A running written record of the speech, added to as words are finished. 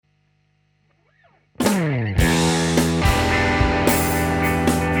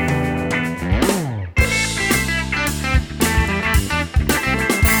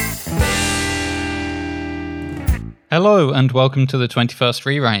Hello and welcome to the 21st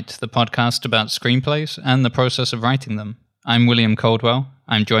Rewrite, the podcast about screenplays and the process of writing them. I'm William Coldwell,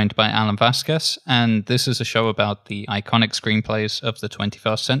 I'm joined by Alan Vasquez, and this is a show about the iconic screenplays of the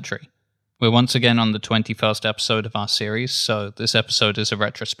 21st century. We're once again on the 21st episode of our series, so this episode is a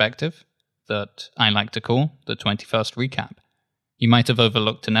retrospective that I like to call the 21st Recap. You might have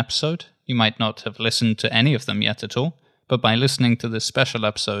overlooked an episode, you might not have listened to any of them yet at all, but by listening to this special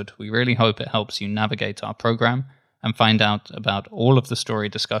episode, we really hope it helps you navigate our program and find out about all of the story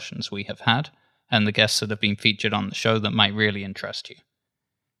discussions we have had and the guests that have been featured on the show that might really interest you.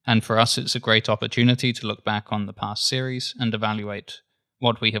 And for us, it's a great opportunity to look back on the past series and evaluate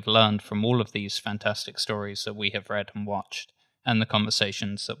what we have learned from all of these fantastic stories that we have read and watched, and the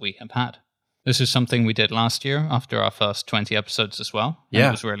conversations that we have had. This is something we did last year after our first 20 episodes as well. And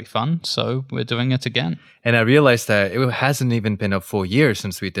it was really fun, so we're doing it again. And I realized that it hasn't even been a full year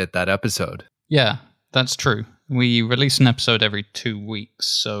since we did that episode. Yeah, that's true. We release an episode every 2 weeks,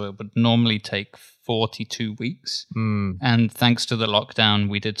 so it would normally take 42 weeks. And thanks to the lockdown,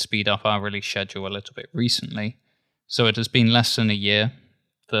 we did speed up our release schedule a little bit recently. So it has been less than a year.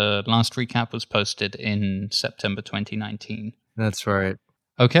 The last recap was posted in September 2019. That's right.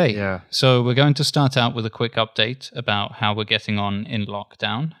 Okay, So we're going to start out with a quick update about how we're getting on in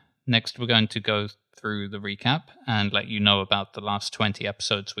lockdown. Next, we're going to go through the recap and let you know about the last 20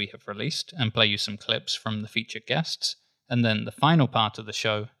 episodes we have released and play you some clips from the featured guests. And then the final part of the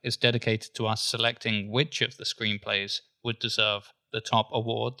show is dedicated to us selecting which of the screenplays would deserve the top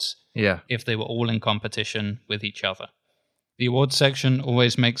awards if they were all in competition with each other. The awards section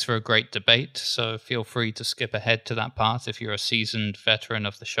always makes for a great debate, so feel free to skip ahead to that part if you're a seasoned veteran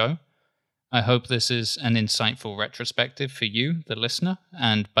of the show. I hope this is an insightful retrospective for you, the listener,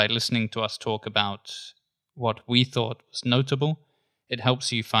 and by listening to us talk about what we thought was notable, it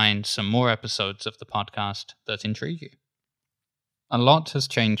helps you find some more episodes of the podcast that intrigue you. A lot has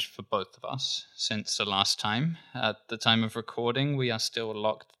changed for both of us since the last time. At the time of recording, we are still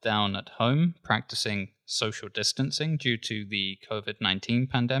locked down at home, practicing social distancing due to the COVID-19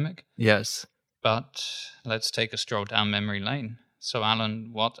 pandemic. Yes. But let's take a stroll down memory lane. So,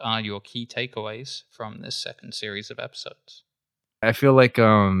 Alan, what are your key takeaways from this second series of episodes? I feel like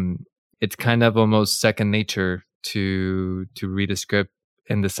it's kind of almost second nature to read a script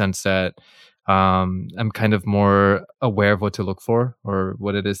in the sense that I'm kind of more aware of what to look for or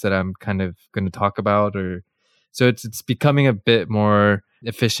what it is that I'm kind of going to talk about. So it's becoming a bit more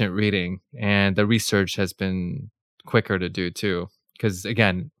efficient reading, and the research has been quicker to do too. Because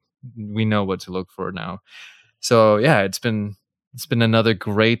again, we know what to look for now. So yeah, it's been another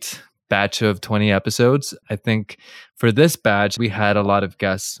great batch of 20 episodes. I think for this batch, we had a lot of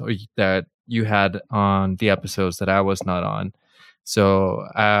guests that you had on the episodes that I was not on. So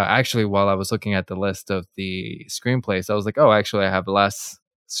actually, while I was looking at the list of the screenplays, I was like, oh, actually, I have less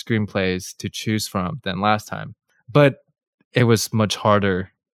screenplays to choose from than last time. But it was much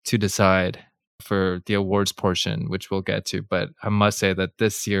harder to decide for the awards portion, which we'll get to. But I must say that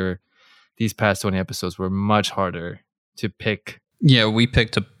this year, these past 20 episodes were much harder to pick. Yeah, we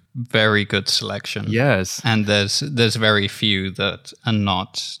picked a very good selection. Yes. And there's very few that are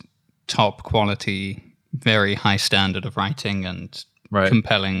not top quality, very high standard of writing and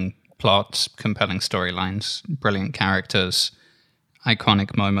compelling plots, compelling storylines, brilliant characters,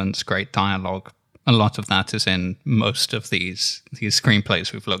 iconic moments, great dialogue. A lot of that is in most of these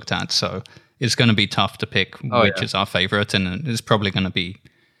screenplays we've looked at. So it's going to be tough to pick which is our favorite, and it's probably going to be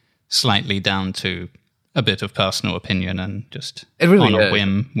slightly down to a bit of personal opinion and just on a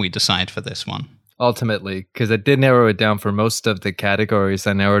whim we decide for this one. Ultimately, because I did narrow it down for most of the categories.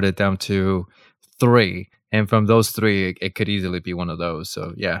 I narrowed it down to 3. And from those 3, it could easily be one of those.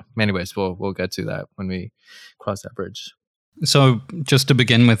 So yeah, anyways, we'll get to that when we cross that bridge. So just to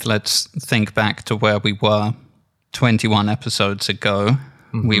begin with, let's think back to where we were 21 episodes ago.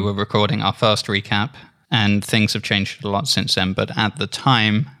 Mm-hmm. We were recording our first recap, and things have changed a lot since then. But at the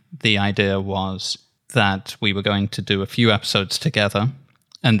time, the idea was that we were going to do a few episodes together,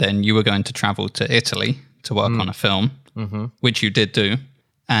 and then you were going to travel to Italy to work on a film, which you did do.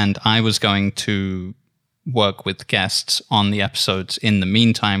 And I was going to work with guests on the episodes in the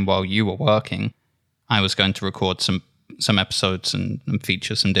meantime while you were working. I was going to record some episodes and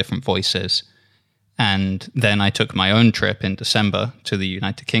feature some different voices. And then I took my own trip in December to the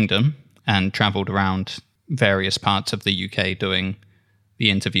United Kingdom and traveled around various parts of the UK doing the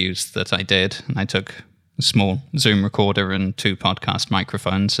interviews that I did. And I took a small Zoom recorder and 2 podcast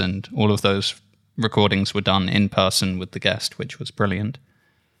microphones, and all of those recordings were done in person with the guest, which was brilliant.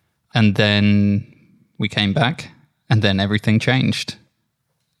 And then we came back, and then everything changed.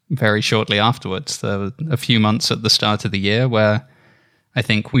 very shortly afterwards. There were a few months at the start of the year where I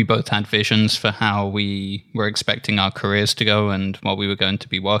think we both had visions for how we were expecting our careers to go and what we were going to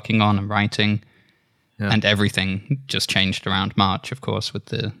be working on and writing. Yeah. And everything just changed around March, of course, with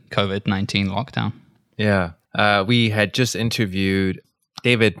the COVID-19 lockdown. Yeah. We had just interviewed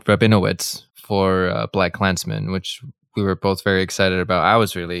David Rabinowitz for Black Klansman, which we were both very excited about. I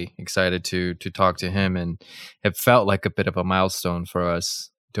was really excited to talk to him, and it felt like a bit of a milestone for us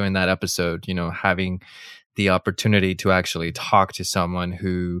doing that episode, having the opportunity to actually talk to someone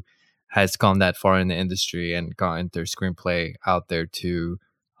who has gone that far in the industry and gotten their screenplay out there to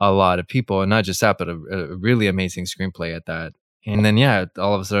a lot of people, and not just that, but a really amazing screenplay at that. And then,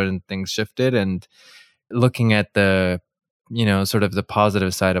 all of a sudden things shifted, and looking at the, sort of the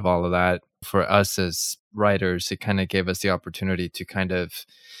positive side of all of that for us as writers, it kind of gave us the opportunity to kind of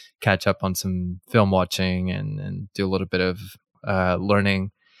catch up on some film watching and do a little bit of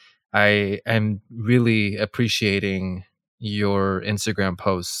learning. I am really appreciating your Instagram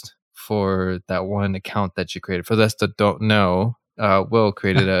post for that one account that you created. For those that don't know, Will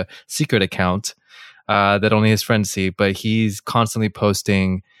created a secret account that only his friends see, but he's constantly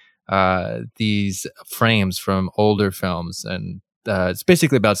posting these frames from older films, and it's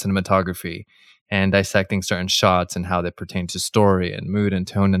basically about cinematography and dissecting certain shots and how they pertain to story and mood and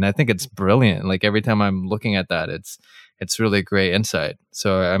tone. And I think it's brilliant. Like every time I'm looking at that, it's really great insight.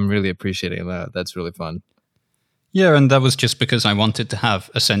 So I'm really appreciating that. That's really fun. Yeah, and that was just because I wanted to have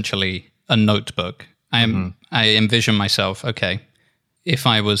essentially a notebook. I envision myself, okay, if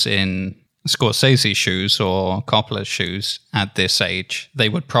I was in Scorsese's shoes or Coppola's shoes at this age, they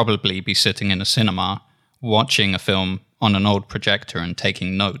would probably be sitting in a cinema watching a film on an old projector and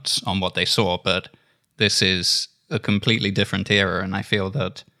taking notes on what they saw. But this is a completely different era, and I feel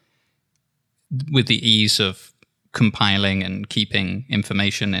that with the ease of compiling and keeping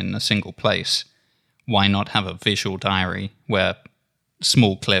information in a single place, why not have a visual diary where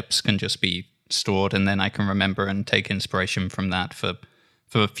small clips can just be stored, and then I can remember and take inspiration from that for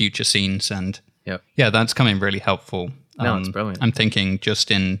future scenes. And that's coming really helpful. No, it's brilliant. I'm thinking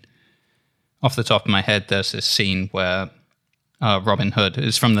just off the top of my head, there's this scene where Robin Hood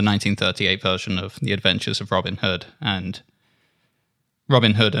is from the 1938 version of The Adventures of Robin Hood, and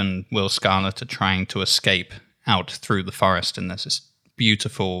Robin Hood and Will Scarlet are trying to escape out through the forest, and there's this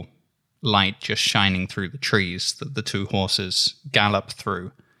beautiful light just shining through the trees that the two horses gallop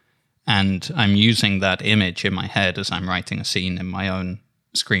through. And I'm using that image in my head as I'm writing a scene in my own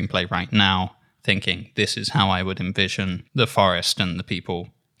screenplay right now, thinking this is how I would envision the forest and the people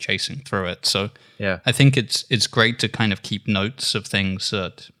chasing through it. So I think it's great to kind of keep notes of things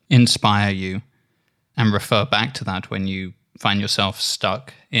that inspire you and refer back to that when you find yourself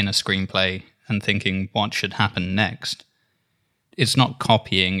stuck in a screenplay and thinking what should happen next. It's not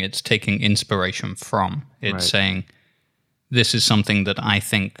copying, it's taking inspiration from. It's saying, this is something that I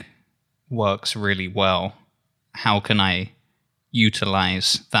think works really well. How can I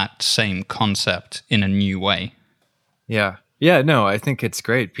utilize that same concept in a new way? Yeah, no, I think it's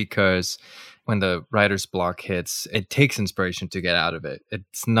great because when the writer's block hits, it takes inspiration to get out of it.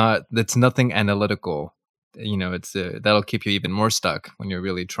 It's nothing analytical. It's that'll keep you even more stuck when you're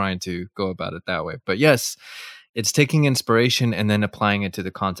really trying to go about it that way. But yes, it's taking inspiration and then applying it to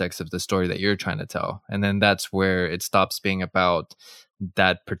the context of the story that you're trying to tell. And then that's where it stops being about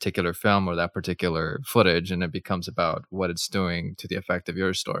that particular film or that particular footage, and it becomes about what it's doing to the effect of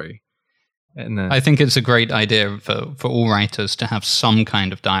your story. And then, I think it's a great idea for all writers to have some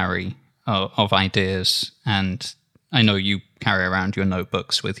kind of diary of ideas. And I know you carry around your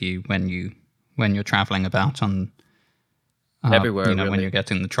notebooks with you when you're traveling about on everywhere. Really. When you're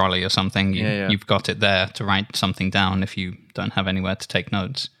getting the trolley or something, you've got it there to write something down if you don't have anywhere to take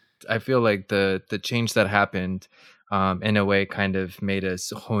notes. I feel like the change that happened in a way kind of made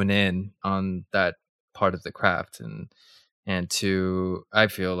us hone in on that part of the craft and to, I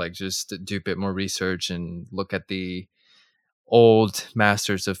feel like, just do a bit more research and look at the old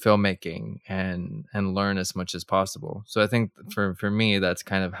masters of filmmaking and learn as much as possible. So I think for me, that's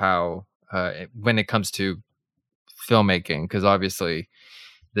kind of how, when it comes to filmmaking, because obviously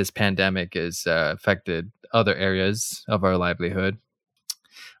this pandemic has affected other areas of our livelihood,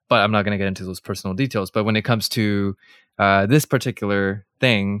 but I'm not going to get into those personal details. But when it comes to this particular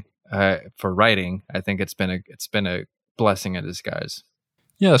thing for writing, I think it's been a blessing in disguise.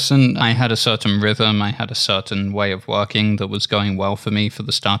 Yes, and I had a certain rhythm, I had a certain way of working that was going well for me for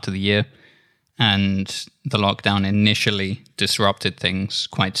the start of the year, and the lockdown initially disrupted things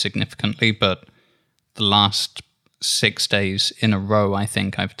quite significantly, but the last 6 days in a row, I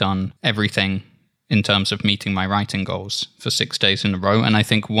think I've done everything in terms of meeting my writing goals for 6 days in a row. And I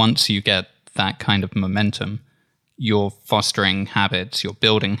think once you get that kind of momentum, you're fostering habits, you're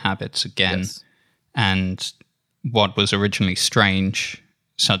building habits again. Yes. And what was originally strange,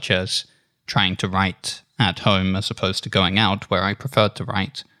 such as trying to write at home as opposed to going out where I preferred to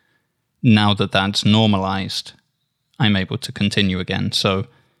write, now that that's normalized, I'm able to continue again. So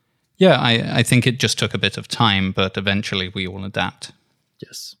yeah, I think it just took a bit of time, but eventually we all adapt.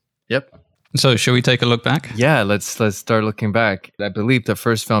 Yes. Yep. So shall we take a look back? Yeah, let's start looking back. I believe the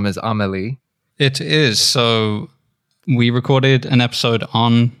first film is Amélie. It is. So we recorded an episode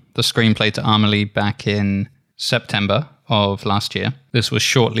on the screenplay to Amélie back in September of last year. This was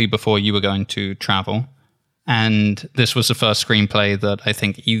shortly before you were going to travel. And this was the first screenplay that I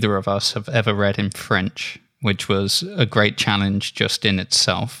think either of us have ever read in French, which was a great challenge just in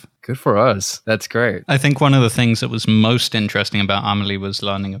itself. Good for us. That's great. I think one of the things that was most interesting about Amélie was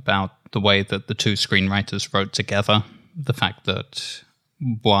learning about the way that the two screenwriters wrote together. The fact that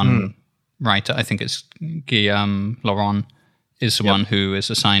one writer, I think it's Guillaume Laurent, is the one who is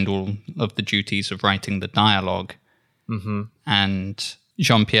assigned all of the duties of writing the dialogue. Mm-hmm. And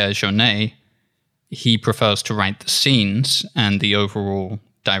Jean-Pierre Jeunet, he prefers to write the scenes and the overall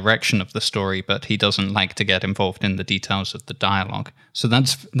direction of the story, but he doesn't like to get involved in the details of the dialogue. So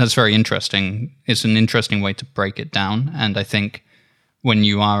that's very interesting. It's an interesting way to break it down. And I think when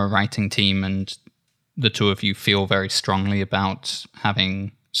you are a writing team and the two of you feel very strongly about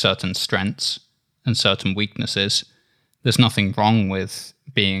having certain strengths and certain weaknesses, there's nothing wrong with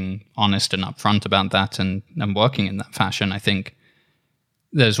being honest and upfront about that and working in that fashion. I think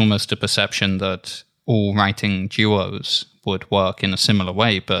there's almost a perception that all writing duos would work in a similar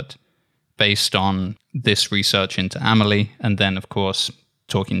way, but based on this research into Amélie, and then, of course,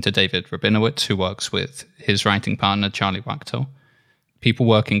 talking to David Rabinowitz, who works with his writing partner, Charlie Wachtel, people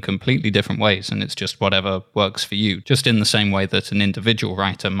work in completely different ways, and it's just whatever works for you, just in the same way that an individual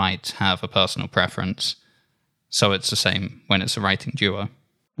writer might have a personal preference. So it's the same when it's a writing duo.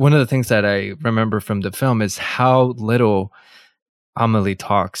 One of the things that I remember from the film is how little Amélie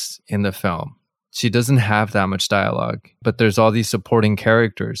talks in the film. She doesn't have that much dialogue, but there's all these supporting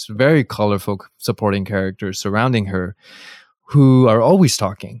characters, very colorful supporting characters surrounding her who are always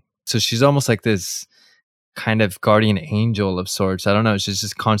talking. So she's almost like this kind of guardian angel of sorts. I don't know. She's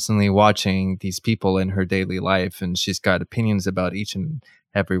just constantly watching these people in her daily life, and she's got opinions about each and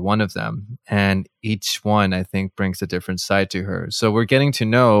every one of them. And each one, I think, brings a different side to her. So we're getting to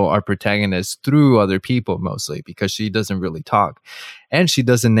know our protagonist through other people mostly, because she doesn't really talk and she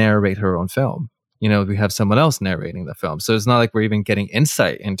doesn't narrate her own film. You know, we have someone else narrating the film. So it's not like we're even getting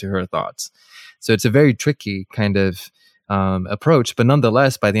insight into her thoughts. So it's a very tricky kind of approach. But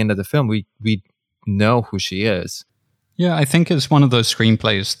nonetheless, by the end of the film, we know who she is. Yeah, I think it's one of those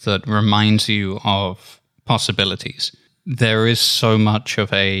screenplays that reminds you of possibilities. There is so much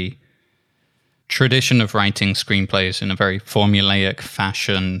of a tradition of writing screenplays in a very formulaic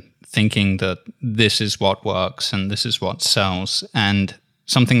fashion, thinking that this is what works and this is what sells. And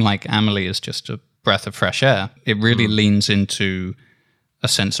something like Amélie is just a breath of fresh air. It really leans into a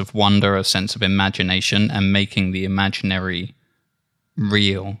sense of wonder, a sense of imagination, and making the imaginary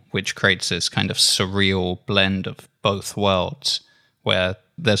real, which creates this kind of surreal blend of both worlds, where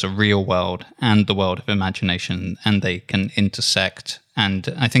there's a real world and the world of imagination, and they can intersect.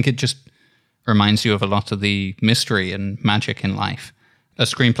 And I think it just reminds you of a lot of the mystery and magic in life. A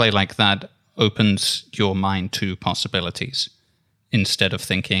screenplay like that opens your mind to possibilities instead of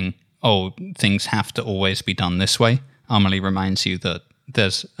thinking, oh, things have to always be done this way. Amélie reminds you that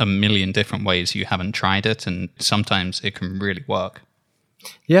there's a million different ways you haven't tried it, and sometimes it can really work.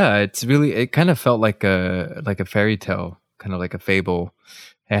 Yeah, it kind of felt like a fairy tale, kind of like a fable.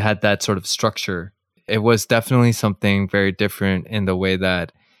 It had that sort of structure. It was definitely something very different in the way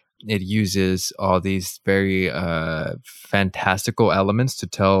that it uses all these very fantastical elements to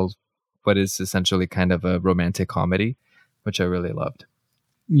tell what is essentially kind of a romantic comedy, which I really loved.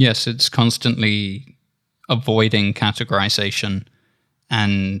 Yes, it's constantly avoiding categorization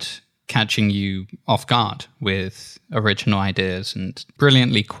and catching you off guard with original ideas and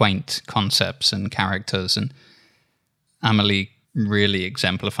brilliantly quaint concepts and characters. And Amélie really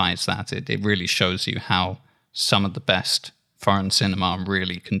exemplifies that. It really shows you how some of the best foreign cinema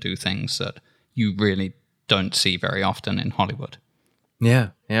really can do things that you really don't see very often in Hollywood. Yeah.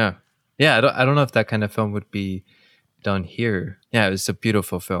 I don't know if that kind of film would be done here. Yeah, it was a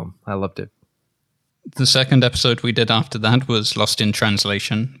beautiful film. I loved it. The second episode we did after that was Lost in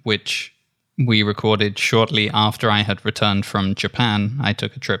Translation, which we recorded shortly after I had returned from Japan. I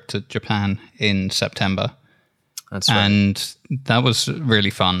took a trip to Japan in September. That's right. And that was really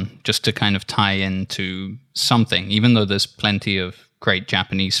fun, just to kind of tie into something, even though there's plenty of great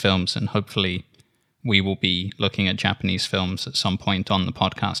Japanese films, and hopefully we will be looking at Japanese films at some point on the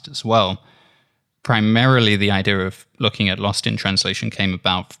podcast as well. Primarily, the idea of looking at Lost in Translation came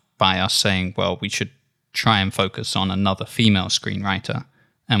about by us saying, well, we should try and focus on another female screenwriter.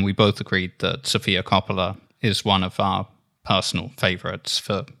 And we both agreed that Sofia Coppola is one of our personal favorites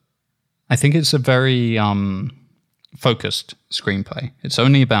for... I think it's a very focused screenplay. It's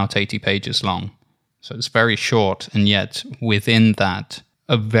only about 80 pages long, so it's very short, and yet within that,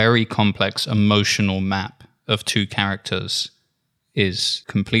 a very complex emotional map of two characters is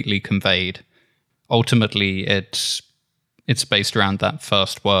completely conveyed. Ultimately, it's based around that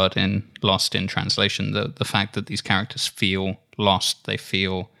first word in Lost in Translation, the fact that these characters feel lost, they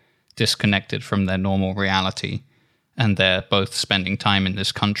feel disconnected from their normal reality, and they're both spending time in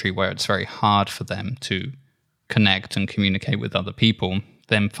this country where it's very hard for them to connect and communicate with other people,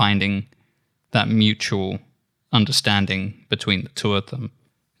 them finding that mutual understanding between the two of them.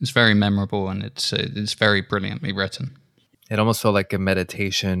 It's very memorable, and it's very brilliantly written. It almost felt like a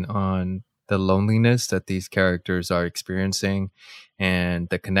meditation on the loneliness that these characters are experiencing and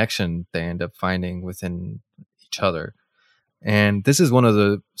the connection they end up finding within each other. And this is one of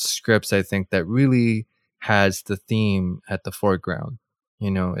the scripts, I think, that really has the theme at the foreground.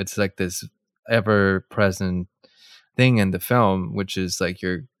 You know, it's like this ever-present thing in the film, which is like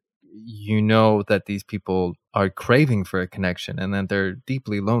you know that these people are craving for a connection and that they're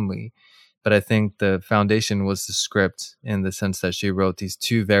deeply lonely. But I think the foundation was the script, in the sense that she wrote these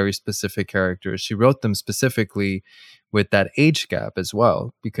two very specific characters. She wrote them specifically with that age gap as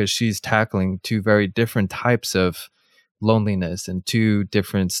well, because she's tackling two very different types of loneliness and two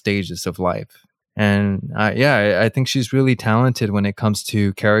different stages of life. And I think she's really talented when it comes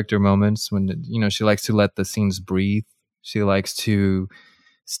to character moments, when, you know, she likes to let the scenes breathe. She likes to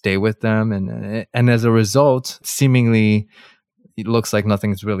stay with them. And as a result, seemingly it looks like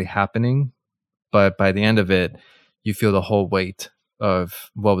nothing's really happening. But by the end of it, you feel the whole weight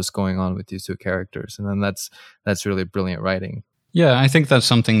of what was going on with these two characters. And then that's really brilliant writing. Yeah, I think that's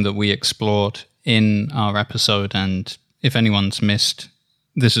something that we explored in our episode. And if anyone's missed,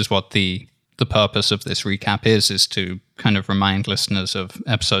 this is what the purpose of this recap is to kind of remind listeners of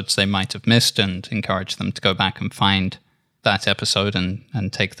episodes they might have missed and encourage them to go back and find that episode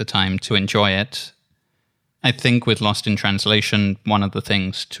and take the time to enjoy it. I think with Lost in Translation, one of the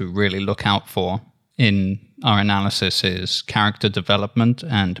things to really look out for in our analysis is character development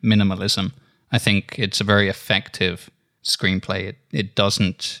and minimalism. I think it's a very effective screenplay. It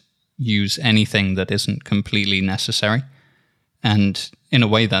doesn't use anything that isn't completely necessary. And in a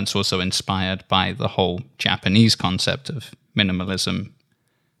way, that's also inspired by the whole Japanese concept of minimalism.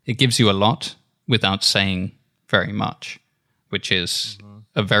 It gives you a lot without saying very much, which is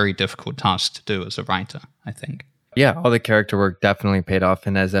a very difficult task to do as a writer, I think. Yeah, all the character work definitely paid off.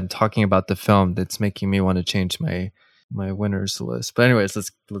 And as I'm talking about the film, that's making me want to change my winners list. But anyways,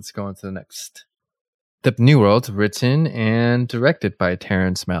 let's go on to the next. The New World, written and directed by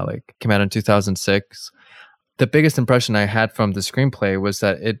Terrence Malick, came out in 2006. The biggest impression I had from the screenplay was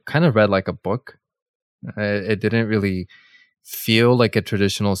that it kind of read like a book. It didn't really feel like a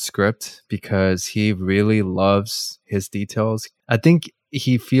traditional script because he really loves his details. I think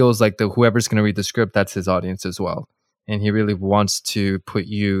he feels like whoever's going to read the script, that's his audience as well. And he really wants to put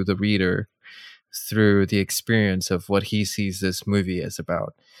you, the reader, through the experience of what he sees this movie as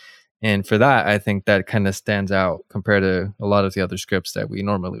about. And for that, I think that kind of stands out compared to a lot of the other scripts that we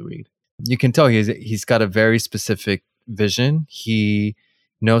normally read. You can tell he's got a very specific vision. He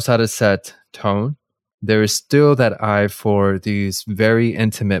knows how to set tone. There is still that eye for these very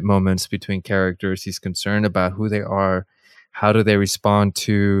intimate moments between characters. He's concerned about who they are, how do they respond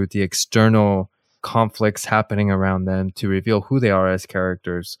to the external conflicts happening around them to reveal who they are as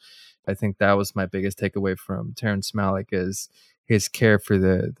characters. I think that was my biggest takeaway from Terrence Malick, is his care for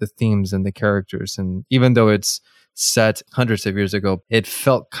the themes and the characters. And even though it's set hundreds of years ago, it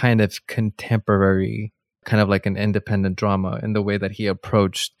felt kind of contemporary, kind of like an independent drama in the way that he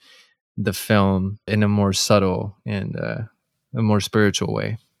approached the film in a more subtle and a more spiritual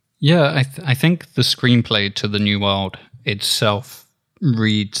way. Yeah, I think the screenplay to The New World itself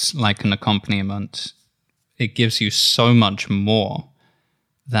reads like an accompaniment. It gives you so much more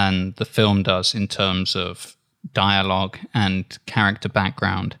than the film does in terms of dialogue and character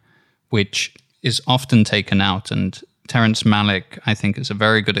background, which is often taken out. And Terrence Malick, I think, is a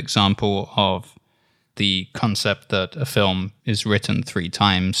very good example of the concept that a film is written 3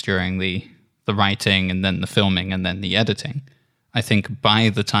 times during the writing and then the filming and then the editing. I think by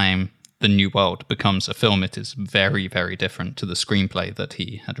the time The New World becomes a film, it is very, very different to the screenplay that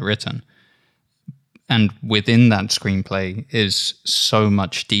he had written. And within that screenplay is so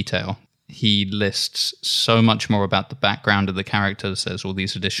much detail. He lists so much more about the background of the characters. There's all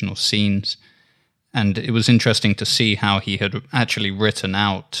these additional scenes. And it was interesting to see how he had actually written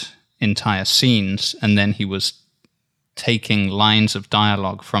out entire scenes, and then he was taking lines of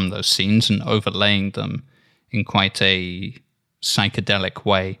dialogue from those scenes and overlaying them in quite a psychedelic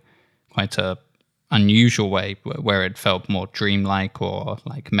way, quite a unusual way, where it felt more dreamlike or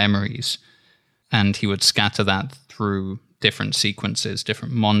like memories. And he would scatter that through different sequences,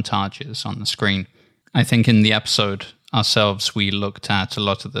 different montages on the screen. I think in the episode ourselves, we looked at a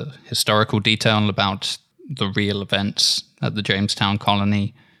lot of the historical detail about the real events at the Jamestown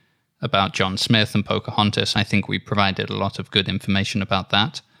colony, about John Smith and Pocahontas. I think we provided a lot of good information about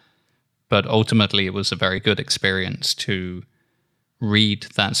that. But ultimately, it was a very good experience to read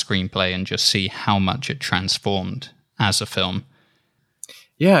that screenplay and just see how much it transformed as a film.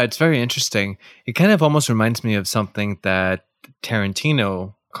 Yeah, it's very interesting. It kind of almost reminds me of something that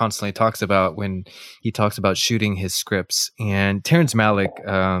Tarantino constantly talks about when he talks about shooting his scripts. And Terrence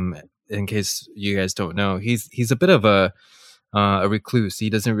Malick, in case you guys don't know, he's a bit of a recluse. He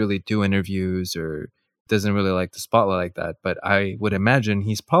doesn't really do interviews or doesn't really like the spotlight like that. But I would imagine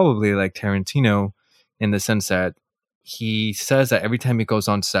he's probably like Tarantino in the sense that he says that every time he goes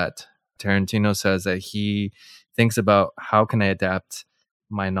on set, Tarantino says that he thinks about how can I adapt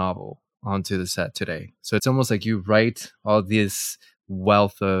my novel onto the set today. So it's almost like you write all this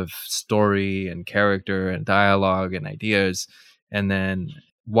wealth of story and character and dialogue and ideas, and then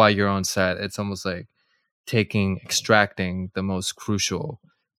while you're on set, it's almost like extracting the most crucial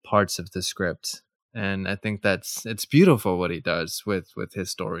parts of the script. And I think it's beautiful what he does with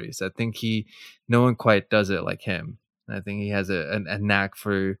his stories. I think no one quite does it like him. I think he has a knack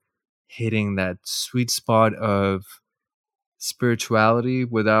for hitting that sweet spot of spirituality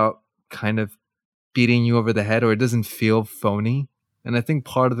without kind of beating you over the head, or it doesn't feel phony. And I think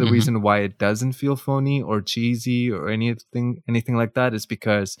part of the reason why it doesn't feel phony or cheesy or anything like that is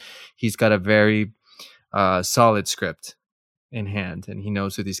because he's got a very solid script in hand, and he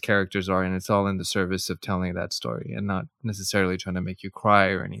knows who these characters are, and it's all in the service of telling that story and not necessarily trying to make you cry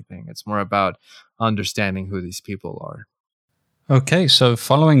or anything. It's more about understanding who these people are. Okay, so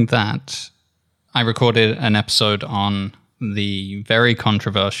following that, I recorded an episode on the very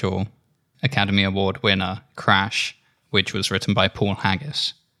controversial Academy Award winner, Crash, which was written by Paul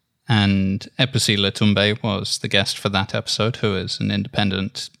Haggis. And Episi Letumbe was the guest for that episode, who is an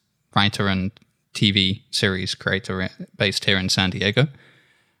independent writer and TV series creator based here in San Diego.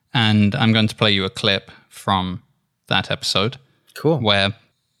 And I'm going to play you a clip from that episode. Cool. Where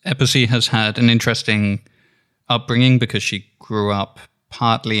Episi has had an interesting upbringing because she grew up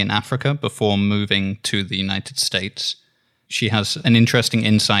partly in Africa before moving to the United States. She has an interesting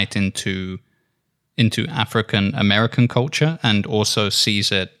insight into African American culture, and also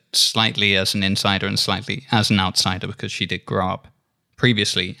sees it slightly as an insider and slightly as an outsider because she did grow up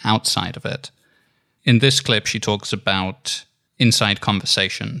previously outside of it. In this clip, she talks about inside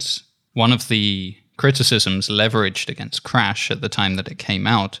conversations. One of the criticisms leveraged against Crash at the time that it came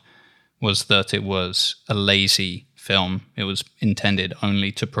out was that it was a lazy film. It was intended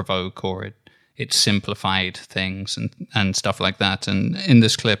only to provoke, or it simplified things and stuff like that. And in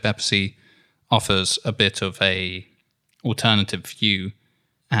this clip, Epsi offers a bit of a alternative view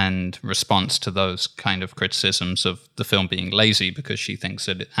and response to those kind of criticisms of the film being lazy, because she thinks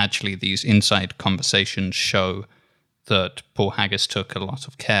that actually these inside conversations show that Paul Haggis took a lot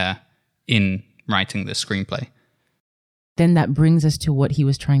of care in writing this screenplay. Then that brings us to what he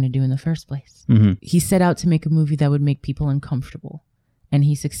was trying to do in the first place. Mm-hmm. He set out to make a movie that would make people uncomfortable, and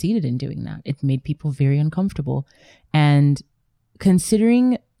he succeeded in doing that. It made people very uncomfortable. And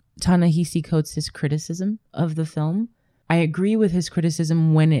considering Ta-Nehisi Coates' criticism of the film, I agree with his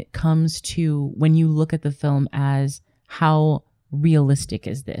criticism when it comes to when you look at the film as how realistic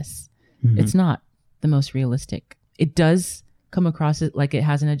is this? Mm-hmm. It's not the most realistic. It does come across like it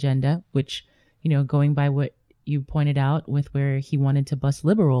has an agenda, which, going by what you pointed out with where he wanted to bust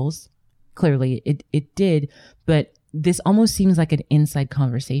liberals, clearly it did, but this almost seems like an inside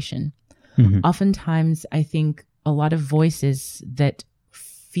conversation. Mm-hmm. Oftentimes, I think a lot of voices that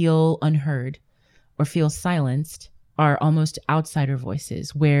feel unheard or feel silenced are almost outsider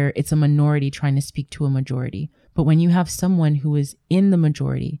voices, where it's a minority trying to speak to a majority. But when you have someone who is in the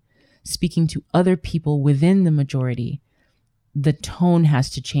majority speaking to other people within the majority, the tone has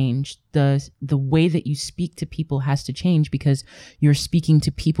to change. The way that you speak to people has to change, because you're speaking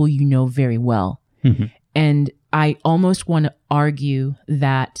to people you know very well. Mm-hmm. And I almost want to argue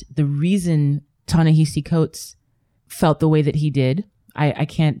that the reason Ta-Nehisi Coates felt the way that he did, I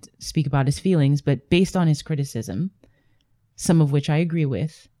can't speak about his feelings, but based on his criticism, some of which I agree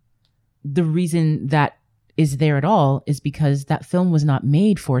with, the reason that is there at all is because that film was not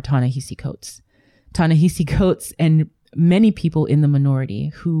made for Ta-Nehisi Coates. Ta-Nehisi Coates and many people in the minority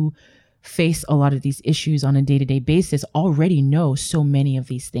who face a lot of these issues on a day-to-day basis already know so many of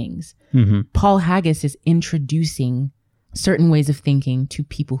these things. Mm-hmm. Paul Haggis is introducing certain ways of thinking to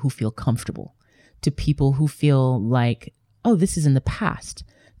people who feel comfortable, to people who feel like, oh, this is in the past,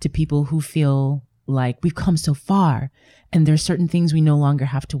 to people who feel like we've come so far and there's certain things we no longer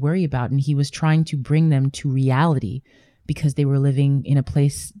have to worry about. And he was trying to bring them to reality because they were living in a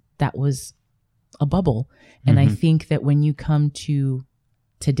place that was a bubble. And I think that when you come to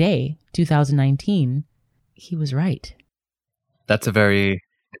today, 2019, he was right. That's a very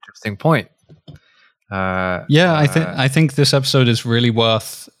interesting point. I think this episode is really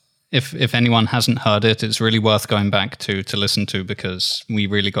worth, if anyone hasn't heard it, it's really worth going back to listen to, because we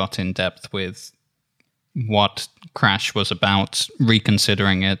really got in depth with what Crash was about,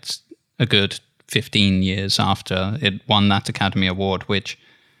 reconsidering it a good 15 years after it won that Academy Award, which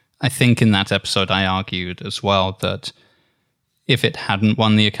I think in that episode I argued as well that if it hadn't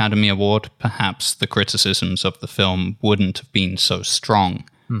won the Academy Award, perhaps the criticisms of the film wouldn't have been so strong.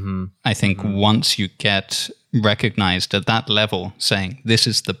 Mm-hmm. I think once you get recognized at that level, saying this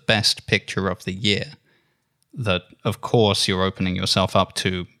is the best picture of the year, that of course you're opening yourself up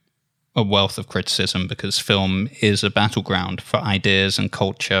to a wealth of criticism, because film is a battleground for ideas and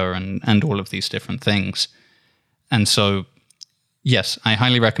culture and all of these different things. And so, yes, I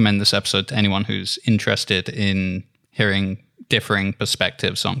highly recommend this episode to anyone who's interested in hearing differing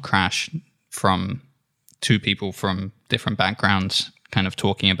perspectives on Crash from two people from different backgrounds kind of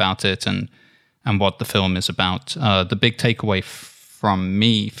talking about it and what the film is about. The big takeaway from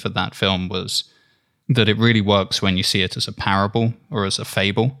me for that film was that it really works when you see it as a parable or as a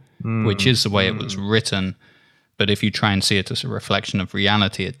fable, which is the way it was written. But if you try and see it as a reflection of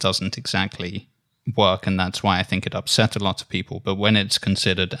reality, it doesn't exactly work, and that's why I think it upset a lot of people. But when it's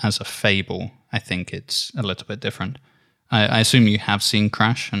considered as a fable, I think it's a little bit different. I assume you have seen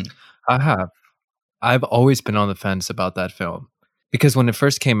Crash? And I have. I've always been on the fence about that film, because when it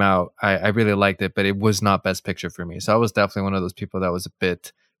first came out, I really liked it, but it was not Best Picture for me. So I was definitely one of those people that was a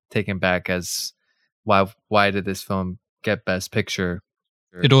bit taken back as, why did this film get Best Picture?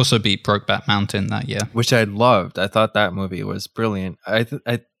 It also beat Brokeback Mountain that year, which I loved. I thought that movie was brilliant.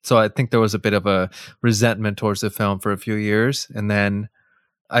 So I think there was a bit of a resentment towards the film for a few years, and then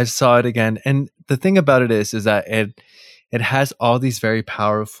I saw it again. And the thing about it is that it has all these very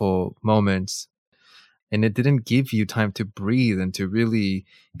powerful moments, and it didn't give you time to breathe and to really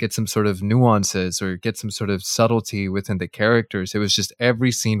get some sort of nuances or get some sort of subtlety within the characters. It was just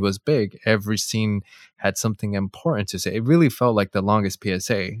every scene was big. Every scene had something important to say. It really felt like the longest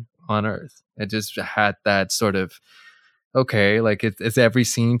PSA on earth. It just had that sort of, okay, like it's every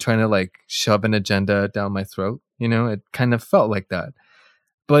scene trying to like shove an agenda down my throat. You know, it kind of felt like that.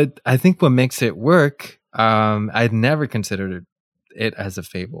 But I think what makes it work, I'd never considered it as a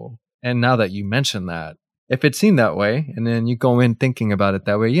fable. And now that you mention that, if it's seen that way, and then you go in thinking about it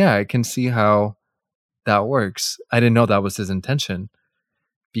that way, yeah, I can see how that works. I didn't know that was his intention.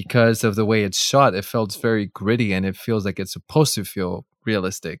 Because of the way it's shot, it felt very gritty, and it feels like it's supposed to feel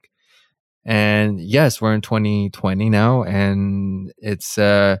realistic. And yes, we're in 2020 now, and it's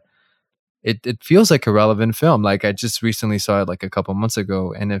it feels like a relevant film. Like, I just recently saw it like a couple months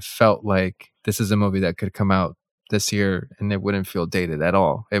ago, and it felt like this is a movie that could come out this year and it wouldn't feel dated at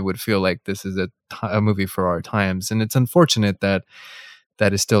all. It would feel like this is a movie for our times. And it's unfortunate that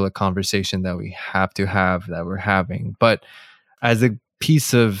that is still a conversation that we have to have, that we're having. But as a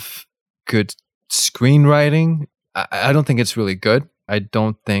piece of good screenwriting, I don't think it's really good. I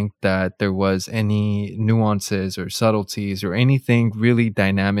don't think that there was any nuances or subtleties or anything really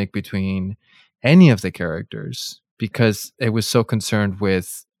dynamic between any of the characters, because it was so concerned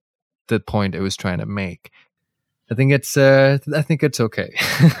with the point it was trying to make. I think it's okay.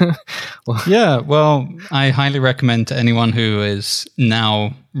 Yeah, well, I highly recommend to anyone who is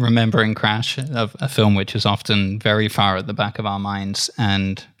now remembering Crash, a film which is often very far at the back of our minds,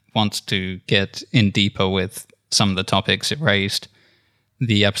 and wants to get in deeper with some of the topics it raised.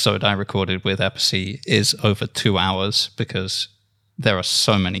 The episode I recorded with Epicee is over 2 hours, because there are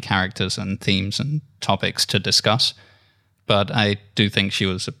so many characters and themes and topics to discuss. But I do think she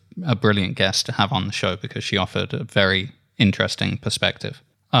was a brilliant guest to have on the show, because she offered a very interesting perspective.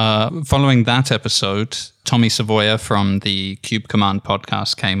 Following that episode, Tommy Savoya from the Cube Command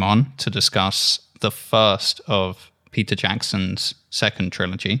podcast came on to discuss the first of Peter Jackson's second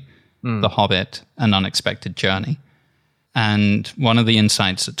trilogy, The Hobbit, An Unexpected Journey. And one of the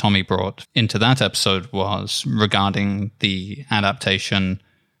insights that Tommy brought into that episode was regarding the adaptation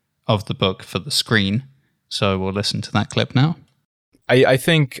of the book for the screen. So we'll listen to that clip now. I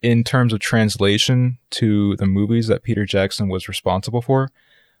think in terms of translation to the movies that Peter Jackson was responsible for,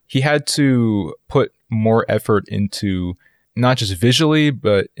 he had to put more effort into not just visually,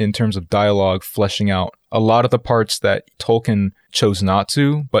 but in terms of dialogue, fleshing out a lot of the parts that Tolkien chose not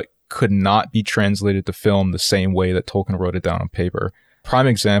to, but could not be translated to film the same way that Tolkien wrote it down on paper. Prime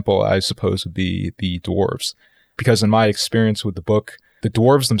example, I suppose, would be the dwarves. Because in my experience with the book, the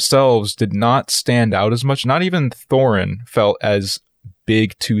dwarves themselves did not stand out as much. Not even Thorin felt as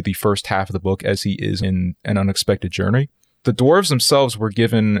big to the first half of the book as he is in An Unexpected Journey. The dwarves themselves were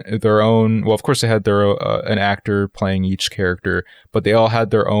given their own, well, of course they had their an actor playing each character, but they all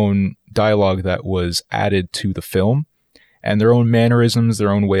had their own dialogue that was added to the film, and their own mannerisms, their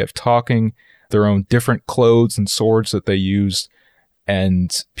own way of talking, their own different clothes and swords that they used.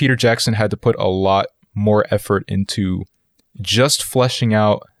 And Peter Jackson had to put a lot more effort into just fleshing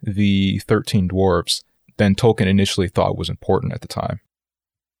out the 13 dwarves than Tolkien initially thought was important at the time.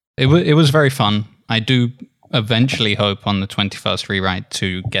 It was very fun. I do eventually hope on the 21st rewrite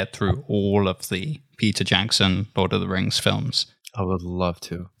to get through all of the Peter Jackson Lord of the Rings films. I would love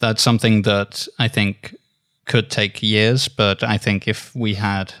to. That's something that I think could take years, but I think if we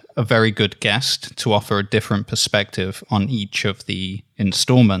had a very good guest to offer a different perspective on each of the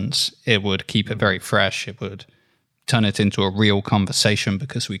installments, it would keep it very fresh. It would turn it into a real conversation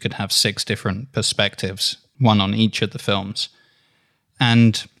because we could have 6 different perspectives, one on each of the films.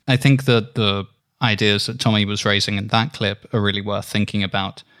 And I think that the ideas that Tommy was raising in that clip are really worth thinking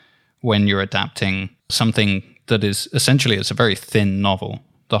about when you're adapting something that is essentially it's a very thin novel,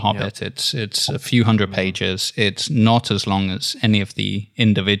 The Hobbit. Yep. It's a few hundred pages. It's not as long as any of the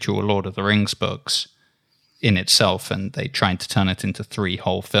individual Lord of the Rings books in itself, and they tried to turn it into 3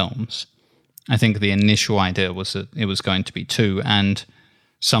 whole films. I think the initial idea was that it was going to be 2, and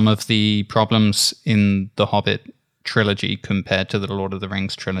some of the problems in the Hobbit trilogy compared to the Lord of the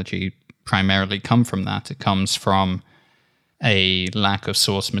Rings trilogy primarily come from that. It comes from a lack of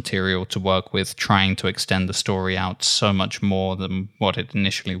source material to work with, trying to extend the story out so much more than what it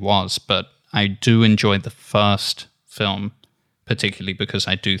initially was. But I do enjoy the first film, particularly because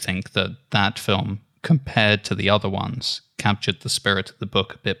I do think that that film, compared to the other ones, captured the spirit of the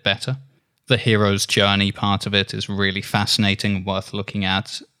book a bit better. The hero's journey part of it is really fascinating and worth looking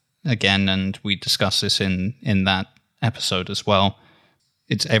at again, and we discuss this in that episode as well.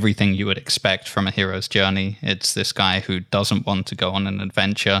 It's everything you would expect from a hero's journey. It's this guy who doesn't want to go on an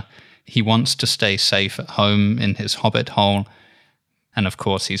adventure. He wants to stay safe at home in his hobbit hole. And of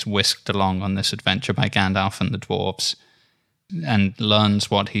course, he's whisked along on this adventure by Gandalf and the dwarves and learns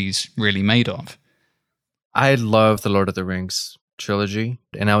what he's really made of. I love the Lord of the Rings trilogy,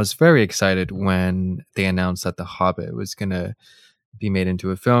 and I was very excited when they announced that The Hobbit was going to be made into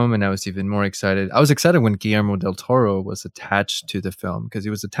a film, and I was even more excited. I was excited when Guillermo del Toro was attached to the film, because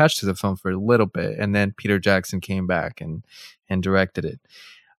he was attached to the film for a little bit, and then Peter Jackson came back and directed it.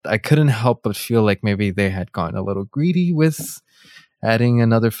 I couldn't help but feel like maybe they had gotten a little greedy with adding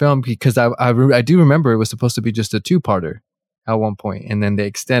another film, because I do remember it was supposed to be just a 2-parter at one point, and then they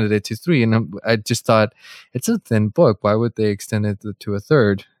extended it to 3, and I just thought, it's a thin book. Why would they extend it to a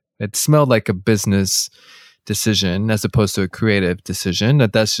third? It smelled like a business decision as opposed to a creative decision.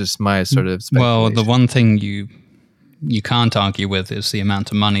 That's just my sort of speculation. Well, the one thing you can't argue with is the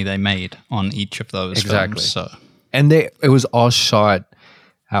amount of money they made on each of those films. So. And it was all shot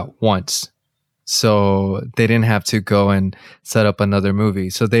at once, so they didn't have to go and set up another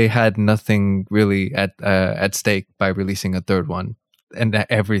movie. So they had nothing really at stake by releasing a third one, and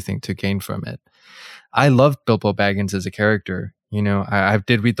everything to gain from it. I loved Bilbo Baggins as a character. You know, I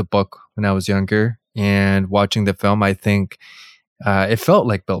did read the book when I was younger. And watching the film, I think it felt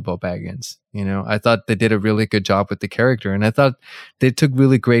like Bilbo Baggins. You know, I thought they did a really good job with the character, and I thought they took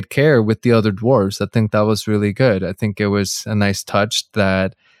really great care with the other dwarves. I think that was really good. I think it was a nice touch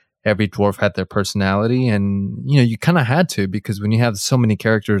that every dwarf had their personality, and you know, you kind of had to, because when you have so many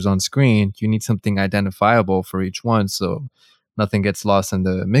characters on screen, you need something identifiable for each one, so nothing gets lost in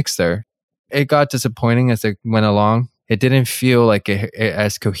the mix there. It got disappointing as it went along. It didn't feel like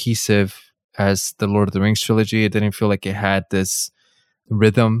as cohesive as the Lord of the Rings trilogy. It didn't feel like it had this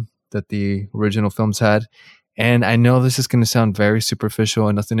rhythm that the original films had. And I know this is going to sound very superficial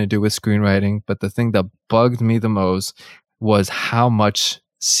and nothing to do with screenwriting, but the thing that bugged me the most was how much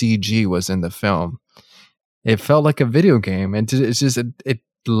CG was in the film. It felt like a video game, and it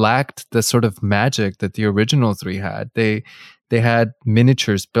lacked the sort of magic that the original three had. They had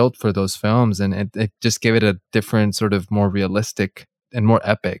miniatures built for those films, and it just gave it a different sort of more realistic and more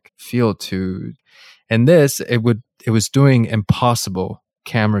epic feel to. And this, it was doing impossible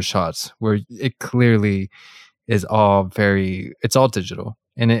camera shots where it clearly is it's all digital,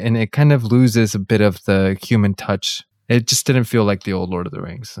 and it kind of loses a bit of the human touch. It just didn't feel like the old Lord of the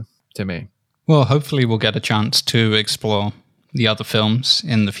Rings to me. Well, hopefully we'll get a chance to explore the other films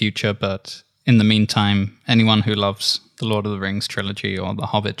in the future, but in the meantime, anyone who loves the Lord of the Rings trilogy or the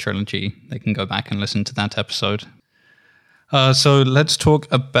Hobbit trilogy, they can go back and listen to that episode. So let's talk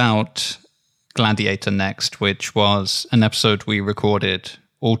about Gladiator next, which was an episode we recorded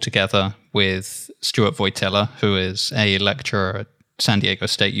all together with Stuart Wojtyla, who is a lecturer at San Diego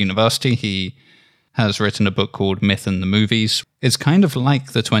State University. He has written a book called Myth and the Movies. It's kind of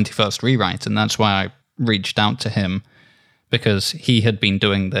like the 21st Rewrite, and that's why I reached out to him, because he had been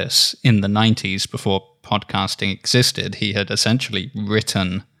doing this in the 90s before podcasting existed. He had essentially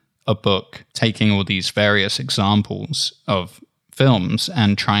written a book taking all these various examples of films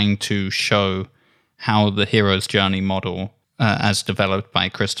and trying to show how the hero's journey model, as developed by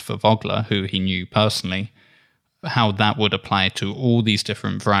Christopher Vogler, who he knew personally, how that would apply to all these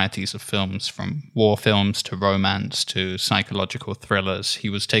different varieties of films, from war films to romance to psychological thrillers. He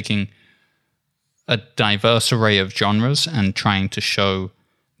was taking a diverse array of genres and trying to show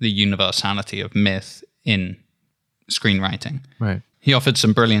the universality of myth in screenwriting. Right. He offered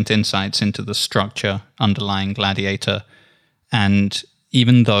some brilliant insights into the structure underlying Gladiator, and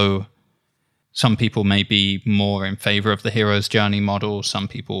even though some people may be more in favor of the hero's journey model, some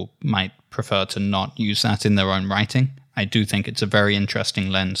people might prefer to not use that in their own writing, I do think it's a very interesting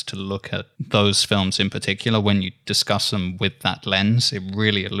lens to look at those films in particular. When you discuss them with that lens, it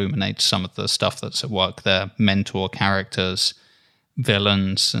really illuminates some of the stuff that's at work there. Mentor characters,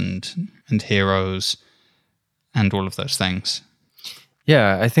 villains and heroes, and all of those things.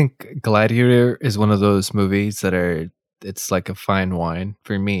 Yeah, I think Gladiator is one of those movies that it's like a fine wine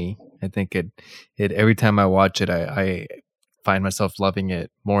for me. I think it every time I watch it, I find myself loving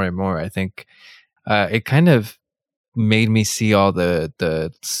it more and more. I think it kind of made me see all the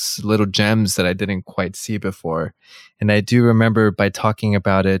little gems that I didn't quite see before. And I do remember, by talking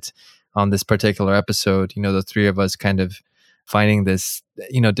about it on this particular episode, the three of us kind of finding this,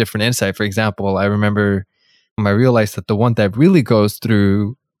 different insight. For example, I remember I realized that the one that really goes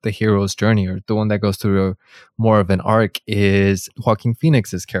through the hero's journey, or the one that goes through more of an arc, is Joaquin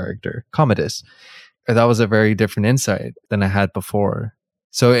Phoenix's character, Commodus. That was a very different insight than I had before.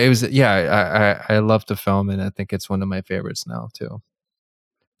 So it was, I love the film, and I think it's one of my favorites now too.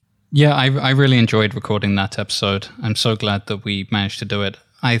 Yeah, I really enjoyed recording that episode. I'm so glad that we managed to do it.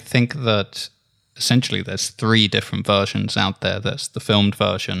 I think that essentially there's 3 different versions out there. There's the filmed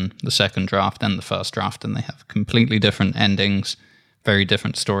version, the second draft, and the first draft, and they have completely different endings, very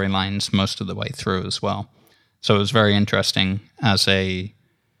different storylines most of the way through as well. So it was very interesting as a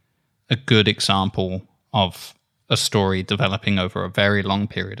good example of a story developing over a very long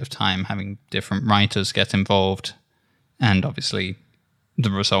period of time, having different writers get involved, and obviously the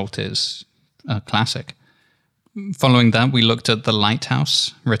result is a classic. Following that, we looked at The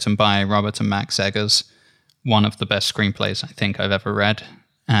Lighthouse, written by Robert and Max Eggers, one of the best screenplays I think I've ever read,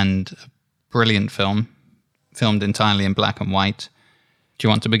 and a brilliant film, filmed entirely in black and white. Do you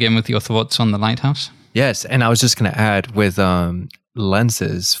want to begin with your thoughts on The Lighthouse? Yes, and I was just going to add, with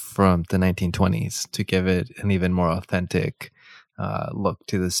lenses from the 1920s to give it an even more authentic look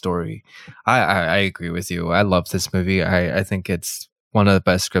to the story. I agree with you. I love this movie. I think it's one of the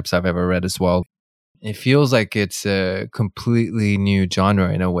best scripts I've ever read as well. It feels like it's a completely new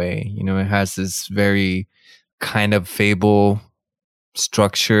genre in a way. It has this very kind of fable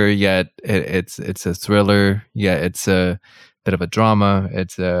structure, yet it's a thriller, yet it's a bit of a drama.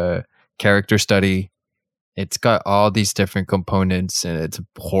 It's a character study. It's got all these different components, and it's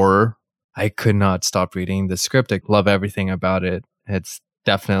horror. I could not stop reading the script. I love everything about it. It's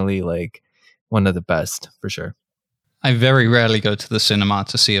definitely like one of the best, for sure. I very rarely go to the cinema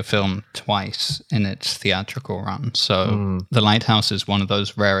to see a film twice in its theatrical run. So The Lighthouse is one of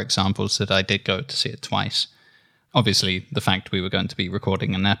those rare examples that I did go to see it twice. Obviously, the fact we were going to be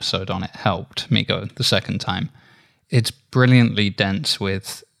recording an episode on it helped me go the second time. It's brilliantly dense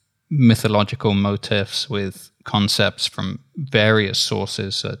with mythological motifs, with concepts from various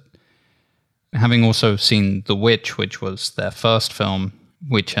sources. Having also seen The Witch, which was their first film,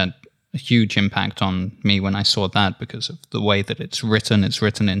 which had a huge impact on me when I saw that because of the way that it's written. It's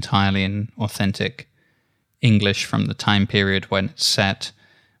written entirely in authentic English from the time period when it's set,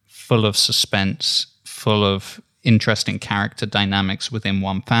 full of suspense, full of interesting character dynamics within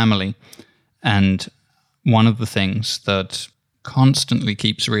one family. And one of the things that constantly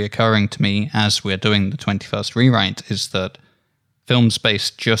keeps reoccurring to me as we're doing the 21st rewrite is that films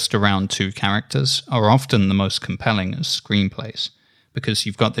based just around two characters are often the most compelling as screenplays, because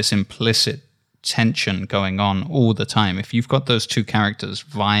you've got this implicit tension going on all the time. If you've got those two characters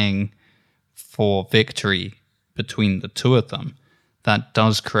vying for victory between the two of them, that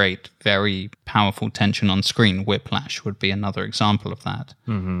does create very powerful tension on screen. Whiplash would be another example of that.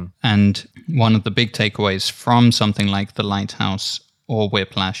 Mm-hmm. And one of the big takeaways from something like The Lighthouse or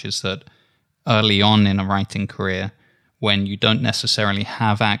Whiplash is that early on in a writing career, when you don't necessarily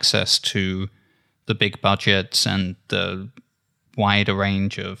have access to the big budgets and the wider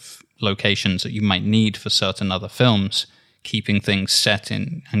range of locations that you might need for certain other films, keeping things set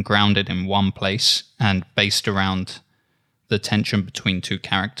in and grounded in one place and based around the tension between two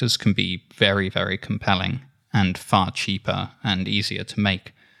characters can be very, very compelling and far cheaper and easier to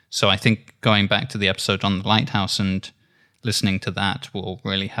make. So I think going back to the episode on The Lighthouse and listening to that will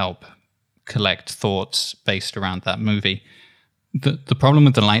really help collect thoughts based around that movie. The problem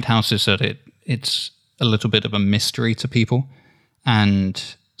with The Lighthouse is that it's a little bit of a mystery to people, and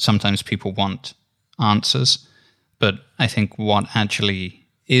sometimes people want answers. But I think what actually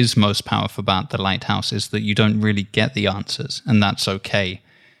is most powerful about The Lighthouse is that you don't really get the answers, and that's okay.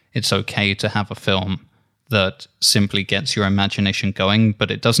 It's okay to have a film that simply gets your imagination going,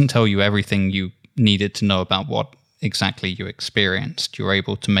 but it doesn't tell you everything you needed to know about what exactly you experienced. You're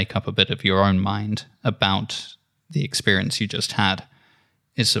able to make up a bit of your own mind about the experience you just had.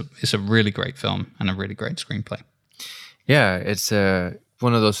 It's a really great film and a really great screenplay. Yeah, it's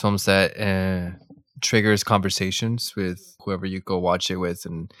one of those films that triggers conversations with whoever you go watch it with,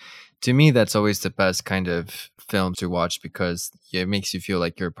 and to me that's always the best kind of film to watch, because it makes you feel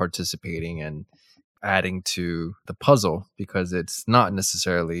like you're participating and adding to the puzzle, because it's not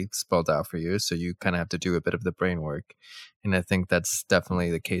necessarily spelled out for you, so you kind of have to do a bit of the brain work. And I think that's definitely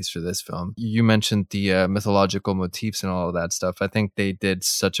the case for this film. You mentioned the mythological motifs and all of that stuff. I think they did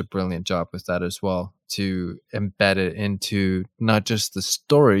such a brilliant job with that as well, to embed it into not just the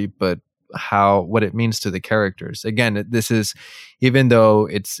story, but what it means to the characters. Again, this is, even though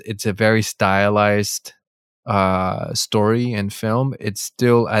it's a very stylized story and film, it's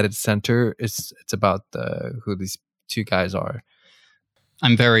still at its center. It's about who these two guys are.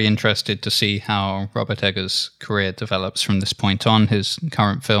 I'm very interested to see how Robert Eggers' career develops from this point on. His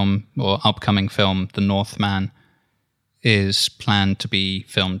current film, or upcoming film, The Northman, is planned to be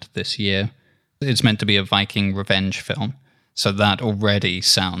filmed this year. It's meant to be a Viking revenge film. So that already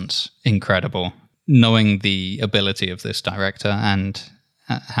sounds incredible. Knowing the ability of this director and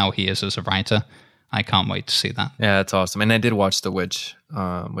how he is as a writer, I can't wait to see that. Yeah, that's awesome. And I did watch The Witch,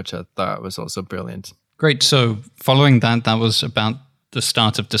 which I thought was also brilliant. Great. So following that was about the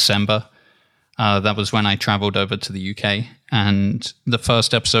start of December. That was when I traveled over to the UK. And the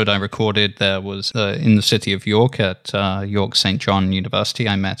first episode I recorded there was in the city of York at York St. John University.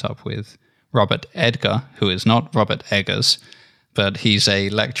 I met up with Robert Edgar, who is not Robert Eggers, but he's a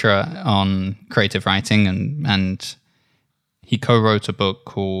lecturer on creative writing, and he co-wrote a book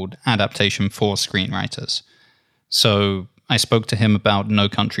called Adaptation for Screenwriters. So I spoke to him about No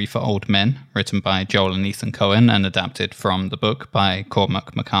Country for Old Men, written by Joel and Ethan Cohen and adapted from the book by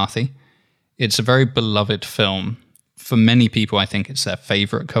Cormac McCarthy. It's a very beloved film. For many people, I think it's their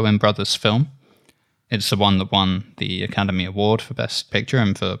favorite Coen brothers film. It's the one that won the Academy Award for Best Picture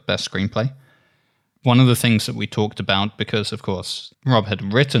and for Best Screenplay. One of the things that we talked about, because, of course, Rob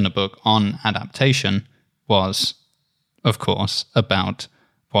had written a book on adaptation, was, of course, about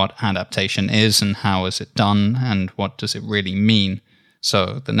what adaptation is and how is it done and what does it really mean.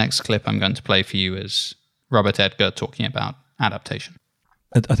 So the next clip I'm going to play for you is Robert Edgar talking about adaptation.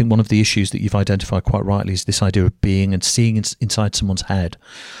 I think one of the issues that you've identified quite rightly is this idea of being and seeing inside someone's head,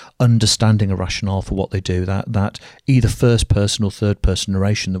 understanding a rationale for what they do, that either first person or third person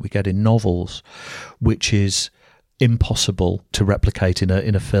narration that we get in novels, which is impossible to replicate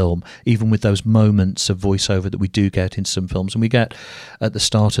in a film, even with those moments of voiceover that we do get in some films. And we get at the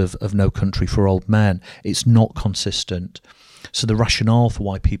start of No Country for Old Men, it's not consistent. So the rationale for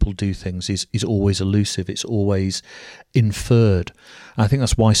why people do things is always elusive. It's always inferred. And I think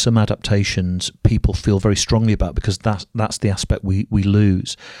that's why some adaptations people feel very strongly about, because that's the aspect we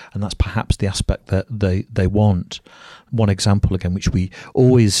lose, and that's perhaps the aspect that they want. One example, again, which we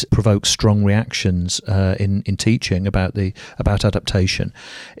always provoke strong reactions in teaching about adaptation,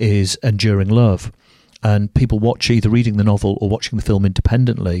 is Enduring Love. And people watch either reading the novel or watching the film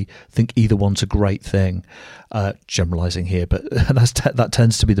independently think either one's a great thing. Generalizing here, but that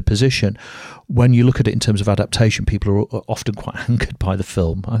tends to be the position. When you look at it in terms of adaptation, people are often quite anchored by the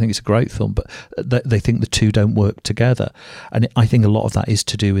film. I think it's a great film, but they think the two don't work together. And I think a lot of that is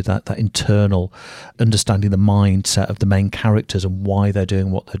to do with that internal understanding the mindset of the main characters and why they're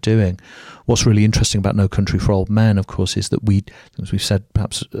doing what they're doing. What's really interesting about No Country for Old Men, of course, is that we, as we've said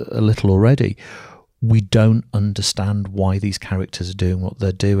perhaps a little already, we don't understand why these characters are doing what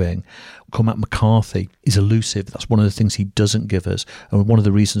they're doing. Cormac McCarthy is elusive. That's one of the things he doesn't give us, and one of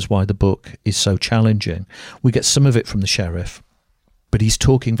the reasons why the book is so challenging. We get some of it from the sheriff, but he's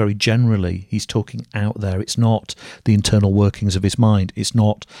talking very generally. He's talking out there. It's not the internal workings of his mind. It's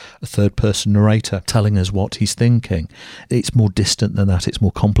not a third-person narrator telling us what he's thinking. It's more distant than that. It's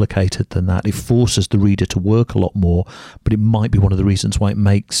more complicated than that. It forces the reader to work a lot more, but it might be one of the reasons why it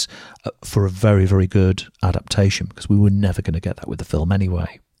makes for a very, very good adaptation, because we were never going to get that with the film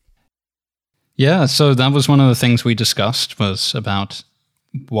anyway. Yeah, so that was one of the things we discussed, was about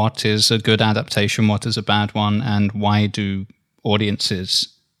what is a good adaptation, what is a bad one, and why do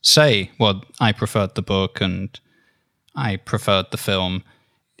audiences say, well, I preferred the book and I preferred the film.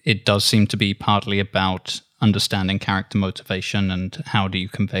 It does seem to be partly about understanding character motivation and how do you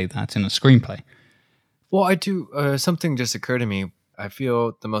convey that in a screenplay. Well, I do. Something just occurred to me. I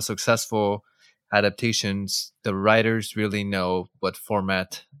feel the most successful adaptations, the writers really know what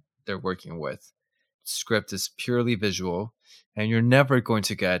format they're working with. Script is purely visual, and you're never going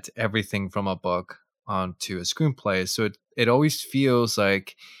to get everything from a book onto a screenplay. So it always feels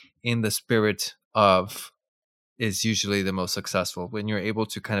like in the spirit of is usually the most successful, when you're able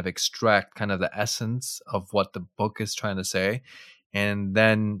to kind of extract kind of the essence of what the book is trying to say and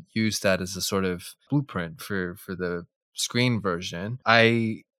then use that as a sort of blueprint for the screen version.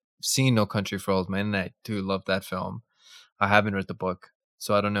 I've seen No Country for Old Men, and I do love that film. I haven't read the book,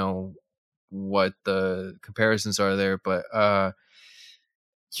 so I don't know what the comparisons are there, but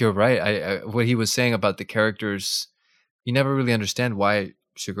you're right. I what he was saying about the characters, you never really understand why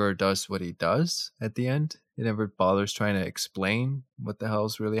Chigurh does what he does at the end. He never bothers trying to explain what the hell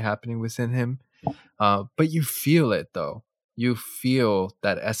is really happening within him. But you feel it, though. You feel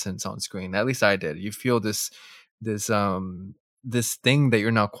that essence on screen. At least I did. You feel this thing that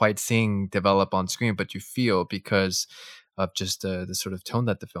you're not quite seeing develop on screen, but you feel because of just the sort of tone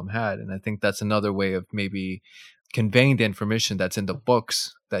that the film had. And I think that's another way of maybe conveying the information that's in the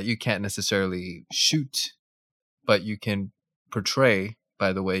books that you can't necessarily shoot, but you can portray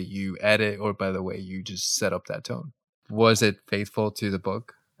by the way you edit or by the way you just set up that tone. Was it faithful to the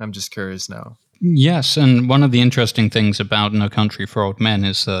book? I'm just curious now. Yes, and one of the interesting things about No Country for Old Men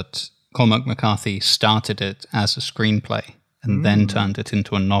is that Cormac McCarthy started it as a screenplay and then turned it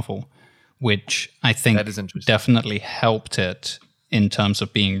into a novel, which I think definitely helped it in terms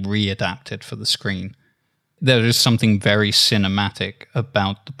of being readapted for the screen. There is something very cinematic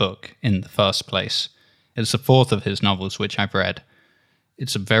about the book in the first place. It's the fourth of his novels, which I've read.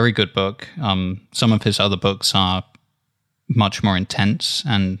 It's a very good book. Some of his other books are much more intense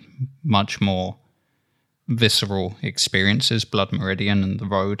and much more visceral experiences. Blood Meridian and The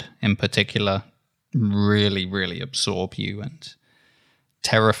Road, in particular, really, really absorb you and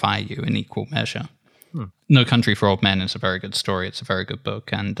terrify you in equal measure. No Country for Old Men is a very good story. It's a very good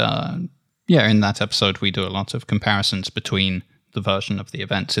book. And in that episode, we do a lot of comparisons between the version of the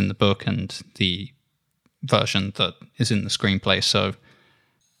events in the book and the version that is in the screenplay. So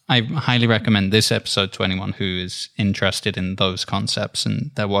I highly recommend this episode to anyone who is interested in those concepts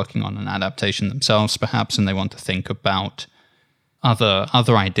and they're working on an adaptation themselves, perhaps, and they want to think about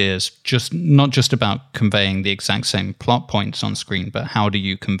other ideas, not just about conveying the exact same plot points on screen, but how do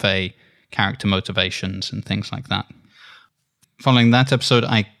you convey character motivations and things like that. Following that episode,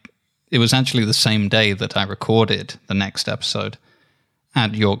 it was actually the same day that I recorded the next episode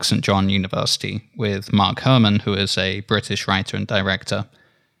at York St. John University with Mark Herman, who is a British writer and director.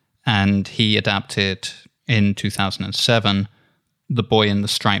 And he adapted in 2007 The Boy in the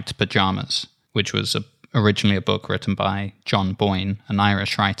Striped Pajamas, which was originally a book written by John Boyne, an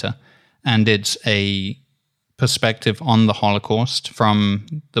Irish writer. And it's a perspective on the Holocaust from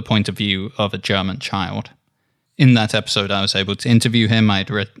the point of view of a German child. In that episode, I was able to interview him. I'd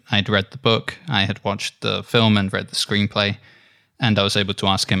read the book, I had watched the film and read the screenplay, and I was able to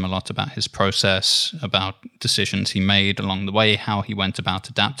ask him a lot about his process, about decisions he made along the way, how he went about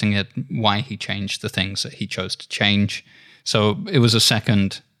adapting it, why he changed the things that he chose to change. So it was a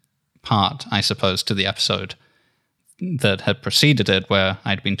second part, I suppose, to the episode that had preceded it, where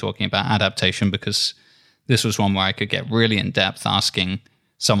I'd been talking about adaptation, because this was one where I could get really in depth asking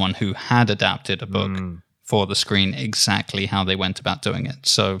someone who had adapted a book for the screen exactly how they went about doing it.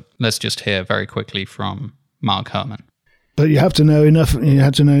 So let's just hear very quickly from Mark Herman. But you have to know enough. You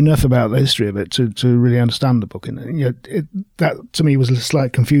had to know enough about the history of it to really understand the book. And that to me was a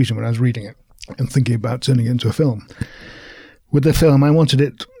slight confusion when I was reading it and thinking about turning it into a film. With the film, I wanted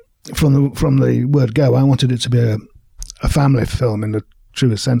it from the word go. I wanted it to be a family film in the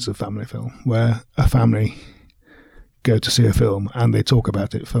truest sense of family film, where a family go to see a film and they talk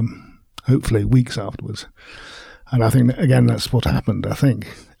about it for hopefully weeks afterwards. And I think that, again, that's what happened. I think.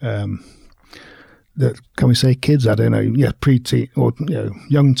 That, can we say kids? I don't know. Yeah, pre-teen or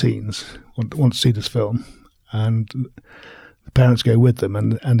young teens want to see this film, and the parents go with them,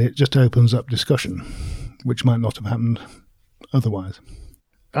 and it just opens up discussion, which might not have happened otherwise.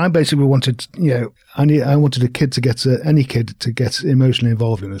 I basically wanted, I wanted any kid to get emotionally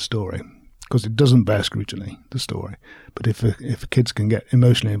involved in the story, because it doesn't bear scrutiny, the story. But if kids can get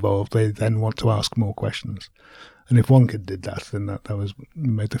emotionally involved, they then want to ask more questions. And if one kid did that, then that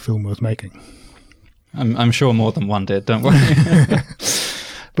made the film worth making. I'm sure more than one did, don't worry.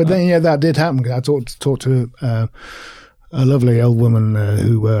 But then, that did happen. I talked to a lovely old woman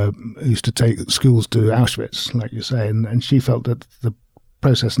who used to take schools to Auschwitz, like you say, and she felt that the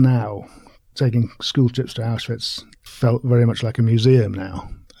process now, taking school trips to Auschwitz, felt very much like a museum now,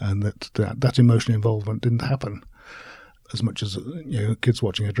 and that emotional involvement didn't happen as much as kids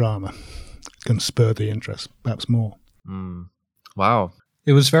watching a drama. It can spur the interest, perhaps more. Wow.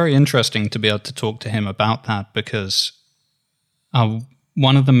 It was very interesting to be able to talk to him about that, because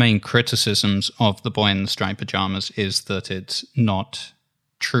one of the main criticisms of The Boy in the Striped Pajamas is that it's not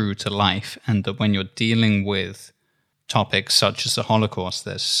true to life, and that when you're dealing with topics such as the Holocaust,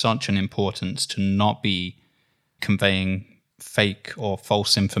 there's such an importance to not be conveying fake or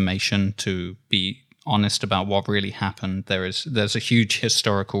false information, to be honest about what really happened. There's a huge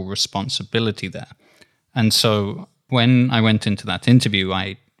historical responsibility there. And so when I went into that interview,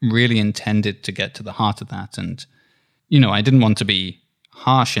 I really intended to get to the heart of that. And, I didn't want to be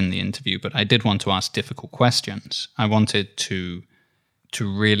harsh in the interview, but I did want to ask difficult questions. I wanted to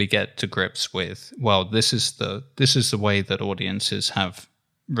really get to grips with, well, this is the way that audiences have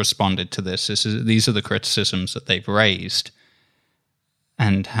responded to this. These are the criticisms that they've raised.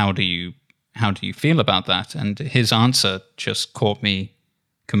 And how do you feel about that? And his answer just caught me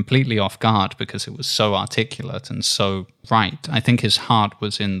completely off guard, because it was so articulate and so right. I think his heart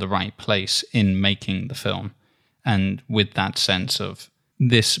was in the right place in making the film, and with that sense of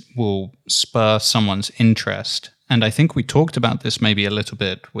this will spur someone's interest. And I think we talked about this maybe a little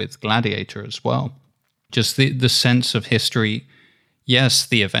bit with Gladiator as well. Just the sense of history. Yes,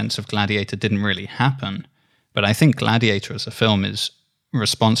 the events of Gladiator didn't really happen, but I think Gladiator as a film is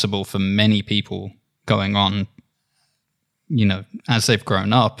responsible for many people going on, as they've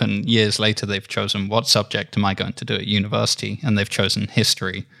grown up, and years later they've chosen, what subject am I going to do at university? And they've chosen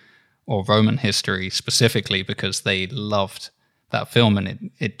history, or Roman history specifically, because they loved that film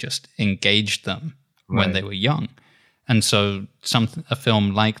and it just engaged them when they were young. And so a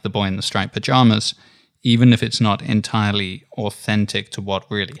film like The Boy in the Striped Pajamas, even if it's not entirely authentic to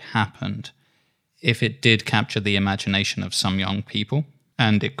what really happened, if it did capture the imagination of some young people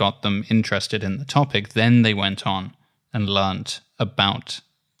and it got them interested in the topic, then they went on and learned about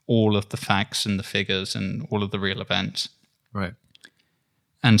all of the facts and the figures and all of the real events. Right.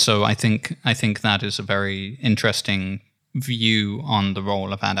 And so I think that is a very interesting view on the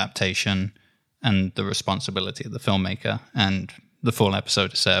role of adaptation and the responsibility of the filmmaker. And the full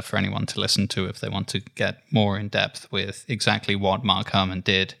episode is there for anyone to listen to if they want to get more in depth with exactly what Mark Herman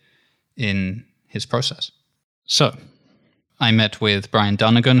did in his process. So I met with Brian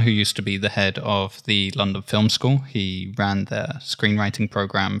Dunnigan, who used to be the head of the London Film School. He ran their screenwriting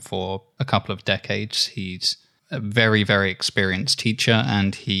program for a couple of decades. He's a very, very experienced teacher,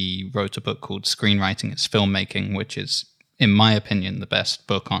 and he wrote a book called Screenwriting is Filmmaking, which is, in my opinion, the best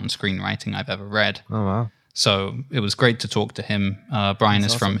book on screenwriting I've ever read. Oh, wow. So it was great to talk to him. Brian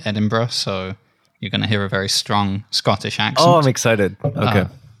is awesome. From Edinburgh, so you're going to hear a very strong Scottish accent. Oh, I'm excited. Okay.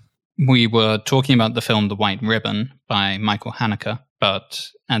 We were talking about the film The White Ribbon by Michael Haneke, but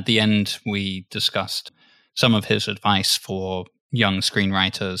at the end we discussed some of his advice for young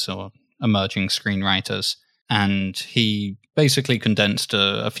screenwriters or emerging screenwriters, and he basically condensed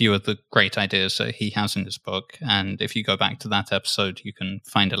a few of the great ideas that he has in his book. And if you go back to that episode, you can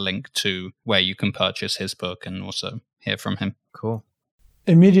find a link to where you can purchase his book and also hear from him. Cool.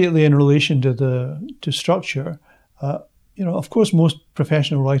 Immediately in relation to structure, of course, most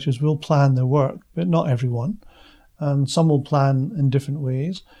professional writers will plan their work, but not everyone. And some will plan in different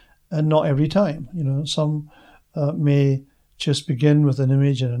ways, and not every time. Some may just begin with an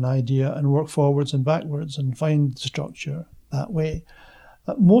image and an idea and work forwards and backwards and find the structure that way.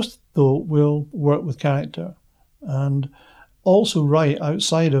 Most, though, will work with character and also write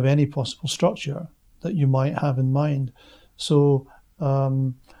outside of any possible structure that you might have in mind. So,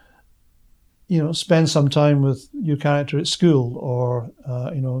 spend some time with your character at school, or,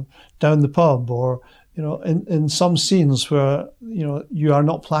 down the pub, or, in some scenes where, you are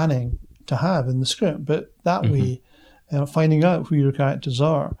not planning to have in the script, but that way, finding out who your characters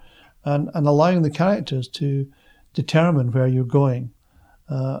are and allowing the characters to determine where you're going.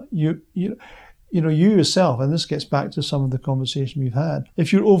 You yourself, and this gets back to some of the conversation we've had,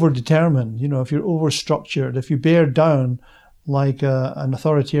 if you're over-determined, if you're over-structured, if you bear down like an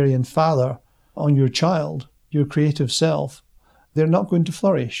authoritarian father on your child, your creative self, they're not going to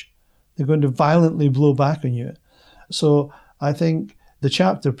flourish. They're going to violently blow back on you. So I think the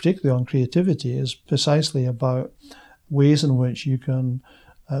chapter, particularly on creativity, is precisely about ways in which you can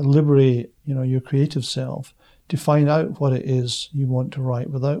liberate, your creative self to find out what it is you want to write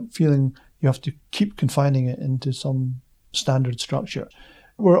without feeling you have to keep confining it into some standard structure.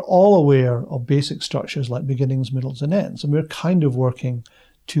 We're all aware of basic structures like beginnings, middles, and ends, and we're kind of working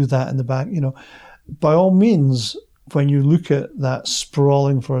to that in the back. By all means, when you look at that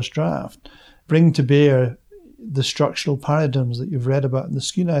sprawling first draft, bring to bear the structural paradigms that you've read about in the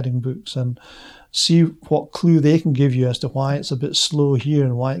screenwriting books and see what clue they can give you as to why it's a bit slow here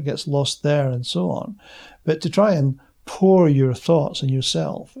and why it gets lost there and so on. But to try and pour your thoughts and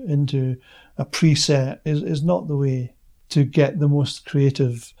yourself into a preset is not the way to get the most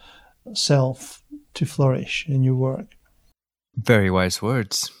creative self to flourish in your work. Very wise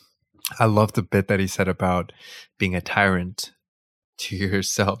words. I love the bit that he said about being a tyrant to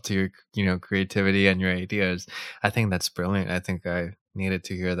yourself, to your creativity and your ideas. I think that's brilliant. I think I needed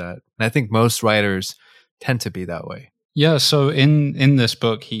to hear that. And I think most writers tend to be that way. Yeah, so in this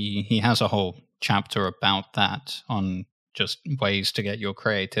book, he has a whole chapter about that, on just ways to get your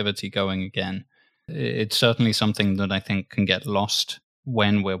creativity going again. It's certainly something that I think can get lost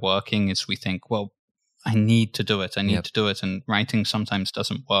when we're working, is we think, well, I need to do it. I need to do it. And writing sometimes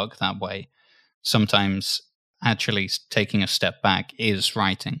doesn't work that way. Sometimes actually taking a step back is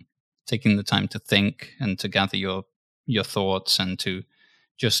writing, taking the time to think and to gather your thoughts and to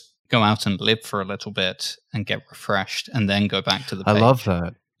just go out and live for a little bit and get refreshed and then go back to the page. I love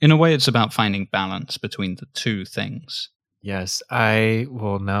that. In a way, it's about finding balance between the two things. Yes, I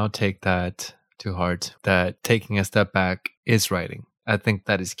will now take that to heart, that taking a step back is writing. I think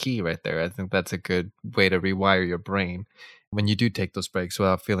that is key right there. I think that's a good way to rewire your brain when you do take those breaks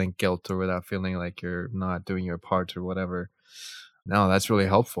without feeling guilt or without feeling like you're not doing your part or whatever. No, that's really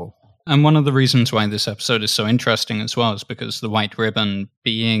helpful. And one of the reasons why this episode is so interesting as well is because The White Ribbon,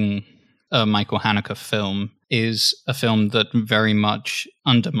 being a Michael Haneke film, is a film that very much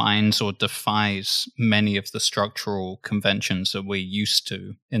undermines or defies many of the structural conventions that we're used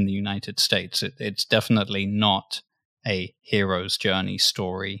to in the United States. It's definitely not a hero's journey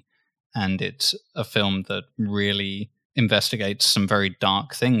story, and it's a film that really investigates some very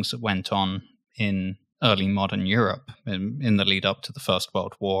dark things that went on in early modern Europe in the lead up to the First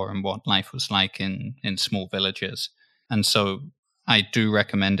World War and what life was like in small villages. And so I do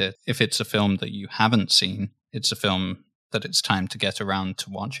recommend it. If it's a film that you haven't seen, it's a film that it's time to get around to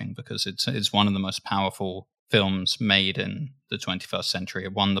watching, because it's one of the most powerful films made in the 21st century.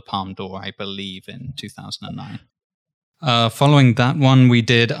 It won the Palme d'Or, I believe, in 2009. Following that one, we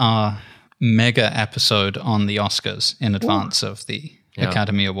did our mega episode on the Oscars in advance of the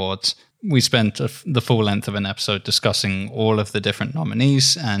Academy Awards. We spent the full length of an episode discussing all of the different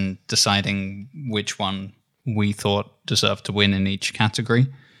nominees and deciding which one we thought deserved to win in each category.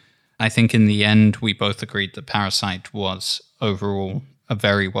 I think in the end, we both agreed that Parasite was overall a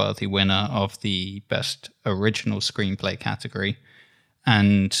very worthy winner of the Best Original Screenplay category.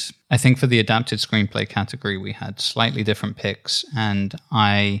 And I think for the Adapted Screenplay category, we had slightly different picks, and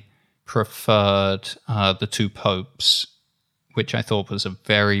I preferred The Two Popes, which I thought was a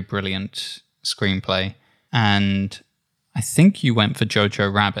very brilliant screenplay. And I think you went for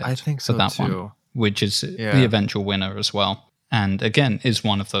Jojo Rabbit. I think so for that too. one, which is the eventual winner as well. And again, is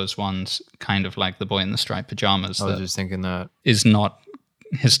one of those ones, kind of like The Boy in the Striped Pajamas. I was just thinking that. Is not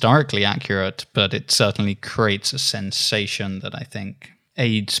historically accurate, but it certainly creates a sensation that I think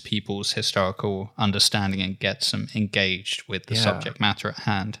aids people's historical understanding and gets them engaged with the subject matter at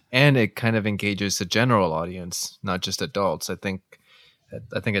hand. And it kind of engages the general audience, not just adults. I think a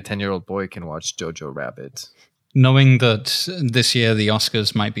 10-year-old boy can watch Jojo Rabbit. Knowing that this year the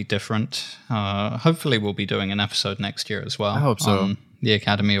Oscars might be different, hopefully we'll be doing an episode next year as well. I hope so. On the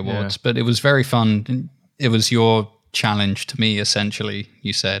Academy Awards. But it was very fun. It was your challenge to me, essentially.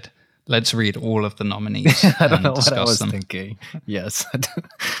 You said, let's read all of the nominees I don't and know what I discuss was them. thinking. Yes.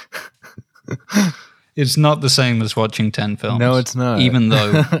 It's not the same as watching 10 films. No, it's not. Even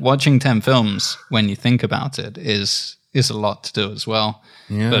though watching 10 films, when you think about it, is a lot to do as well.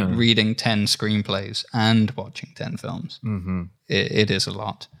 Yeah. But reading 10 screenplays and watching 10 films, Mm-hmm. it is a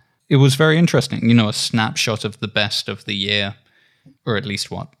lot. It was very interesting. You know, a snapshot of the best of the year, or at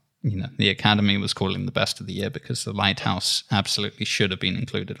least what, you know, the Academy was calling the best of the year, because The Lighthouse absolutely should have been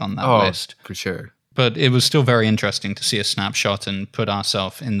included on that list. For sure. But it was still very interesting to see a snapshot and put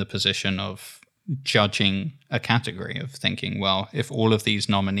ourselves in the position of judging a category, of thinking, well, if all of these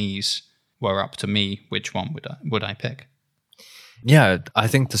nominees were up to me, which one would I pick? Yeah, I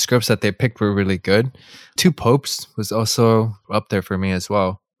think the scripts that they picked were really good. Two Popes was also up there for me as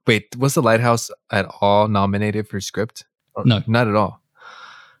well. Wait, was The Lighthouse at all nominated for script? No. Not at all.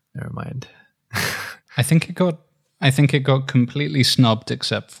 Never mind. I think it got completely snubbed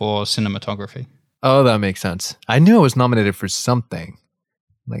except for cinematography. Oh, that makes sense. I knew it was nominated for something.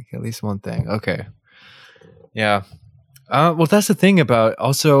 Like at least one thing. Okay. Yeah. Well, that's the thing about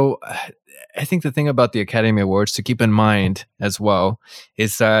also, I think the thing about the Academy Awards to keep in mind as well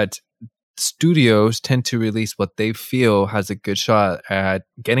is that studios tend to release what they feel has a good shot at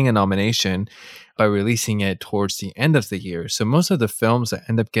getting a nomination by releasing it towards the end of the year. So most of the films that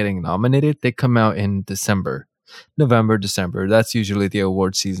end up getting nominated, they come out in December. November, December. That's usually the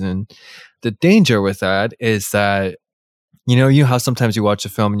award season. The danger with that is that, you know, you have sometimes you watch a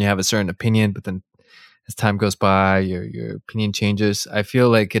film and you have a certain opinion, but then as time goes by, your opinion changes. I feel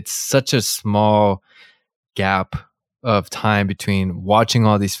like it's such a small gap of time between watching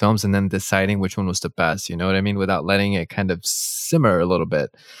all these films and then deciding which one was the best, you know what I mean? Without letting it kind of simmer a little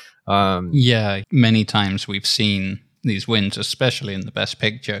bit. Yeah, many times we've seen these wins, especially in the Best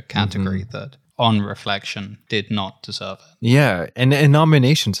Picture category, that on reflection did not deserve it. Yeah, and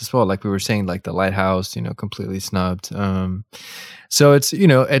nominations as well, like we were saying, like The Lighthouse, you know, completely snubbed. So it's, you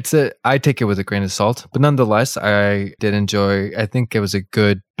know, I take it with a grain of salt, but nonetheless, I did enjoy. I think it was a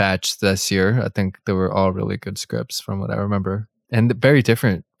good batch this year. I think they were all really good scripts from what I remember, and very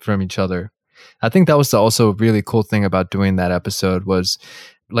different from each other. I think that was the also really cool thing about doing that episode was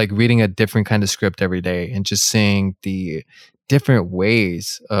like reading a different kind of script every day and just seeing the different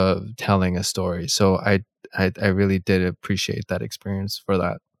ways of telling a story. So I really did appreciate that experience for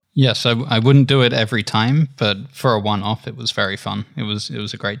that. Yes, I wouldn't do it every time, but for a one-off, it was very fun. It was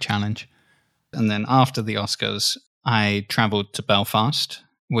a great challenge. And then after the Oscars, I traveled to Belfast,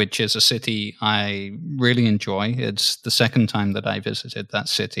 which is a city I really enjoy. It's the second time that I visited that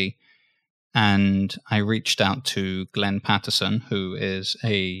city. And I reached out to Glenn Patterson, who is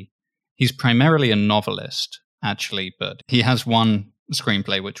he's primarily a novelist, actually, but he has one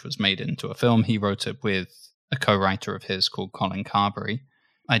screenplay which was made into a film. He wrote it with a co-writer of his called Colin Carberry.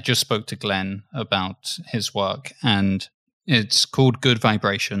 I just spoke to Glenn about his work, and it's called Good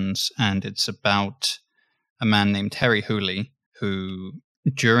Vibrations, and it's about a man named Terry Hooley, who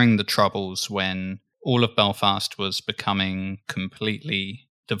during the Troubles, when all of Belfast was becoming completely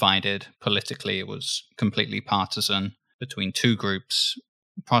divided politically, it was completely partisan between two groups.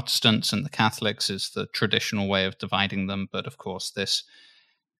 Protestants and the Catholics is the traditional way of dividing them, but of course this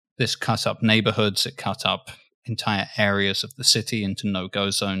cut up neighborhoods, it cut up entire areas of the city into no-go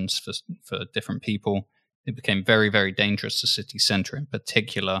zones for different people. It became very, very dangerous. The city center in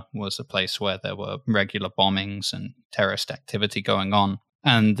particular was a place where there were regular bombings and terrorist activity going on.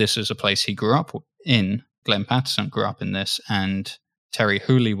 And this is a place he grew up in. Glenn Patterson grew up in this, and Terry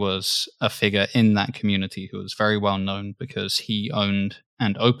Hooley was a figure in that community who was very well known because he owned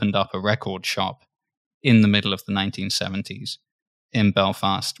and opened up a record shop in the middle of the 1970s in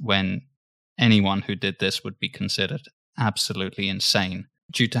Belfast, when anyone who did this would be considered absolutely insane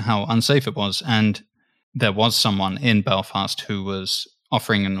due to how unsafe it was. And there was someone in Belfast who was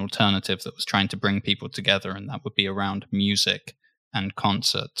offering an alternative that was trying to bring people together, and that would be around music and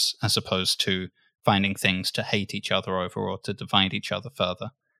concerts, as opposed to finding things to hate each other over or to divide each other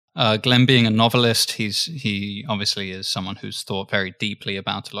further. Glenn, being a novelist, he obviously is someone who's thought very deeply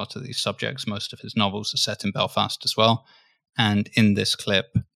about a lot of these subjects. Most of his novels are set in Belfast as well. And in this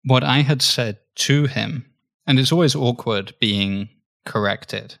clip, what I had said to him, and it's always awkward being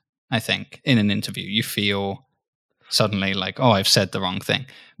corrected, I think, in an interview. You feel suddenly like, oh, I've said the wrong thing.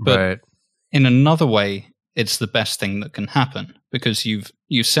 But Right. in another way, it's the best thing that can happen, because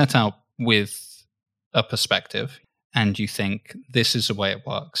you set out with a perspective and you think this is the way it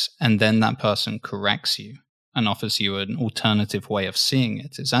works, and then that person corrects you and offers you an alternative way of seeing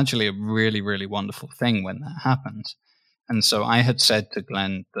it. It's actually a really, really wonderful thing when that happens. And so I had said to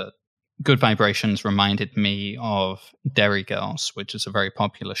Glenn that Good Vibrations reminded me of Derry Girls, which is a very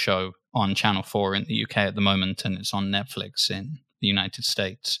popular show on Channel 4 in the UK at the moment, and it's on Netflix in the United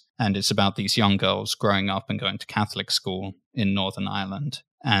States. And it's about these young girls growing up and going to Catholic school in Northern Ireland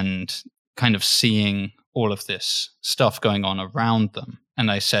and kind of seeing all of this stuff going on around them.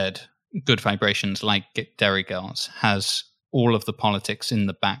 And I said, Good Vibrations, like Derry Girls, has all of the politics in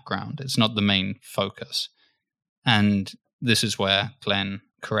the background. It's not the main focus. And this is where Glenn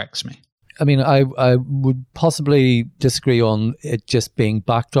corrects me. I mean, I would possibly disagree on it just being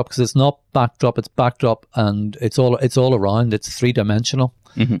backdrop, because it's not backdrop, it's backdrop, and it's all around. It's three-dimensional,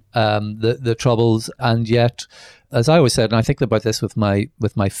 the troubles. And yet, as I always said, and I think about this with my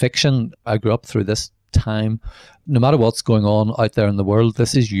fiction, I grew up through this time. No matter what's going on out there in the world,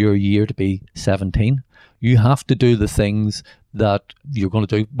 this is your year to be 17. You have to do the things that you're going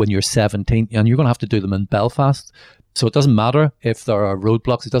to do when you're 17, and you're going to have to do them in Belfast. So it doesn't matter if there are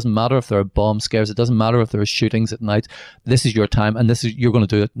roadblocks. It doesn't matter if there are bomb scares. It doesn't matter if there are shootings at night. This is your time, and you're going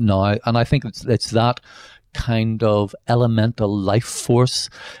to do it now. And I think it's that kind of elemental life force,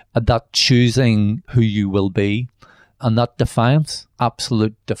 that choosing who you will be, and that defiance,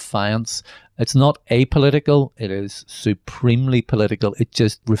 absolute defiance. It's not apolitical. It is supremely political. It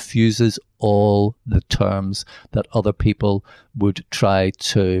just refuses all the terms that other people would try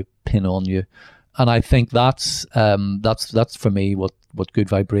to pin on you. And I think that's for me what Good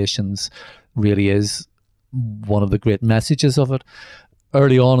Vibrations really is, one of the great messages of it.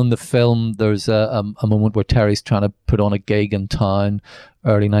 Early on in the film, there's a moment where Terry's trying to put on a gig in town,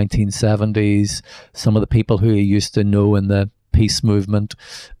 early 1970s. Some of the people who he used to know in the peace movement,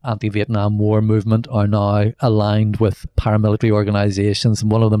 anti-Vietnam War movement, are now aligned with paramilitary organizations. And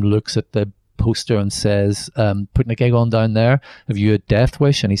one of them looks at the poster and says, putting a gig on down there, have you a death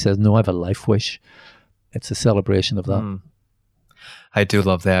wish? And he says, no, I have a life wish. It's a celebration of that. I do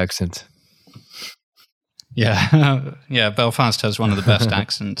love the accent. Yeah. Yeah, Belfast has one of the best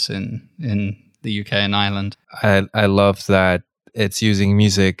accents in the UK and Ireland. I love that it's using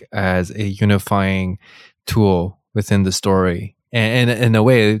music as a unifying tool within the story, and in a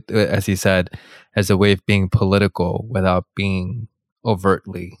way, as he said, as a way of being political without being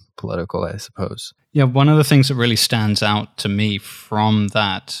overtly political, I suppose. Yeah, one of the things that really stands out to me from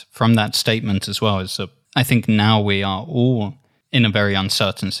that statement as well is that I think now we are all in a very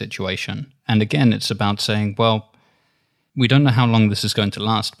uncertain situation. And again, it's about saying, well, we don't know how long this is going to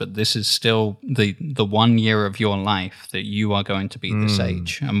last, but this is still the 1 year of your life that you are going to be this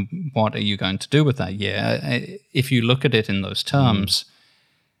age. And what are you going to do with that year? If you look at it in those terms,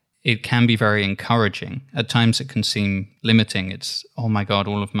 it can be very encouraging. At times it can seem limiting. It's, oh my God,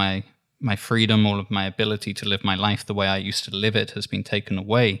 all of my freedom, all of my ability to live my life the way I used to live it has been taken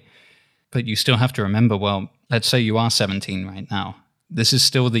away. But you still have to remember, well, let's say you are 17 right now. This is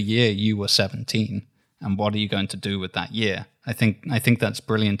still the year you were 17. And what are you going to do with that year? I think that's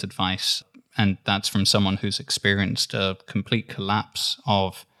brilliant advice. And that's from someone who's experienced a complete collapse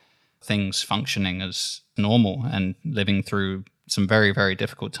of things functioning as normal and living through some very, very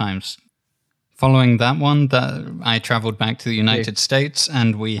difficult times. Following that one, I traveled back to the United States,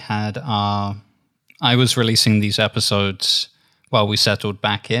 and we had I was releasing these episodes while we settled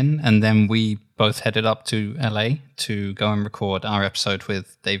back in, and then we both headed up to LA to go and record our episode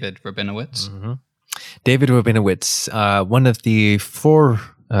with David Rabinowitz. Mm-hmm. David Rabinowitz, one of the 4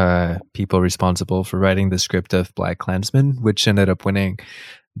 people responsible for writing the script of BlacKkKlansman, which ended up winning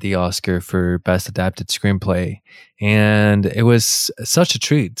the Oscar for Best Adapted Screenplay. And it was such a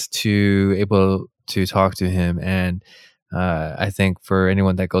treat to able to talk to him. And I think for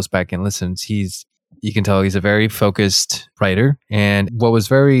anyone that goes back and listens, you can tell he's a very focused writer. And what was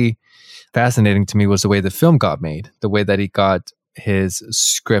very fascinating to me was the way the film got made, the way that he got his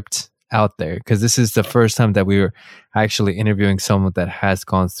script out there, because this is the first time that we were actually interviewing someone that has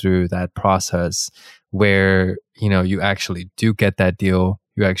gone through that process where, you actually do get that deal.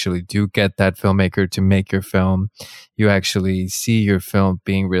 You actually do get that filmmaker to make your film. You actually see your film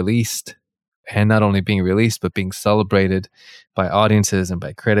being released, and not only being released, but being celebrated by audiences and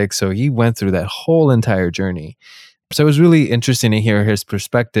by critics. So he went through that whole entire journey. So it was really interesting to hear his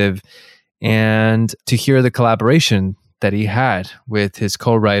perspective and to hear the collaboration that he had with his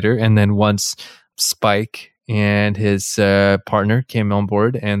co-writer. And then once Spike and his partner came on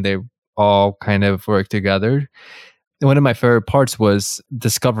board and they all kind of worked together, one of my favorite parts was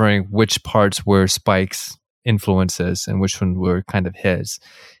discovering which parts were Spike's influences and which one were kind of his.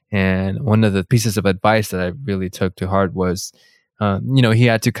 And one of the pieces of advice that I really took to heart was, he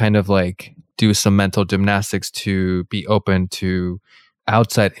had to kind of like do some mental gymnastics to be open to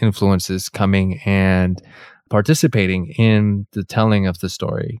outside influences coming and participating in the telling of the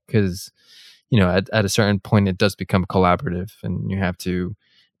story, because at a certain point it does become collaborative, and you have to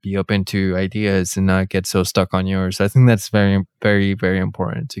be open to ideas and not get so stuck on yours. I think that's very, very, very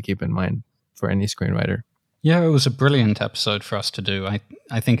important to keep in mind for any screenwriter. Yeah, it was a brilliant episode for us to do.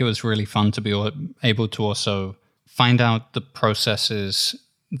 I think it was really fun to be able to also find out the processes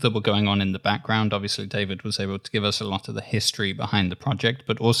that were going on in the background. Obviously, David was able to give us a lot of the history behind the project,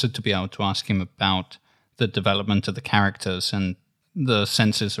 but also to be able to ask him about the development of the characters and the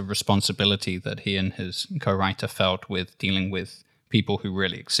senses of responsibility that he and his co-writer felt with dealing with people who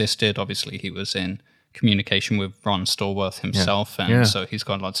really existed. Obviously, he was in communication with Ron Stallworth himself, and so he's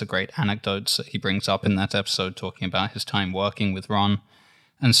got lots of great anecdotes that he brings up in that episode talking about his time working with Ron.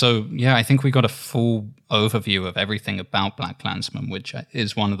 And so, yeah, I think we got a full overview of everything about BlacKkKlansman, which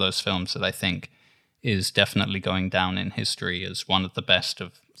is one of those films that I think is definitely going down in history as one of the best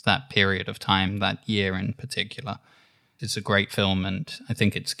of that period of time, that year in particular. It's a great film, and I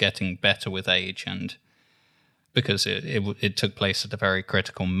think it's getting better with age, and because it took place at a very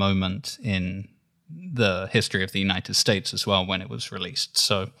critical moment in the history of the United States as well when it was released.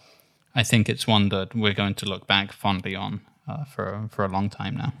 So I think it's one that we're going to look back fondly on for a long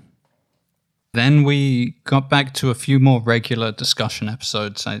time now. Then we got back to a few more regular discussion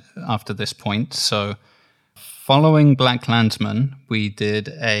episodes after this point. So following BlacKkKlansman, we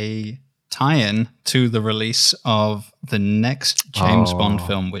did a tie-in to the release of the next James Bond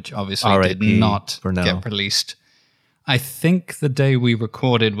film, which obviously did not get released. I think the day we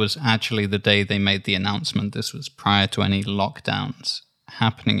recorded was actually the day they made the announcement. This was prior to any lockdowns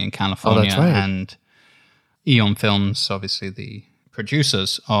happening in California. That's right. And Eon Films, obviously the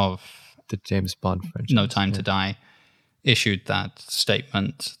producers of the James Bond franchise, No Time to Die, issued that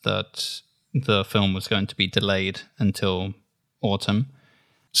statement that the film was going to be delayed until autumn.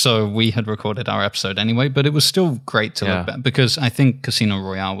 So we had recorded our episode anyway, but it was still great to look back, because I think Casino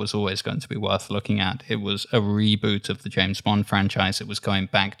Royale was always going to be worth looking at. It was a reboot of the James Bond franchise. It was going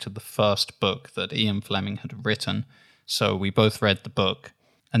back to the first book that Ian Fleming had written. So we both read the book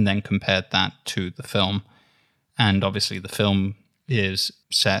and then compared that to the film. And obviously the film is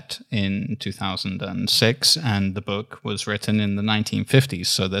set in 2006 and the book was written in the 1950s.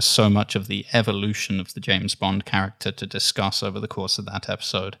 So there's so much of the evolution of the James Bond character to discuss over the course of that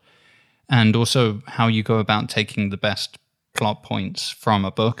episode. And also how you go about taking the best plot points from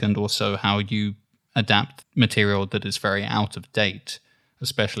a book, and also how you adapt material that is very out of date,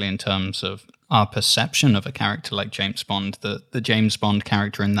 especially in terms of our perception of a character like James Bond. The James Bond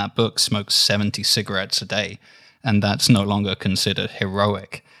character in that book smokes 70 cigarettes a day, and that's no longer considered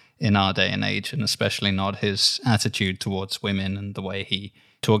heroic in our day and age, and especially not his attitude towards women and the way he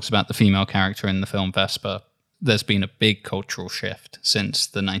talks about the female character in the film Vesper. There's been a big cultural shift since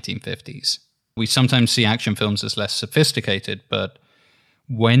the 1950s. We sometimes see action films as less sophisticated, but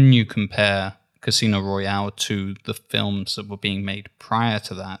when you compare Casino Royale to the films that were being made prior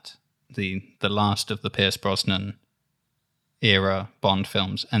to that, the last of the Pierce Brosnan era Bond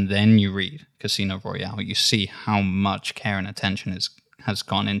films, and then you read Casino Royale, you see how much care and attention has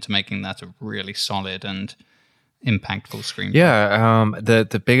gone into making that a really solid and impactful screenplay. Yeah,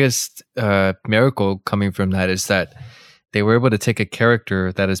 the biggest miracle coming from that is that they were able to take a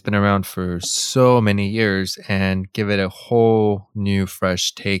character that has been around for so many years and give it a whole new,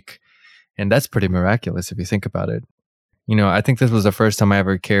 fresh take. And that's pretty miraculous if you think about it. I think this was the first time I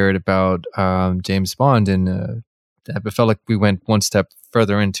ever cared about James Bond, and I felt like we went one step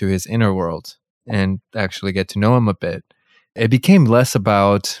further into his inner world and actually get to know him a bit. It became less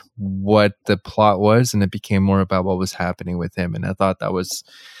about what the plot was, and it became more about what was happening with him. And I thought that was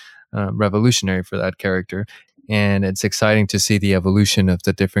revolutionary for that character. And it's exciting to see the evolution of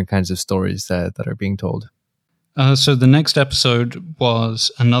the different kinds of stories that are being told. So the next episode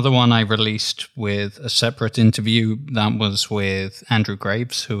was another one I released with a separate interview. That was with Andrew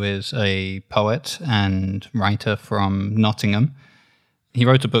Graves, who is a poet and writer from Nottingham. He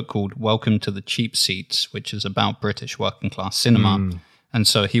wrote a book called Welcome to the Cheap Seats, which is about British working class cinema. And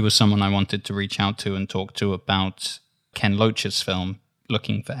so he was someone I wanted to reach out to and talk to about Ken Loach's film,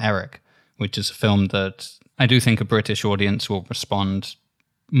 Looking for Eric, which is a film that I do think a British audience will respond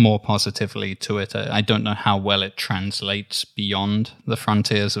more positively to it. I don't know how well it translates beyond the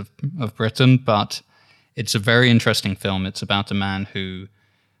frontiers of Britain, but it's a very interesting film. It's about a man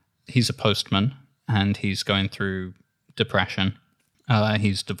he's a postman and he's going through depression.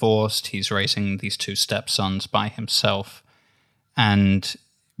 He's divorced. He's raising these two stepsons by himself and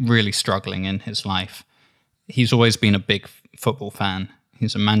really struggling in his life. He's always been a big football fan.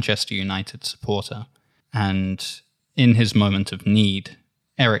 He's a Manchester United supporter. And in his moment of need,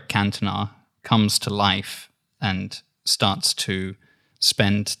 Eric Cantona comes to life and starts to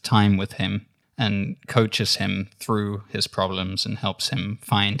spend time with him and coaches him through his problems and helps him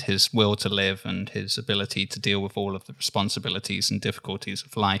find his will to live and his ability to deal with all of the responsibilities and difficulties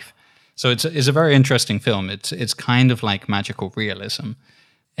of life. So it's a very interesting film. It's kind of like magical realism.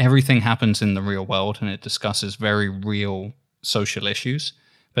 Everything happens in the real world and it discusses very real social issues,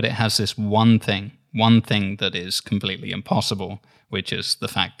 but it has this one thing that is completely impossible, which is the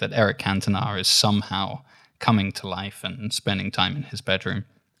fact that Eric Cantona is somehow coming to life and spending time in his bedroom.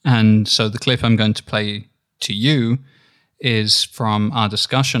 And so the clip I'm going to play to you is from our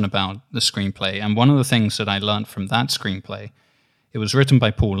discussion about the screenplay. And one of the things that I learned from that screenplay, it was written by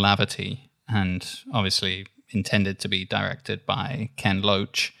Paul Laverty and obviously intended to be directed by Ken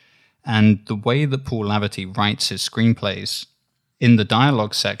Loach. And the way that Paul Laverty writes his screenplays, in the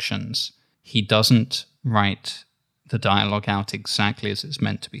dialogue sections, he doesn't write the dialogue out exactly as it's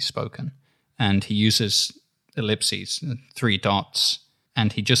meant to be spoken. And he uses ellipses, 3 dots,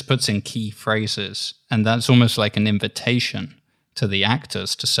 and he just puts in key phrases. And that's almost like an invitation to the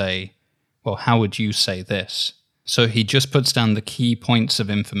actors to say, well, how would you say this? So he just puts down the key points of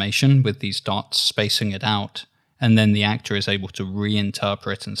information with these dots, spacing it out, and then the actor is able to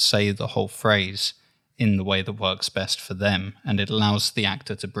reinterpret and say the whole phrase in the way that works best for them. And it allows the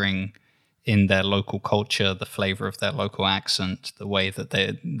actor to bring in their local culture, the flavor of their local accent, the way that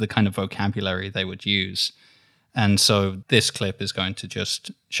the kind of vocabulary they would use. And so this clip is going to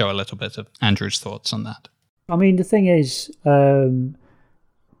just show a little bit of Andrew's thoughts on that. I mean, the thing is, Paul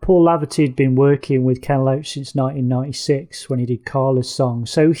Laverty had been working with Ken Loach since 1996 when he did Carla's song.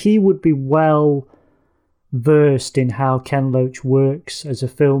 So he would be well versed in how Ken Loach works as a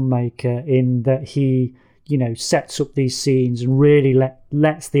filmmaker, in that he, sets up these scenes and really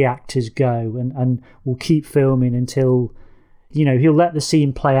lets the actors go and will keep filming until, he'll let the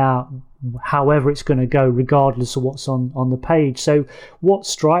scene play out however it's going to go, regardless of what's on the page. So what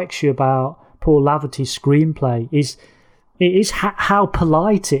strikes you about Paul Laverty's screenplay is how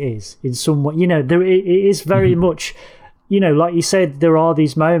polite it is in some way. It is very much, like you said, there are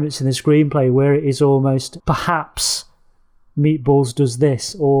these moments in the screenplay where it is almost perhaps Meatballs does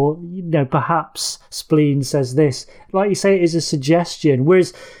this, or perhaps Spleen says this. Like you say, it is a suggestion,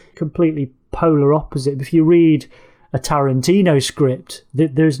 whereas completely polar opposite. If you read a Tarantino script,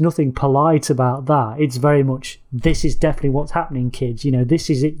 there's nothing polite about that. It's very much, this is definitely what's happening, kids. This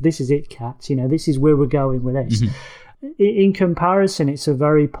is it, cats. This is where we're going with this. Mm-hmm. In comparison, it's a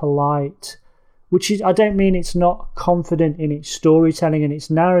very polite, which is, I don't mean it's not confident in its storytelling and its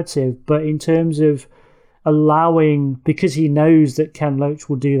narrative, but in terms of allowing, because he knows that Ken Loach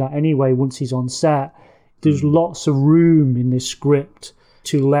will do that anyway once he's on set, there's lots of room in this script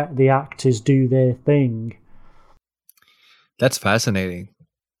to let the actors do their thing. That's fascinating.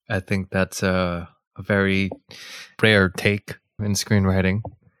 I think that's a very rare take in screenwriting.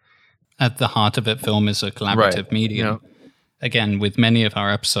 At the heart of it, film is a collaborative medium. Again, with many of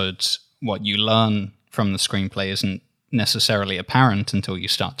our episodes, what you learn from the screenplay isn't necessarily apparent until you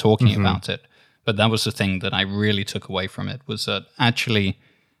start talking about it. But that was the thing that I really took away from it, was that actually,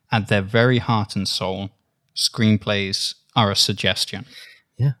 at their very heart and soul, screenplays are a suggestion.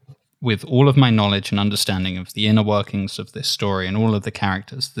 Yeah. With all of my knowledge and understanding of the inner workings of this story and all of the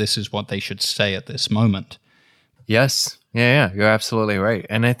characters, this is what they should say at this moment. Yes. Yeah, you're absolutely right.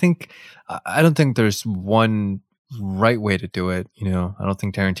 And I don't think there's one right way to do it. I don't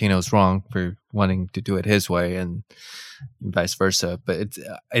think Tarantino's wrong for wanting to do it his way and vice versa. But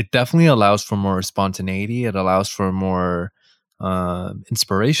it definitely allows for more spontaneity. It allows for more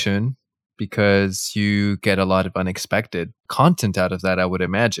inspiration, because you get a lot of unexpected content out of that, I would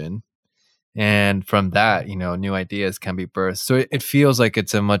imagine. And from that, new ideas can be birthed. So it feels like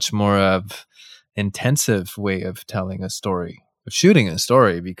it's a much more of intensive way of telling a story, of shooting a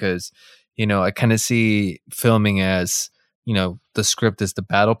story, because, I kind of see filming as, the script is the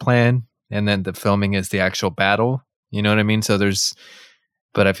battle plan, and then the filming is the actual battle. You know what I mean?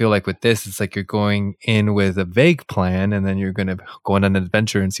 But I feel like with this, it's like you're going in with a vague plan, and then you're going to go on an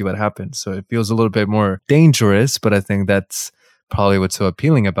adventure and see what happens. So it feels a little bit more dangerous, but I think that's probably what's so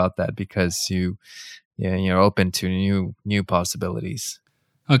appealing about that, because you're open to new possibilities.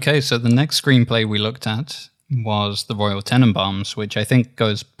 Okay, so the next screenplay we looked at was The Royal Tenenbaums, which I think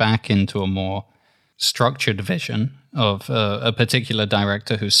goes back into a more structured vision of a particular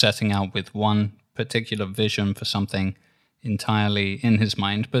director who's setting out with one particular vision for something entirely in his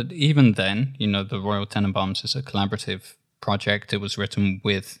mind. But even then, The Royal Tenenbaums is a collaborative project. It was written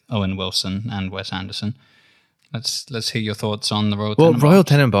with Owen Wilson and Wes Anderson. Let's hear your thoughts on The Royal Tenenbaums. Well, Royal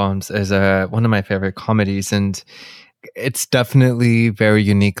Tenenbaums is one of my favorite comedies, and it's definitely very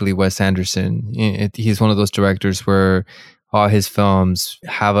uniquely Wes Anderson. He's one of those directors where all his films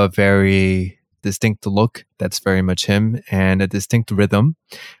have a very distinct look that's very much him and a distinct rhythm.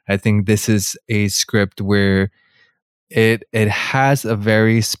 I think this is a script where it has a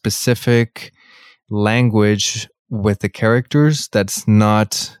very specific language with the characters that's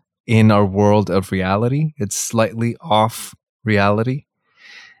not in our world of reality. It's slightly off reality,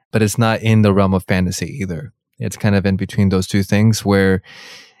 but it's not in the realm of fantasy either. It's kind of in between those two things where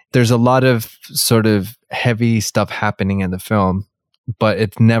there's a lot of sort of heavy stuff happening in the film, but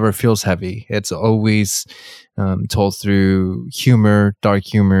it never feels heavy. It's always told through humor, dark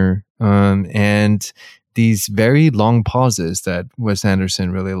humor, and these very long pauses that Wes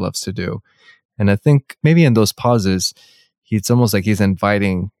Anderson really loves to do. And I think maybe in those pauses, it's almost like he's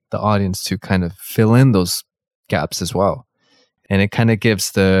inviting the audience to kind of fill in those gaps as well. And it kind of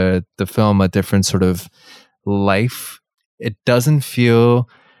gives the film a different sort of life. It doesn't feel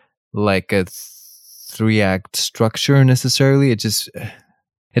like a 3-act structure necessarily. It's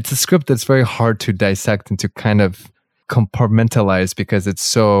a script that's very hard to dissect and to kind of compartmentalize because it's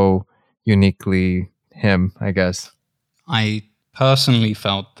so uniquely him, I guess. I personally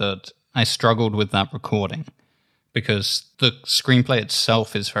felt that I struggled with that recording because the screenplay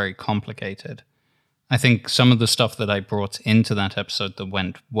itself is very complicated. I think some of the stuff that I brought into that episode that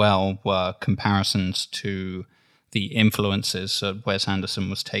went well were comparisons to the influences that Wes Anderson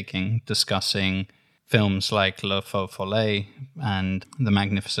was taking, discussing films like Le Faux Follet and The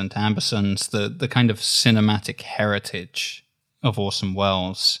Magnificent Ambersons, the kind of cinematic heritage of Orson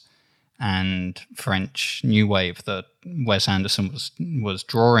Welles and French New Wave that Wes Anderson was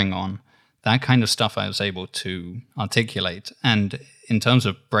drawing on. That kind of stuff I was able to articulate. And in terms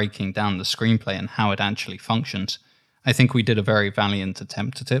of breaking down the screenplay and how it actually functions, I think we did a very valiant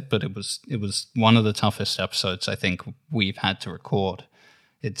attempt at it, but it was one of the toughest episodes I think we've had to record.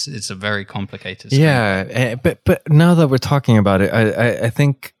 It's a very complicated screenplay. Yeah, but now that we're talking about it, I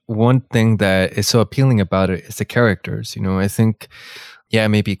think one thing that is so appealing about it is the characters. You know, I think, yeah, it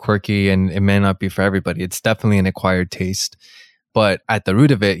may be quirky and it may not be for everybody. It's definitely an acquired taste. But at the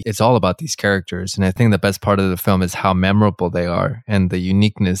root of it, it's all about these characters. And I think the best part of the film is how memorable they are and the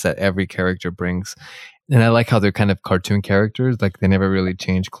uniqueness that every character brings. And I like how they're kind of cartoon characters. Like they never really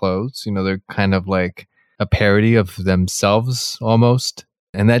change clothes. You know, they're kind of like a parody of themselves almost.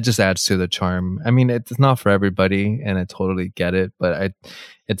 And that just adds to the charm. I mean, it's not for everybody and I totally get it, but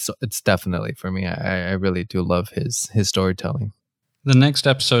it's definitely for me. I really do love his storytelling. The next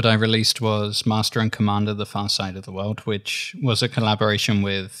episode I released was Master and Commander: The Far Side of the World, which was a collaboration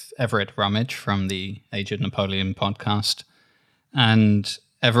with Everett Rummage from the Age of Napoleon podcast. And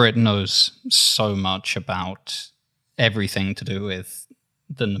Everett knows so much about everything to do with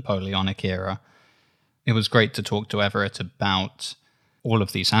the Napoleonic era. It was great to talk to Everett about all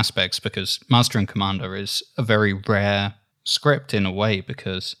of these aspects because Master and Commander is a very rare script in a way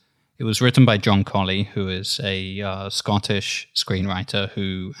because it was written by John Colley, who is a Scottish screenwriter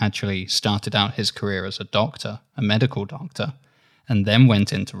who actually started out his career as a doctor, a medical doctor, and then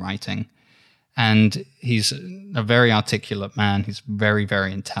went into writing. And he's a very articulate man. He's very,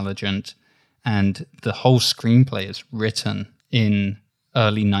 very intelligent. And the whole screenplay is written in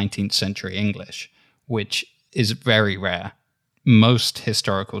early 19th century English, which is very rare. Most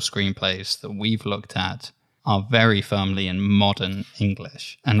historical screenplays that we've looked at are very firmly in modern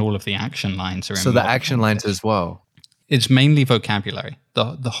English, and all of the action lines are in So the action English. lines as well. It's mainly vocabulary.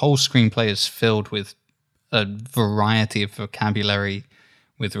 The whole screenplay is filled with a variety of vocabulary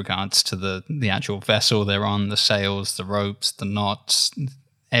with regards to the actual vessel they're on, the sails, the ropes, the knots,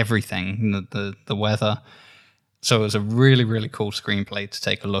 everything, the weather. So it was a really, really cool screenplay to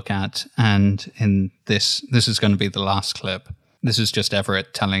take a look at. And in this is going to be the last clip. This is just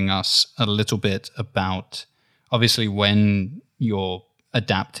Everett telling us a little bit about, obviously, when you're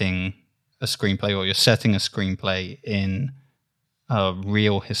adapting a screenplay or you're setting a screenplay in a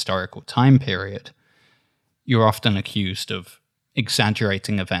real historical time period, you're often accused of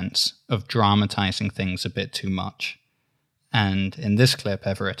exaggerating events, of dramatizing things a bit too much. And in this clip,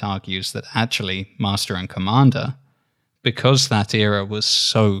 Everett argues that actually Master and Commander, because that era was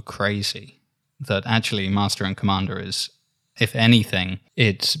so crazy, that actually Master and Commander is, if anything,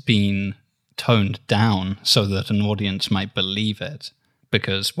 it's been toned down so that an audience might believe it,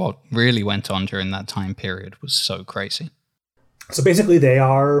 because what really went on during that time period was so crazy. So basically they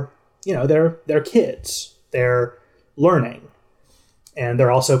are, they're kids. They're learning. And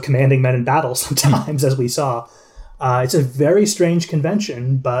they're also commanding men in battle sometimes, as we saw. It's a very strange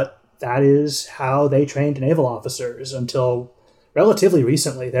convention, but that is how they trained naval officers until relatively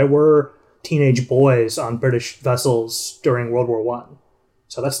recently. There were teenage boys on British vessels during World War I.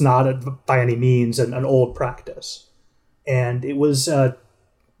 So that's not by any means an old practice. And it was a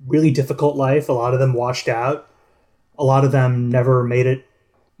really difficult life. A lot of them washed out. A lot of them never made it.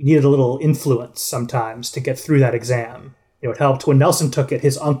 You needed a little influence sometimes to get through that exam. It helped. When Nelson took it,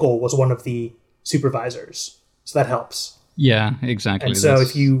 his uncle was one of the supervisors. So that helps. Yeah, exactly. And so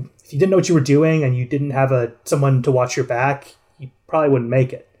if you didn't know what you were doing and you didn't have someone to watch your back, you probably wouldn't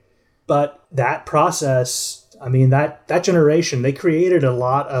make it. But that process, I mean, that generation, they created a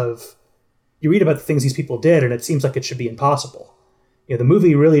lot of... You read about the things these people did, and it seems like it should be impossible. The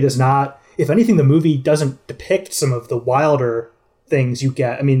movie really does not... If anything, the movie doesn't depict some of the wilder things you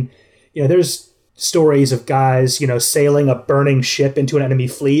get. I mean, there's stories of guys, sailing a burning ship into an enemy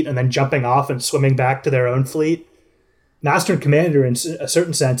fleet and then jumping off and swimming back to their own fleet. Master and Commander, in a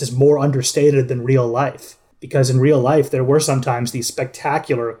certain sense, is more understated than real life. Because in real life, there were sometimes these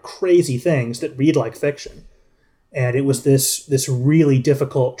spectacular, crazy things that read like fiction. And it was this really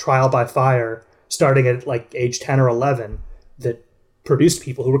difficult trial by fire, starting at like age 10 or 11, that produced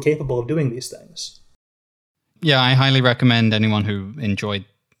people who were capable of doing these things. Yeah, I highly recommend anyone who enjoyed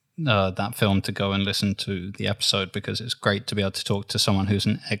that film to go and listen to the episode, because it's great to be able to talk to someone who's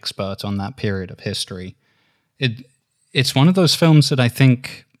an expert on that period of history. It's one of those films that I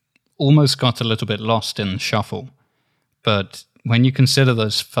think almost got a little bit lost in the shuffle. But when you consider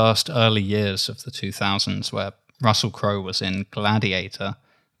those first early years of the 2000s, where Russell Crowe was in Gladiator,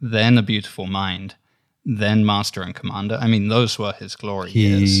 then A Beautiful Mind, then Master and Commander, I mean, those were his glory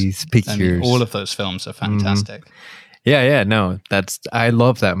years. All of those films are fantastic. Yeah, no, I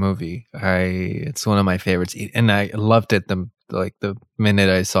love that movie. It's one of my favorites, and I loved it the minute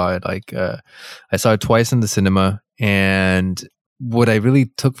I saw it. I saw it twice in the cinema, and what I really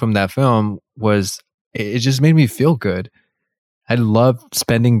took from that film was it just made me feel good. I love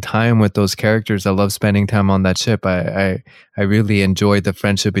spending time with those characters. I love spending time on that ship. I really enjoyed the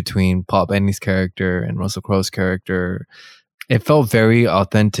friendship between Paul Bettany's character and Russell Crowe's character. It felt very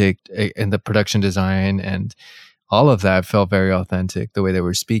authentic in the production design, and all of that felt very authentic, the way they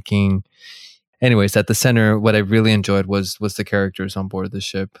were speaking. Anyways, at the center, what I really enjoyed was the characters on board the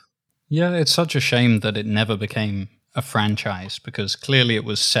ship. Yeah, it's such a shame that it never became a franchise, because clearly it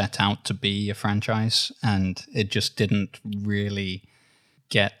was set out to be a franchise and it just didn't really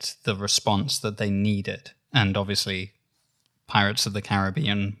get the response that they needed. And obviously Pirates of the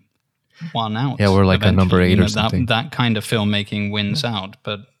Caribbean won out. Yeah, we're like a number 8 or something. That kind of filmmaking wins out,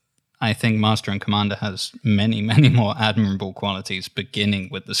 but I think Master and Commander has many, many more admirable qualities, beginning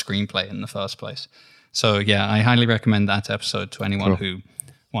with the screenplay in the first place. So yeah, I highly recommend that episode to anyone who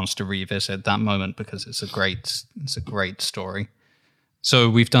wants to revisit that moment, because it's a great story. So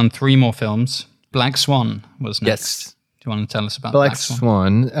we've done 3 more films. Black Swan was next. Yes. Do you want to tell us about Black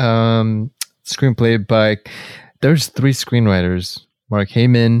Swan? Screenplay by, there's 3 screenwriters: Mark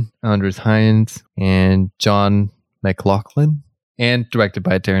Heyman, Andres Hines, and John McLaughlin, and directed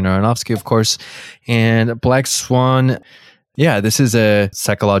by Darren Aronofsky, of course. And Black Swan, yeah, this is a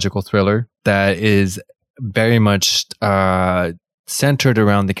psychological thriller that is very much centered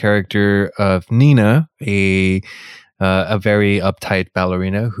around the character of Nina, a very uptight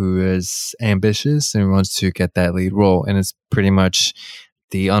ballerina who is ambitious and wants to get that lead role. And it's pretty much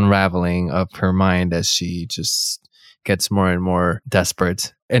the unraveling of her mind as she just gets more and more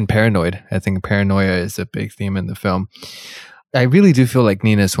desperate and paranoid. I think paranoia is a big theme in the film. I really do feel like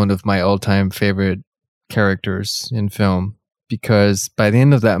Nina is one of my all-time favorite characters in film, because by the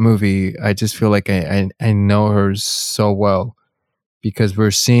end of that movie, I just feel like I know her so well, because we're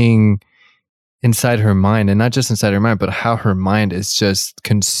seeing inside her mind, and not just inside her mind, but how her mind is just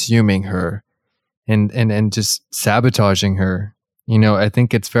consuming her and just sabotaging her. I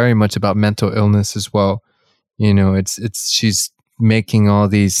think it's very much about mental illness as well. She's making all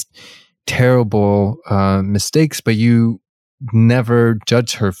these terrible mistakes, but you never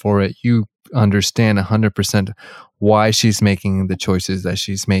judge her for it. You understand 100% why she's making the choices that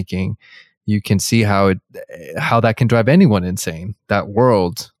she's making. You can see how that can drive anyone insane. That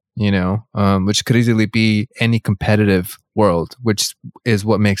world, which could easily be any competitive world, which is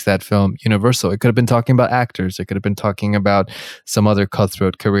what makes that film universal. It could have been talking about actors. It could have been talking about some other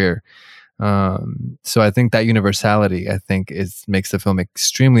cutthroat career. So I think that universality, makes the film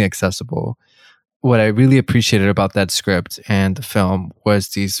extremely accessible. What I really appreciated about that script and the film was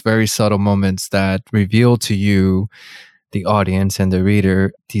these very subtle moments that reveal to you, the audience and the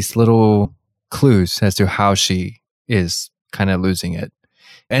reader, these little clues as to how she is kind of losing it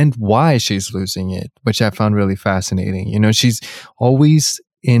and why she's losing it, which I found really fascinating. She's always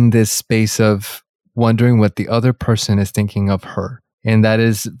in this space of wondering what the other person is thinking of her. And that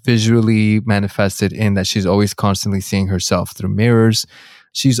is visually manifested in that she's always constantly seeing herself through mirrors.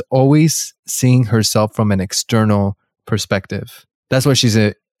 She's always seeing herself from an external perspective. That's why she's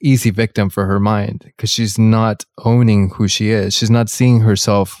an easy victim for her mind, because she's not owning who she is. She's not seeing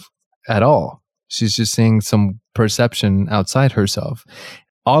herself at all. She's just seeing some perception outside herself.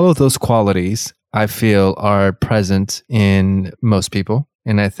 All of those qualities, I feel, are present in most people.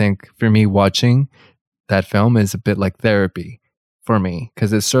 And I think for me, watching that film is a bit like therapy for me,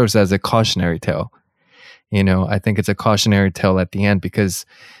 because it serves as a cautionary tale. You know, I think it's a cautionary tale at the end, because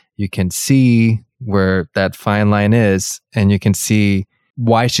you can see where that fine line is, and you can see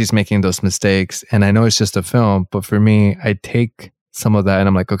why she's making those mistakes. And I know it's just a film, but for me, I take some of that and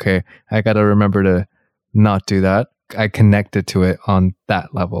I'm like, okay, I got to remember to not do that. I connected to it on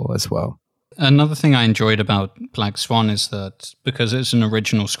that level as well. Another thing I enjoyed about Black Swan is that because it's an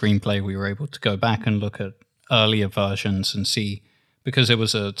original screenplay, we were able to go back and look at earlier versions and see, because it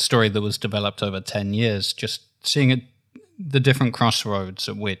was a story that was developed over 10 years, just seeing it, the different crossroads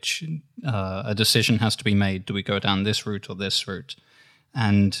at which a decision has to be made. Do we go down this route or this route?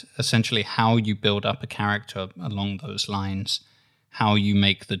 And essentially how you build up a character along those lines, how you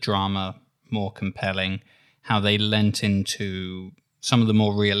make the drama more compelling, how they lent into some of the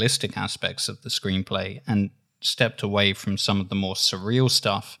more realistic aspects of the screenplay and stepped away from some of the more surreal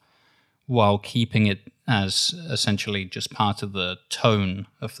stuff while keeping it as essentially just part of the tone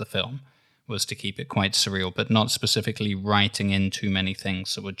of the film, was to keep it quite surreal, but not specifically writing in too many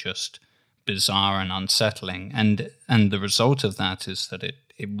things that were just bizarre and unsettling. And the result of that is that it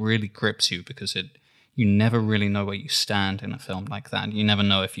really grips you, because you never really know where you stand in a film like that. You never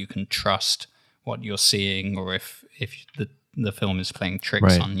know if you can trust what you're seeing or if the film is playing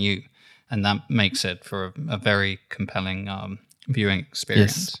tricks on you. And that makes it for a very compelling viewing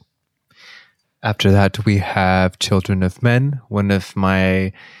experience. Yes. After that, we have Children of Men, one of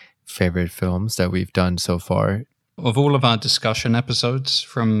my favorite films that we've done so far. Of all of our discussion episodes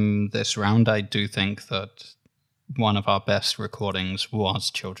from this round, I do think that one of our best recordings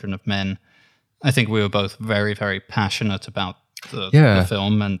was Children of Men. I think we were both very, very passionate about the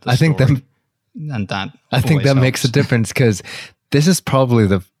film and the story. I think that makes a difference, because this is probably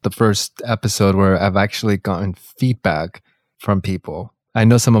the first episode where I've actually gotten feedback from people. I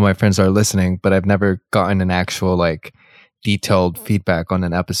know some of my friends are listening, but I've never gotten an actual detailed feedback on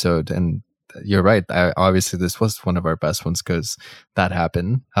an episode. And you're right. Obviously, this was one of our best ones because that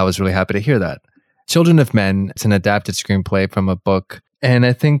happened. I was really happy to hear that. Children of Men, it's an adapted screenplay from a book. And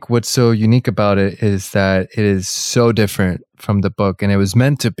I think what's so unique about it is that it is so different from the book. And it was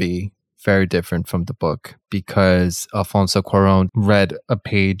meant to be very different from the book, because Alfonso Cuarón read a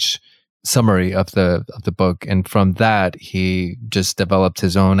page summary of the book, and from that he just developed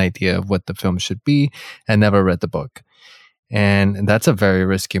his own idea of what the film should be and never read the book. And that's a very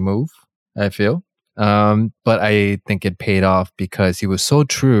risky move, I feel. But I think it paid off, because he was so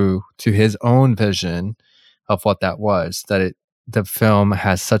true to his own vision of what that was, that the film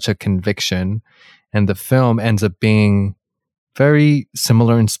has such a conviction, and the film ends up being very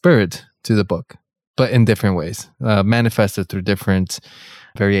similar in spirit to the book, but in different ways, manifested through different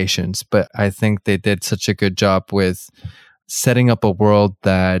variations. But I think they did such a good job with setting up a world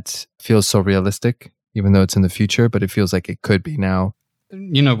that feels so realistic, even though it's in the future, but it feels like it could be now.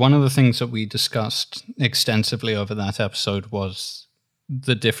 You know, one of the things that we discussed extensively over that episode was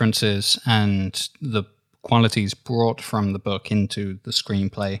the differences and the qualities brought from the book into the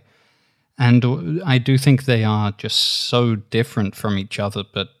screenplay. And I do think they are just so different from each other,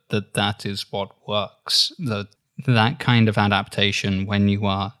 but that is what works. That kind of adaptation, when you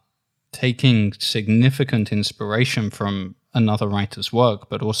are taking significant inspiration from another writer's work,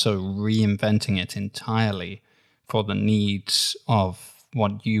 but also reinventing it entirely for the needs of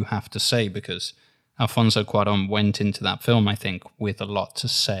what you have to say, because Alfonso Cuarón went into that film, I think, with a lot to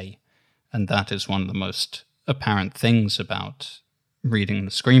say. And that is one of the most apparent things about reading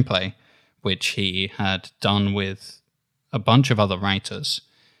the screenplay, which he had done with a bunch of other writers,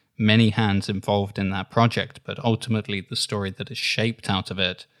 many hands involved in that project, but ultimately the story that is shaped out of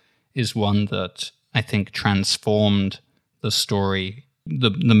it is one that I think transformed the story.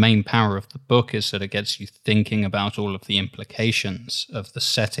 The main power of the book is that it gets you thinking about all of the implications of the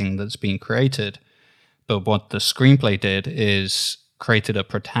setting that's been created. But what the screenplay did is created a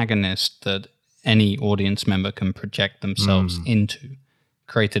protagonist that any audience member can project themselves into,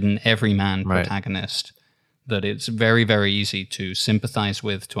 created an everyman protagonist that it's very, very easy to sympathize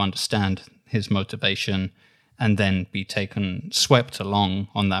with, to understand his motivation, and then be swept along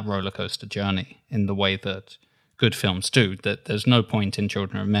on that roller coaster journey in the way that good films do. That there's no point in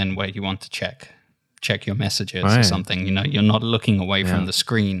Children of Men where you want to check, check your messages or Right. something. You know, you're not looking away from the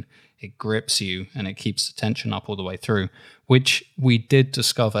screen. It grips you and it keeps the tension up all the way through, which we did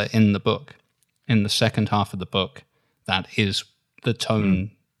discover in the book. In the second half of the book, that is the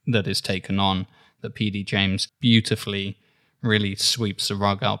tone that is taken on, that P.D. James beautifully really sweeps the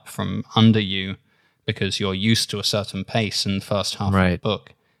rug up from under you because you're used to a certain pace in the first half of the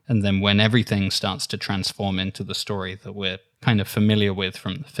book. And then when everything starts to transform into the story that we're kind of familiar with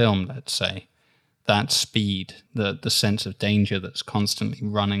from the film, let's say, that speed, the sense of danger that's constantly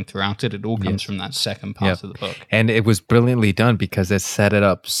running throughout it, it all comes from that second part of the book. And it was brilliantly done because it set it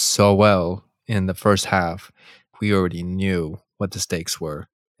up so well in the first half. We already knew what the stakes were.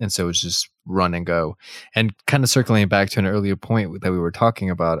 And so it was just run and go. And kind of circling back to an earlier point that we were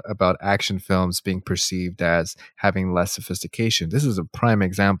talking about action films being perceived as having less sophistication. This is a prime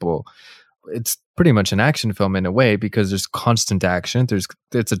example. It's pretty much an action film in a way because there's constant action.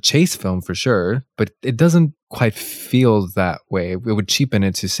 It's a chase film for sure, but it doesn't quite feel that way. It would cheapen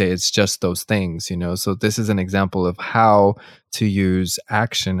it to say it's just those things, you know? So this is an example of how to use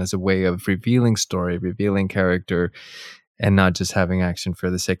action as a way of revealing story, revealing character, and not just having action for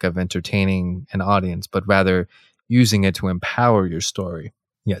the sake of entertaining an audience, but rather using it to empower your story.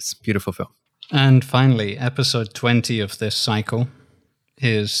 Yes, beautiful film. And finally, episode 20 of this cycle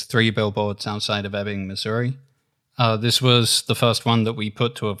is 3 Billboards Outside of Ebbing, Missouri. This was the first one that we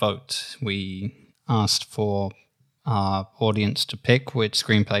put to a vote. We asked for our audience to pick which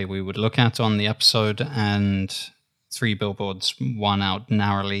screenplay we would look at on the episode, and 3 Billboards won out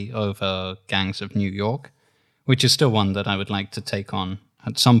narrowly over Gangs of New York, which is still one that I would like to take on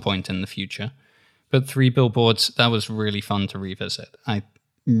at some point in the future. But 3 Billboards, that was really fun to revisit. I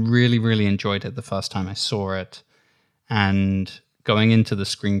really, really enjoyed it the first time I saw it. And going into the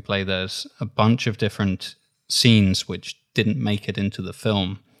screenplay, there's a bunch of different scenes which didn't make it into the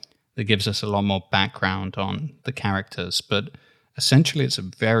film that gives us a lot more background on the characters. But essentially, it's a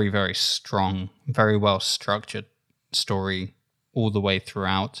very, very strong, very well-structured story all the way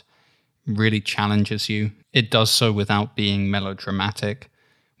throughout. Really challenges you. It does so without being melodramatic,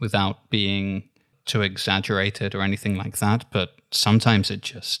 without being too exaggerated or anything like that, but sometimes it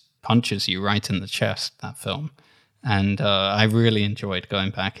just punches you right in the chest, that film. And I really enjoyed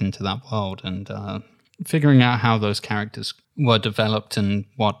going back into that world and figuring out how those characters were developed and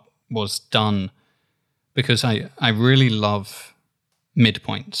what was done, because I really love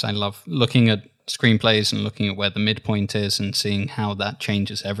midpoints. I love looking at screenplays and looking at where the midpoint is and seeing how that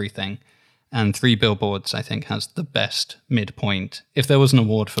changes everything. And 3 Billboards, I think, has the best midpoint. If there was an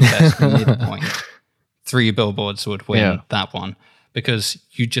award for best midpoint, 3 Billboards would win that one, because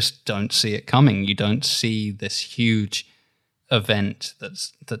you just don't see it coming. You don't see this huge event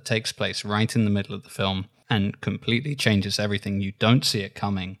that takes place right in the middle of the film and completely changes everything. You don't see it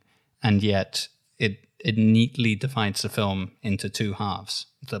coming, and yet it neatly divides the film into 2 halves,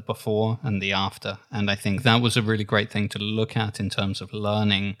 the before and the after. And I think that was a really great thing to look at in terms of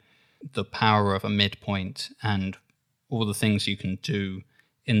learning the power of a midpoint and all the things you can do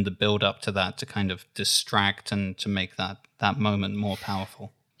in the build up to that to kind of distract and to make that moment more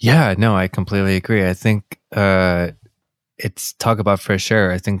powerful. Yeah, no, I completely agree. I think it's talk about fresh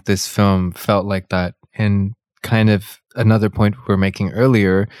air. I think this film felt like that. And kind of another point we were making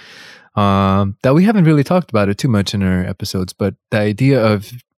earlier, that we haven't really talked about it too much in our episodes, but the idea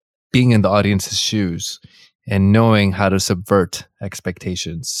of being in the audience's shoes and knowing how to subvert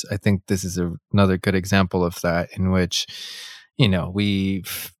expectations. I think this is another good example of that, in which, you know, we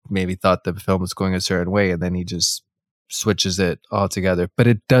maybe thought the film was going a certain way and then he just switches it altogether. But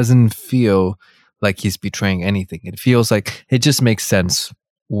it doesn't feel like he's betraying anything. It feels like it just makes sense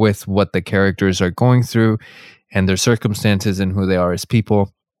with what the characters are going through and their circumstances and who they are as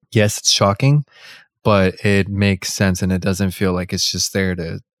people. Yes, it's shocking, but it makes sense and it doesn't feel like it's just there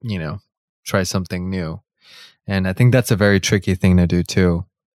to, you know, try something new. And I think that's a very tricky thing to do too.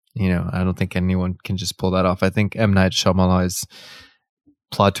 You know, I don't think anyone can just pull that off. I think M. Night Shyamalan's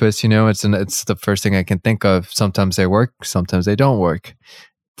plot twist, you know, it's the first thing I can think of. Sometimes they work, sometimes they don't work.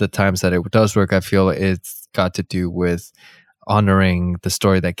 The times that it does work, I feel it's got to do with honoring the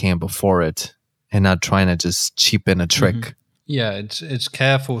story that came before it and not trying to just cheapen a trick. Mm-hmm. Yeah, it's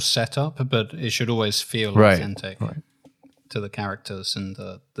careful setup, but it should always feel authentic to the characters and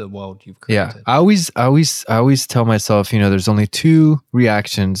the world you've created. Yeah, I always tell myself, you know, there's only 2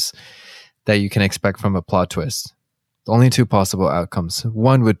 reactions that you can expect from a plot twist. Only 2 possible outcomes.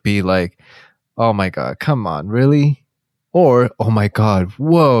 One would be like, oh my God, come on, really? Or, oh my God,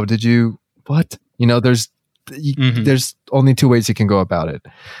 whoa, did you, what? You know, there's only 2 ways you can go about it,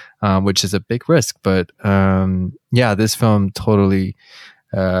 which is a big risk. But yeah, this film totally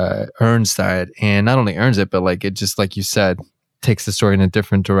earns that, and not only earns it, but like it just, like you said, takes the story in a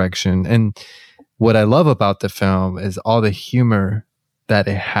different direction. And what I love about the film is all the humor that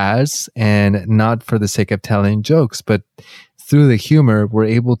it has, and not for the sake of telling jokes, but through the humor, we're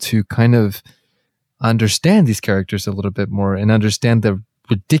able to kind of understand these characters a little bit more and understand the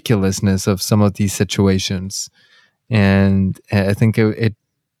ridiculousness of some of these situations. And I think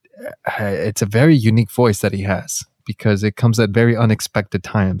it's a very unique voice that he has, because it comes at very unexpected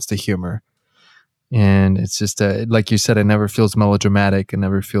times, the humor. And it's just, like you said, it never feels melodramatic. It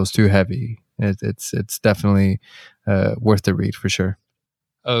never feels too heavy. It's definitely worth the read for sure.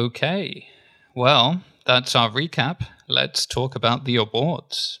 Okay. Well, that's our recap. Let's talk about the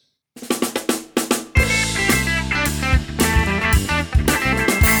awards.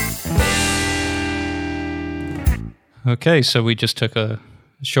 Okay, so we just took a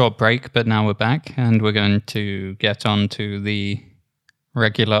short break, but now we're back, and we're going to get on to the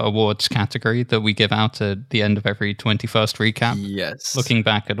regular awards category that we give out at the end of every 21st recap. Yes. Looking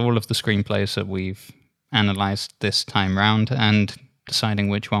back at all of the screenplays that we've analyzed this time round and deciding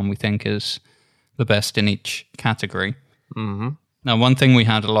which one we think is the best in each category. Mm-hmm. Now, one thing we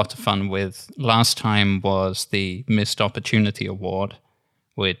had a lot of fun with last time was the Missed Opportunity Award,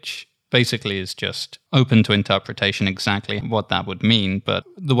 which basically is just open to interpretation exactly what that would mean. But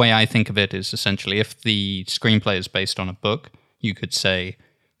the way I think of it is essentially, if the screenplay is based on a book, you could say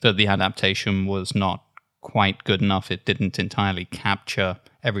that the adaptation was not quite good enough. It didn't entirely capture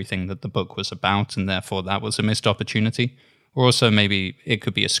everything that the book was about, and therefore that was a missed opportunity. Or also maybe it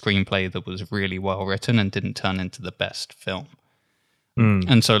could be a screenplay that was really well written and didn't turn into the best film.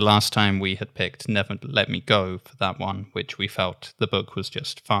 And so last time we had picked Never Let Me Go for that one, which we felt the book was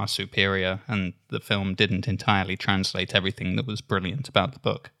just far superior and the film didn't entirely translate everything that was brilliant about the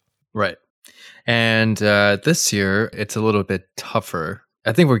book. Right. And this year, it's a little bit tougher.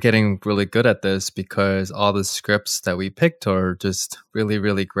 I think we're getting really good at this because all the scripts that we picked are just really,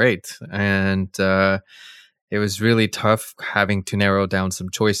 really great. And it was really tough having to narrow down some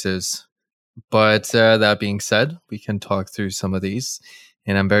choices. But that being said, we can talk through some of these.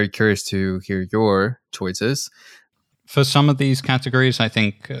 And I'm very curious to hear your choices. For some of these categories, I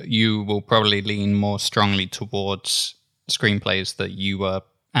think you will probably lean more strongly towards screenplays that you were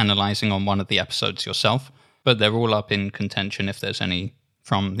analyzing on one of the episodes yourself. But they're all up in contention if there's any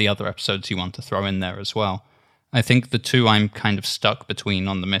from the other episodes you want to throw in there as well. I think the two I'm kind of stuck between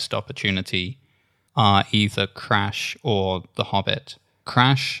on the missed opportunity are either Crash or The Hobbit.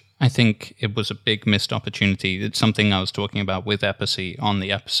 Crash, I think it was a big missed opportunity. It's something I was talking about with Epicee on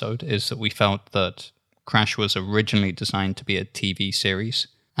the episode, is that we felt that Crash was originally designed to be a TV series,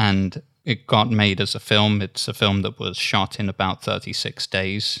 and it got made as a film. It's a film that was shot in about 36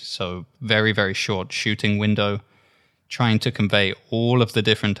 days, so very, very short shooting window, trying to convey all of the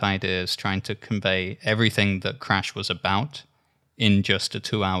different ideas, trying to convey everything that Crash was about in just a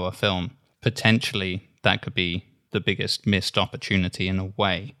 2-hour film. Potentially, that could be the biggest missed opportunity in a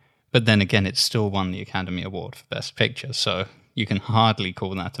way. But then again, it still won the Academy Award for Best Picture, so you can hardly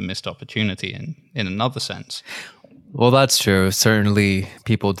call that a missed opportunity in another sense. Well, that's true. Certainly,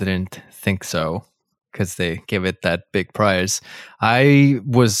 people didn't think so because they gave it that big prize. I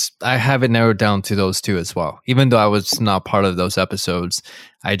have it narrowed down to those two as well. Even though I was not part of those episodes,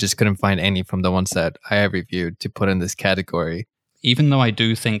 I just couldn't find any from the ones that I have reviewed to put in this category. Even though I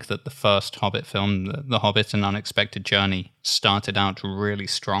do think that the first Hobbit film, The Hobbit: An Unexpected Journey, started out really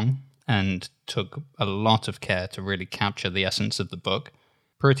strong and took a lot of care to really capture the essence of the book,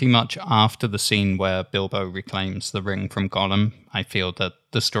 pretty much after the scene where Bilbo reclaims the ring from Gollum, I feel that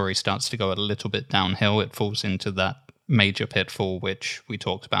the story starts to go a little bit downhill. It falls into that major pitfall which we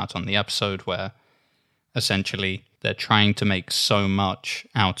talked about on the episode, where essentially they're trying to make so much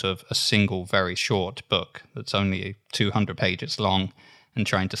out of a single very short book that's only 200 pages long and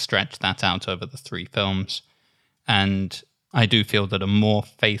trying to stretch that out over the 3 films. And I do feel that a more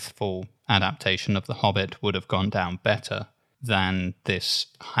faithful adaptation of The Hobbit would have gone down better than this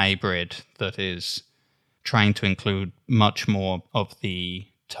hybrid that is trying to include much more of the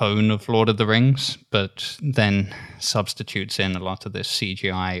tone of Lord of the Rings, but then substitutes in a lot of this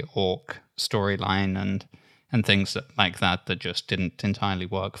CGI orc storyline and things like that just didn't entirely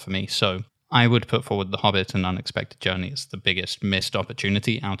work for me. So I would put forward The Hobbit: An Unexpected Journey as the biggest missed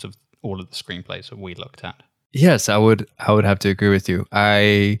opportunity out of all of the screenplays that we looked at. Yes, I would have to agree with you.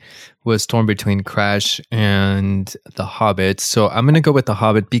 I was torn between Crash and The Hobbit. So I'm going to go with The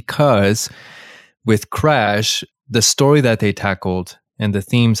Hobbit because with Crash, the story that they tackled and the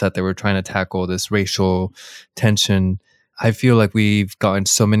themes that they were trying to tackle, this racial tension, I feel like we've gotten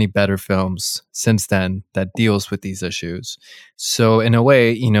so many better films since then that deals with these issues. So in a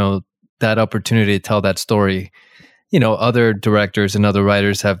way, that opportunity to tell that story, other directors and other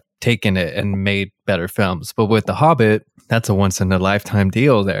writers have taken it and made better films. But with The Hobbit, that's a once in a lifetime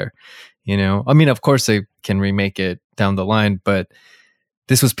deal there. I mean, of course they can remake it down the line, but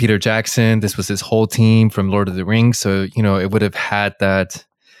this was Peter Jackson. This was his whole team from Lord of the Rings. So, it would have had that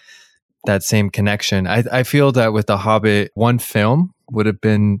same connection. I feel that with The Hobbit, one film would have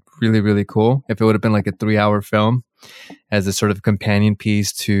been really, really cool. If it would have been like a 3-hour film as a sort of companion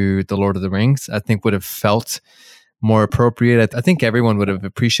piece to The Lord of the Rings, I think would have felt more appropriate. I think everyone would have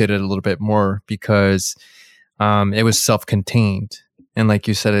appreciated it a little bit more because it was self-contained. And like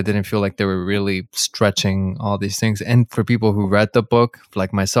you said, it didn't feel like they were really stretching all these things. And for people who read the book,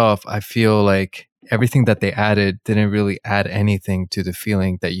 like myself, I feel like everything that they added didn't really add anything to the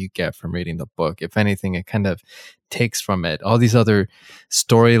feeling that you get from reading the book. If anything, it kind of takes from it. All these other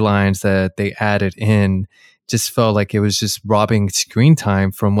storylines that they added in just felt like it was just robbing screen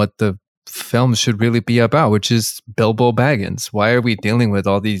time from what the film should really be about, which is Bilbo Baggins. Why are we dealing with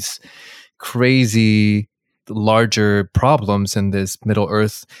all these crazy larger problems in this Middle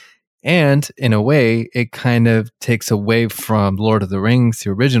Earth? And in a way, it kind of takes away from Lord of the Rings,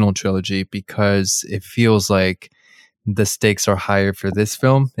 the original trilogy, because it feels like the stakes are higher for this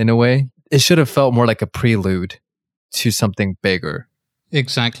film in a way. It should have felt more like a prelude to something bigger.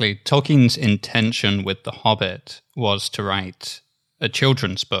 Exactly. Tolkien's intention with The Hobbit was to write a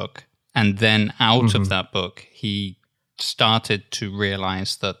children's book. And then out of that book, he started to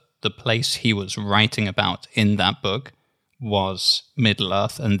realize that the place he was writing about in that book was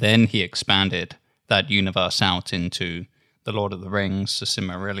Middle-earth, and then he expanded that universe out into The Lord of the Rings, The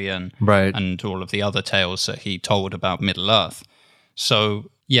Silmarillion, right, and all of the other tales that he told about Middle-earth. So,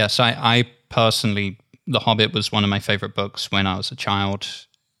 yes, I personally, The Hobbit was one of my favorite books when I was a child.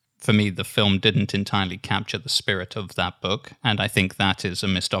 For me, the film didn't entirely capture the spirit of that book, and I think that is a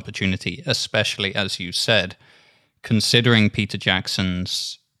missed opportunity, especially, as you said, considering Peter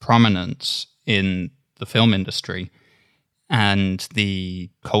Jackson's prominence in the film industry and the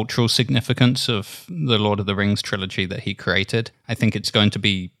cultural significance of the Lord of the Rings trilogy that he created. I think it's going to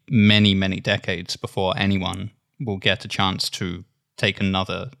be many, many decades before anyone will get a chance to take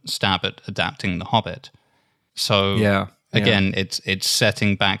another stab at adapting The Hobbit. So again, it's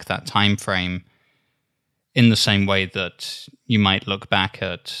setting back that time frame in the same way that you might look back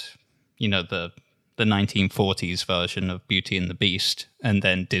at, the 1940s version of Beauty and the Beast, and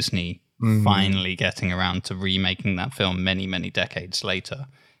then Disney finally getting around to remaking that film many, many decades later.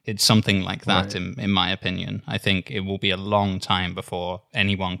 It's something like that, right, in my opinion. I think it will be a long time before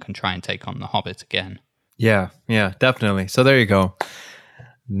anyone can try and take on The Hobbit again. Yeah, definitely. So there you go.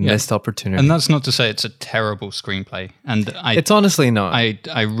 Missed opportunity. And that's not to say it's a terrible screenplay. And it's honestly not.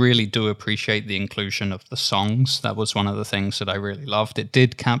 I really do appreciate the inclusion of the songs. That was one of the things that I really loved. It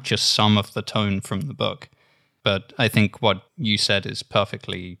did capture some of the tone from the book. But I think what you said is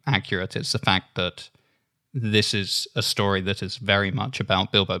perfectly accurate. It's the fact that this is a story that is very much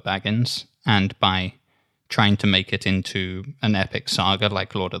about Bilbo Baggins. And by trying to make it into an epic saga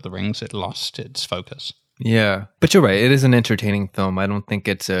like Lord of the Rings, it lost its focus. Yeah, but you're right. It is an entertaining film. I don't think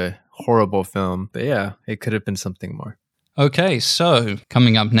it's a horrible film, but yeah, it could have been something more. Okay, so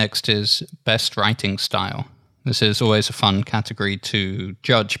coming up next is Best Writing Style. This is always a fun category to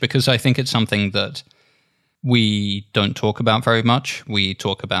judge because I think it's something that we don't talk about very much. We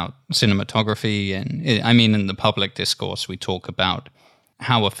talk about cinematography, and in the public discourse, we talk about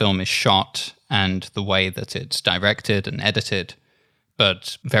how a film is shot and the way that it's directed and edited.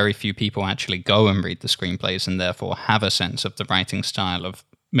 But very few people actually go and read the screenplays and therefore have a sense of the writing style of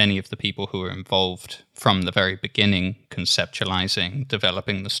many of the people who are involved from the very beginning, conceptualizing,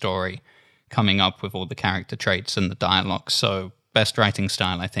 developing the story, coming up with all the character traits and the dialogue. So best writing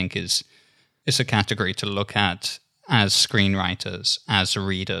style, I think, is a category to look at as screenwriters, as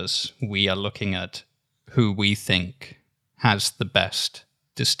readers. We are looking at who we think has the best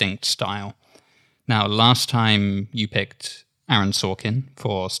distinct style. Now, last time you picked Aaron Sorkin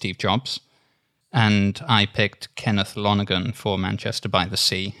for Steve Jobs, and I picked Kenneth Lonergan for Manchester by the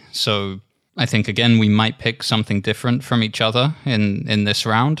Sea. So I think, again, we might pick something different from each other in this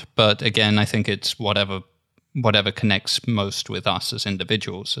round. But again, I think it's whatever connects most with us as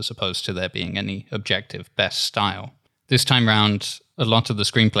individuals, as opposed to there being any objective best style. This time round, a lot of the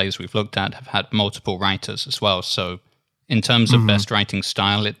screenplays we've looked at have had multiple writers as well. So in terms of best writing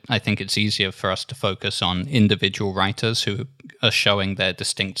style, I think it's easier for us to focus on individual writers who are showing their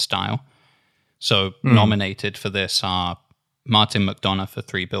distinct style. So nominated for this are Martin McDonagh for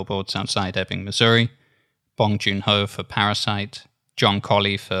 3 Billboards Outside Ebbing, Missouri, Bong Joon-ho for Parasite, John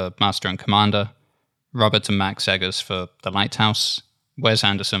Colley for Master and Commander, Robert and Max Eggers for The Lighthouse, Wes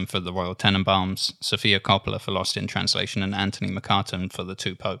Anderson for The Royal Tenenbaums, Sofia Coppola for Lost in Translation, and Anthony McCarten for The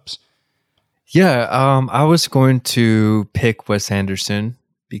Two Popes. Yeah, I was going to pick Wes Anderson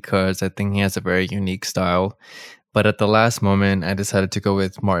because I think he has a very unique style. But at the last moment, I decided to go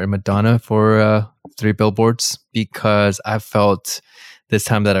with Martin McDonagh for 3 Billboards because I felt this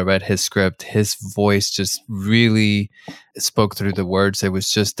time that I read his script, his voice just really spoke through the words. It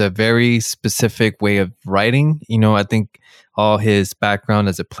was just a very specific way of writing. You know, I think all his background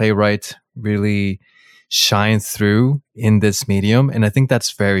as a playwright really shines through in this medium. And I think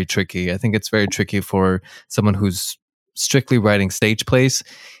that's very tricky. I think it's very tricky for someone who's strictly writing stage plays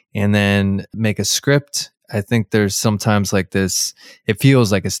and then make a script. I think there's sometimes like this, it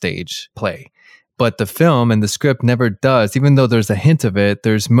feels like a stage play. But the film and the script never does, even though there's a hint of it,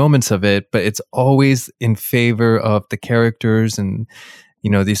 there's moments of it, but it's always in favor of the characters and,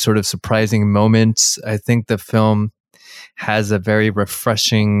 you know, these sort of surprising moments. I think the film has a very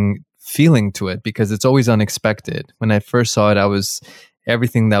refreshing feeling to it because it's always unexpected. When I first saw it,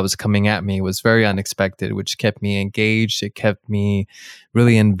 everything that was coming at me was very unexpected, which kept me engaged. It kept me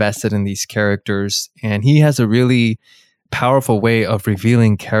really invested in these characters. And he has a really powerful way of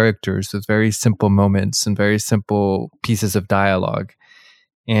revealing characters with very simple moments and very simple pieces of dialogue.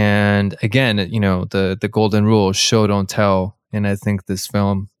 And again, you know, the golden rule, show, don't tell. And I think this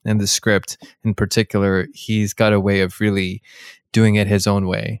film and the script in particular, he's got a way of really doing it his own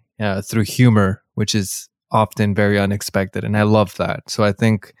way through humor, which is often very unexpected. And I love that. So I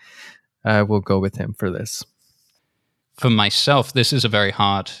think I will go with him for this. For myself, this is a very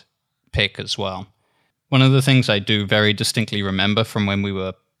hard pick as well. One of the things I do very distinctly remember from when we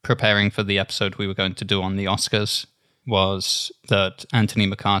were preparing for the episode we were going to do on the Oscars was that Anthony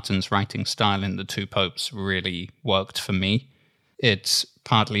McCarten's writing style in The Two Popes really worked for me. It's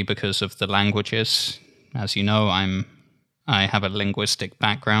partly because of the languages. As you know, I have a linguistic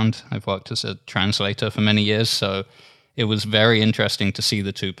background. I've worked as a translator for many years, so it was very interesting to see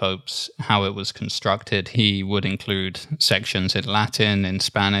The Two Popes, how it was constructed. He would include sections in Latin, in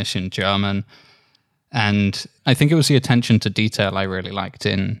Spanish, in German. And I think it was the attention to detail I really liked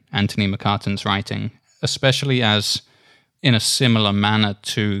in Anthony McCarten's writing, especially as, in a similar manner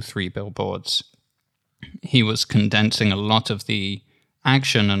to 3 Billboards, he was condensing a lot of the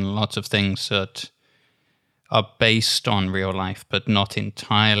action and a lot of things that are based on real life, but not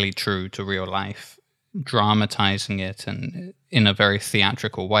entirely true to real life, dramatizing it and in a very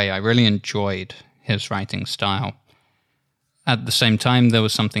theatrical way. I really enjoyed his writing style. At the same time, there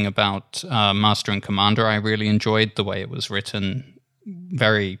was something about Master and Commander I really enjoyed, the way it was written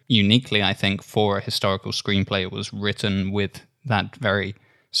very uniquely, I think, for a historical screenplay. It was written with that very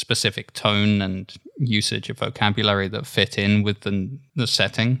specific tone and usage of vocabulary that fit in with the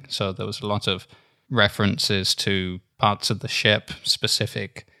setting. So there was a lot of references to parts of the ship,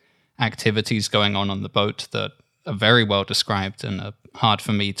 specific activities going on the boat that are very well described and are hard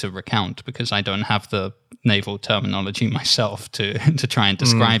for me to recount because I don't have the naval terminology myself to try and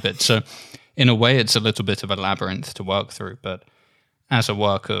describe it. So in a way, it's a little bit of a labyrinth to work through, but as a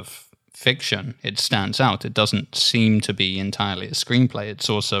work of fiction, it stands out. It doesn't seem to be entirely a screenplay. It's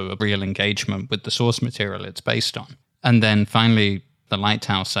also a real engagement with the source material it's based on. And then finally, The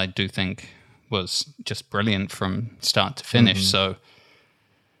Lighthouse, I do think, was just brilliant from start to finish. So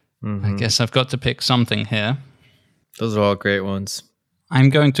I guess I've got to pick something here. Those are all great ones. I'm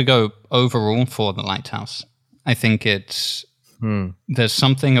going to go overall for The Lighthouse. I think it's there's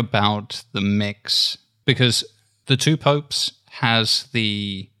something about the mix because The Two Popes has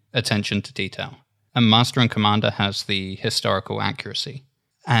the attention to detail and Master and Commander has the historical accuracy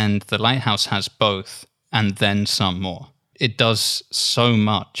and The Lighthouse has both and then some more. It does so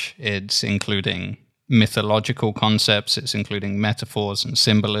much. It's including mythological concepts, it's including metaphors and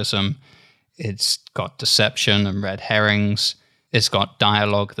symbolism, it's got deception and red herrings, it's got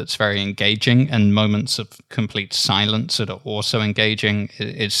dialogue that's very engaging and moments of complete silence that are also engaging.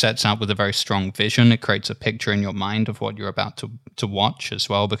 It sets out with a very strong vision. It creates a picture in your mind of what you're about to watch as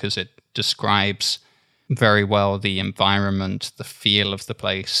well, because it describes very well the environment, the feel of the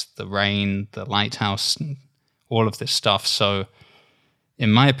place, the rain, the lighthouse, all of this stuff. So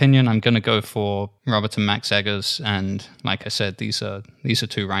in my opinion, I'm going to go for Robert and Max Eggers. And like I said, these are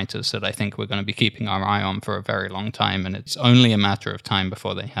two writers that I think we're going to be keeping our eye on for a very long time. And it's only a matter of time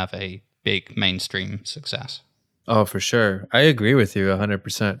before they have a big mainstream success. Oh, for sure. I agree with you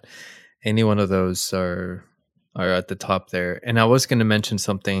 100%. Any one of those are at the top there. And I was going to mention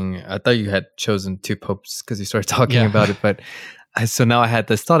something. I thought you had chosen Two Popes because you started talking about it, but So now I had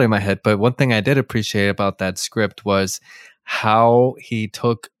this thought in my head, but one thing I did appreciate about that script was how he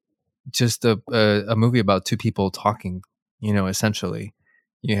took just a movie about two people talking, essentially.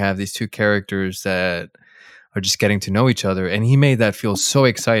 You have these two characters that are just getting to know each other, and he made that feel so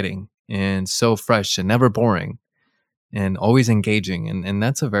exciting and so fresh and never boring and always engaging. And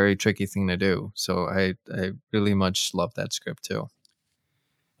that's a very tricky thing to do. So I really much love that script too.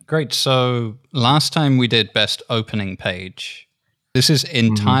 Great. So last time we did best opening page. This is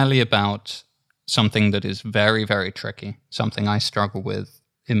entirely about something that is very, very tricky, something I struggle with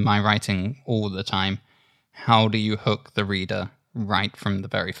in my writing all the time. How do you hook the reader right from the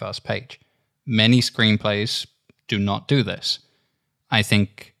very first page? Many screenplays do not do this. I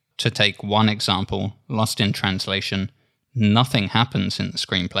think, to take one example, Lost in Translation, nothing happens in the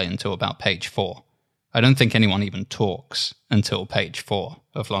screenplay until about page 4. I don't think anyone even talks until page 4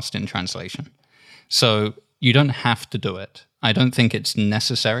 of Lost in Translation. So you don't have to do it. I don't think it's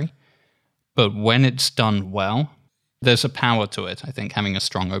necessary. But when it's done well, there's a power to it, I think, having a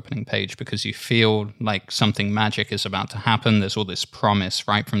strong opening page, because you feel like something magic is about to happen. There's all this promise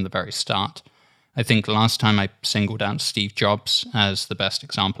right from the very start. I think last time I singled out Steve Jobs as the best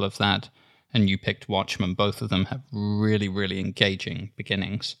example of that, and you picked Watchmen. Both of them have really, really engaging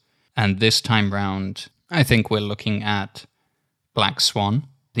beginnings. And this time round, I think we're looking at Black Swan,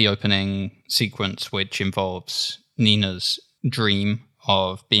 the opening sequence, which involves Nina's dream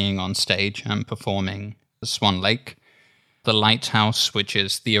of being on stage and performing Swan Lake. The lighthouse, which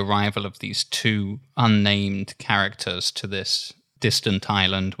is the arrival of these two unnamed characters to this distant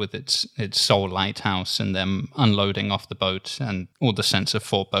island with its sole lighthouse, and them unloading off the boat and all the sense of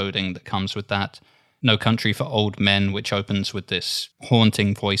foreboding that comes with that. No Country for Old Men, which opens with this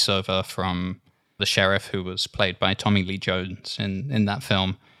haunting voiceover from the sheriff, who was played by Tommy Lee Jones in that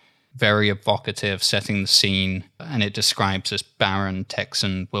film. Very evocative, setting the scene, and it describes this barren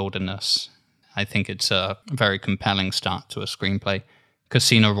Texan wilderness. I think it's a very compelling start to a screenplay.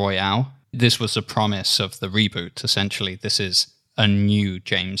 Casino Royale, this was a promise of the reboot, essentially. This is a new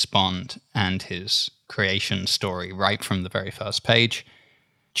James Bond and his creation story right from the very first page.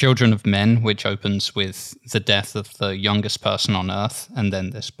 Children of Men, which opens with the death of the youngest person on Earth, and then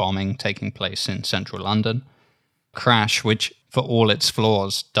this bombing taking place in central London. Crash, which, for all its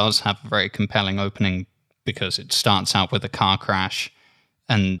flaws, does have a very compelling opening, because it starts out with a car crash,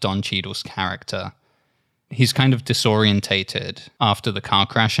 and Don Cheadle's character, he's kind of disorientated after the car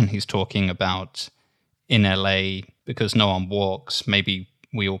crash, and he's talking about in LA, because no one walks, maybe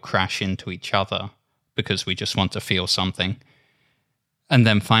we all crash into each other because we just want to feel something. And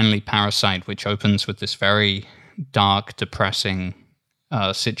then finally Parasite, which opens with this very dark, depressing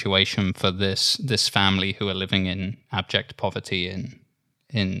situation for this family who are living in abject poverty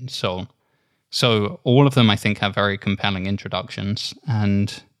in Seoul. So all of them, I think, have very compelling introductions.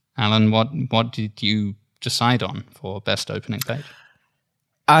 And Alan, what did you decide on for best opening page?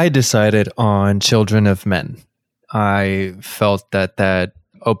 I decided on Children of Men. I felt that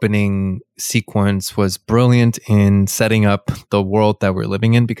opening sequence was brilliant in setting up the world that we're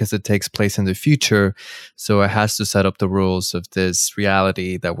living in, because it takes place in the future. So it has to set up the rules of this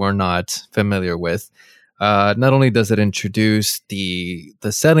reality that we're not familiar with. Not only does it introduce the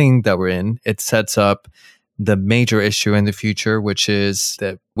setting that we're in, it sets up the major issue in the future, which is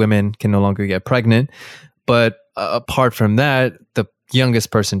that women can no longer get pregnant. But apart from that, the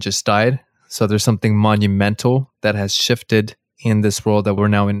youngest person just died. So there's something monumental that has shifted in this world that we're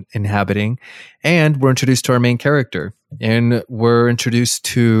now inhabiting. And we're introduced to our main character, and we're introduced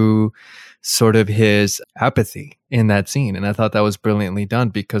to sort of his apathy in that scene. And I thought that was brilliantly done,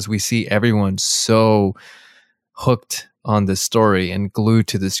 because we see everyone so hooked on the story and glued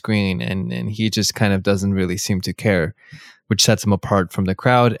to the screen, and he just kind of doesn't really seem to care, which sets him apart from the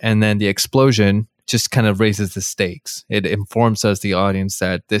crowd. And then the explosion just kind of raises the stakes. It informs us, the audience,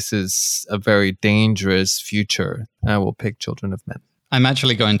 that this is a very dangerous future. I will pick Children of Men. I'm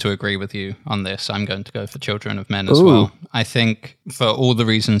actually going to agree with you on this. I'm going to go for Children of Men as well. I think for all the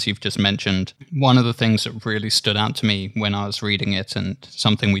reasons you've just mentioned, one of the things that really stood out to me when I was reading it, and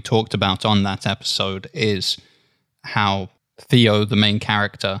something we talked about on that episode, is how Theo, the main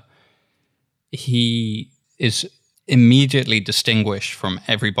character, he is immediately distinguished from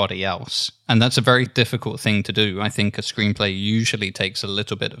everybody else. And that's a very difficult thing to do. I think a screenplay usually takes a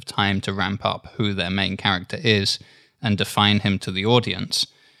little bit of time to ramp up who their main character is and define him to the audience.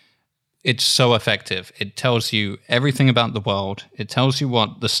 It's so effective. It tells you everything about the world. It tells you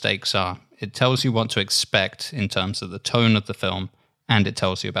what the stakes are. It tells you what to expect in terms of the tone of the film. And it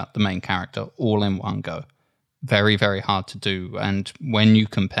tells you about the main character all in one go. Very, very hard to do. And when you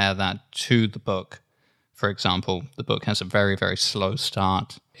compare that to the book, for example, the book has a very, very slow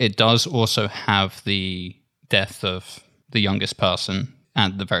start. It does also have the death of the youngest person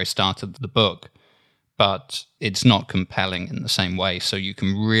at the very start of the book, but it's not compelling in the same way. So you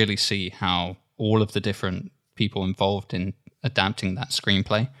can really see how all of the different people involved in adapting that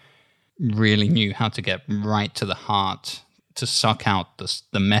screenplay really knew how to get right to the heart, to suck out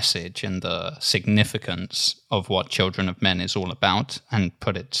the message and the significance of what Children of Men is all about and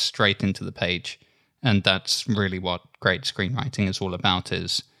put it straight into the page. And that's really what great screenwriting is all about,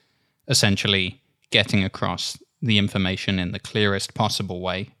 is essentially getting across the information in the clearest possible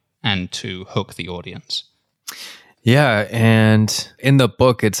way and to hook the audience. Yeah, and in the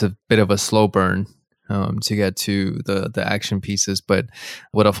book, it's a bit of a slow burn to get to the action pieces. But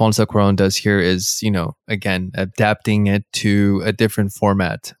what Alfonso Cuarón does here is, again, adapting it to a different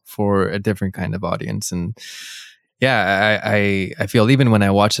format for a different kind of audience. And yeah, I feel even when I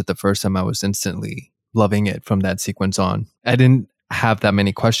watched it the first time, I was instantly loving it from that sequence on. I didn't have that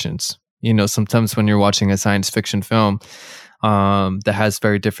many questions. Sometimes when you're watching a science fiction film that has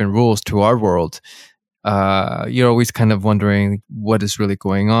very different rules to our world, you're always kind of wondering what is really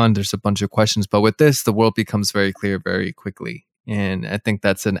going on. There's a bunch of questions. But with this, the world becomes very clear very quickly. And I think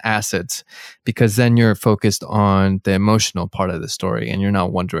that's an asset, because then you're focused on the emotional part of the story and you're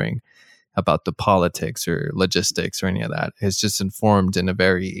not wondering about the politics or logistics or any of that. It's just informed in a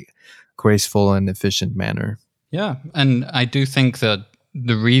very graceful and efficient manner. Yeah, and I do think that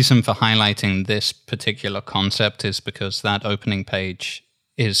the reason for highlighting this particular concept is because that opening page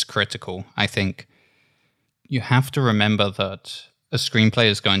is critical. I think you have to remember that a screenplay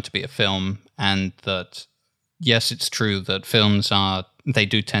is going to be a film, and that, yes, it's true that films they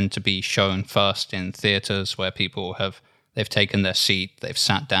do tend to be shown first in theaters where people they've taken their seat, they've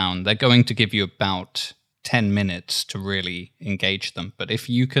sat down. They're going to give you about 10 minutes to really engage them. But if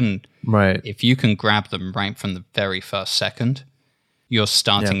you can grab them right from the very first second, you're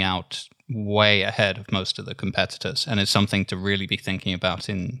starting out way ahead of most of the competitors. And it's something to really be thinking about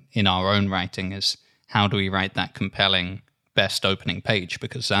in our own writing, is how do we write that compelling best opening page?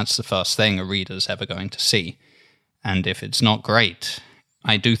 Because that's the first thing a reader's ever going to see. And if it's not great,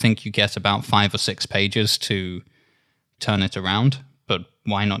 I do think you get about 5 or 6 pages to turn it around. But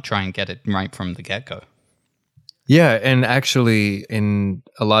why not try and get it right from the get-go? Yeah, and actually in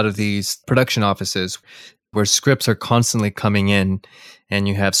a lot of these production offices where scripts are constantly coming in and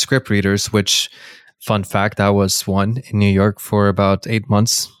you have script readers, which, fun fact, I was one in New York for about 8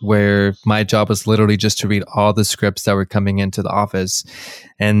 months, where my job was literally just to read all the scripts that were coming into the office.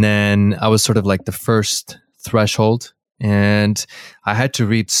 And then I was sort of like the first threshold, and I had to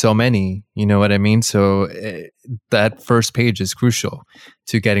read so many, you know what I mean? So that first page is crucial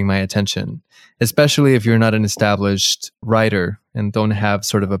to getting my attention, especially if you're not an established writer and don't have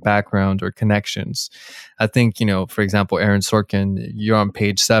sort of a background or connections. I think, for example, Aaron Sorkin, you're on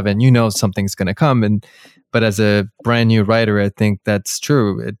page 7, something's going to come. But as a brand new writer, I think that's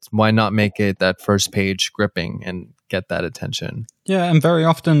true. Why not make it that first page gripping and get that attention? Yeah, and very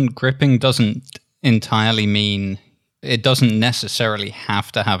often gripping doesn't entirely mean, it doesn't necessarily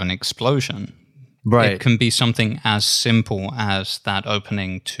have to have an explosion. Right. It can be something as simple as that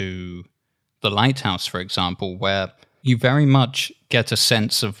opening to The Lighthouse, for example, where you very much get a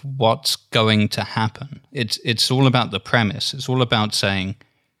sense of what's going to happen. It's all about the premise. It's all about saying,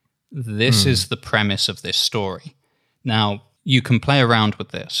 this is the premise of this story. Now, you can play around with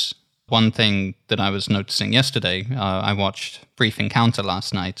this. One thing that I was noticing yesterday, I watched Brief Encounter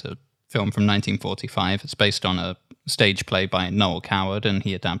last night, a film from 1945. It's based on a stage play by Noel Coward, and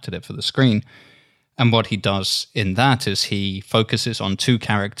he adapted it for the screen. And what he does in that is he focuses on 2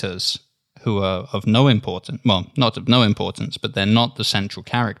 characters who are of no importance. Well, not of no importance, but they're not the central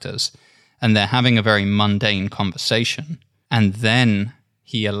characters. And they're having a very mundane conversation. And then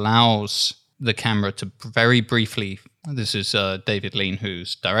he allows the camera to very briefly, this is David Lean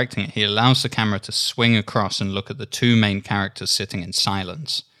who's directing it, he allows the camera to swing across and look at the 2 main characters sitting in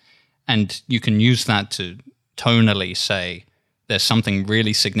silence. And you can use that to tonally say, there's something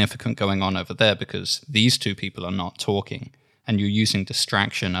really significant going on over there because these 2 people are not talking. And you're using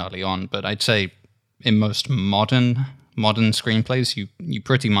distraction early on. But I'd say in most modern screenplays, you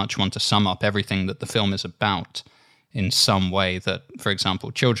pretty much want to sum up everything that the film is about in some way. That, for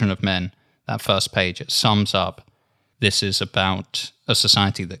example, Children of Men, that first page, it sums up, this is about a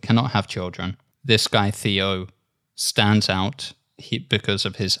society that cannot have children. This guy, Theo, stands out because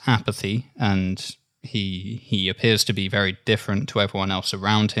of his apathy, and he appears to be very different to everyone else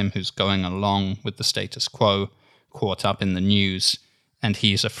around him who's going along with the status quo, caught up in the news, and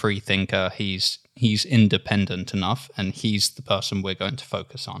he's a free thinker. He's independent enough, and he's the person we're going to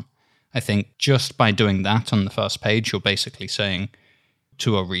focus on. I think just by doing that on the first page, you're basically saying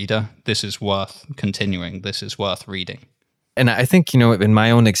to a reader, this is worth continuing, this is worth reading. And I think, in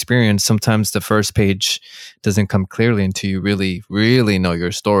my own experience, sometimes the first page doesn't come clearly until you really, really know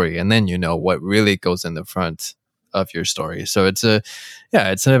your story. And then you know what really goes in the front of your story. So it's a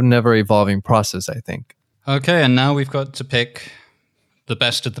never evolving process, I think. Okay, and now we've got to pick the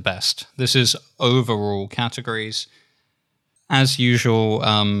best of the best. This is overall categories. As usual,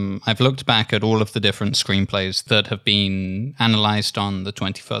 I've looked back at all of the different screenplays that have been analyzed on the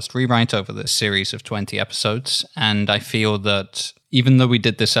 21st Rewrite over this series of 20 episodes, and I feel that even though we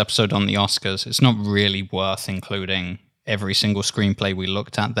did this episode on the Oscars, it's not really worth including every single screenplay we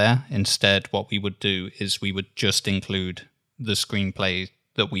looked at there. Instead, what we would do is we would just include the screenplay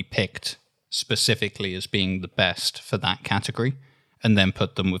that we picked specifically as being the best for that category, and then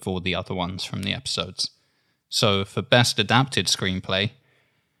put them with all the other ones from the episodes. So for Best Adapted Screenplay,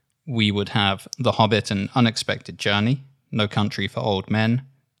 we would have The Hobbit: An Unexpected Journey, No Country for Old Men,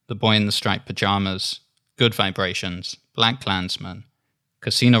 The Boy in the Striped Pajamas, Good Vibrations, Black Klansman,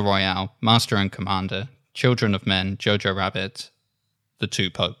 Casino Royale, Master and Commander, Children of Men, Jojo Rabbit, The Two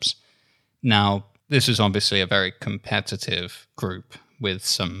Popes. Now, this is obviously a very competitive group with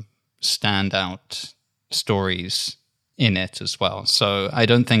some standout stories in it as well. So I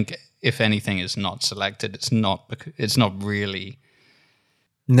don't think if anything is not selected, it's not really.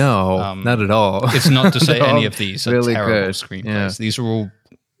 No, not at all. It's not to say any of these are really terrible good screenplays. Yeah.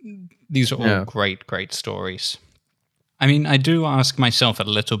 These are all great stories. I mean, I do ask myself a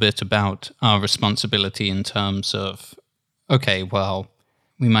little bit about our responsibility in terms of, okay, well,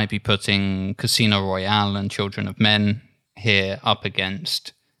 we might be putting Casino Royale and Children of Men here up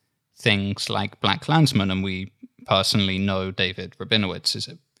against things like Black Klansman, and we personally know David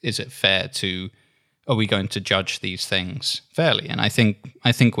Rabinowitz. Is it fair to? Are we going to judge these things fairly? And I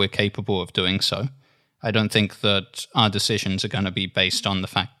think we're capable of doing so. I don't think that our decisions are going to be based on the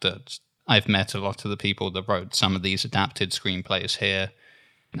fact that I've met a lot of the people that wrote some of these adapted screenplays here.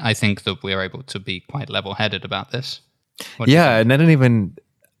 I think that we're able to be quite level-headed about this. Yeah, and I didn't even.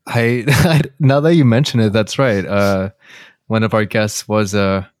 Now that you mention it, that's right. One of our guests was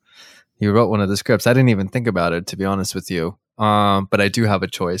he wrote one of the scripts. I didn't even think about it, to be honest with you. But I do have a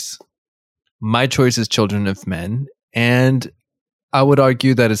choice. My choice is Children of Men, and I would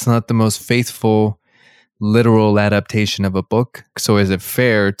argue that it's not the most faithful literal adaptation of a book. So is it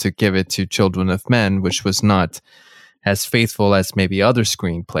fair to give it to Children of Men, which was not as faithful as maybe other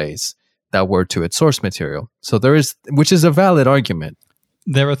screenplays that were to its source material? So which is a valid argument.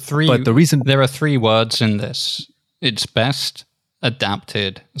 There are three words in this. It's best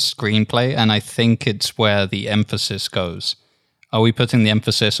adapted screenplay, and I think it's where the emphasis goes. Are we putting the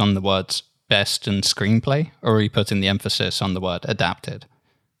emphasis on the words best and screenplay, or are we putting the emphasis on the word adapted?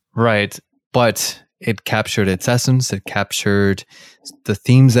 Right, but it captured its essence. It captured the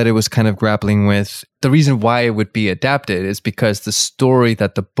themes that it was kind of grappling with. The reason why it would be adapted is because the story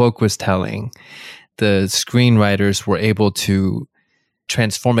that the book was telling, the screenwriters were able to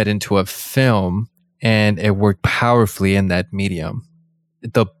transform it into a film, and it worked powerfully in that medium.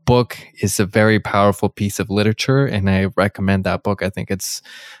 The book is a very powerful piece of literature, and I recommend that book. I think it's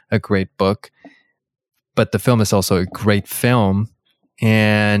a great book. But the film is also a great film.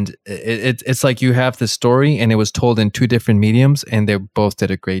 And it's like you have the story, and it was told in two different mediums, and they both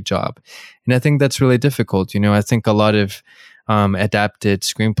did a great job. And I think that's really difficult. I think a lot of adapted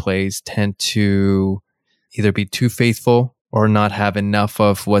screenplays tend to either be too faithful or not have enough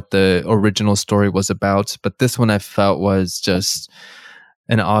of what the original story was about. But this one I felt was just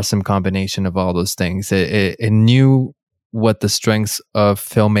an awesome combination of all those things. It knew what the strengths of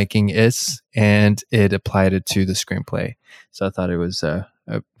filmmaking is, and it applied it to the screenplay. So I thought it was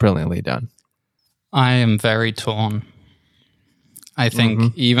brilliantly done. I am very torn. I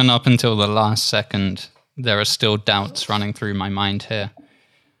think even up until the last second, there are still doubts running through my mind here.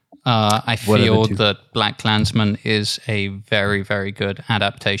 I feel that Black Klansman is a very, very good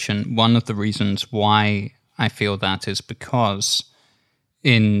adaptation. One of the reasons why I feel that is because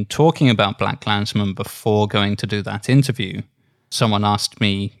in talking about Black Klansman before going to do that interview, someone asked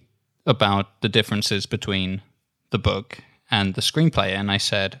me about the differences between the book and the screenplay, and I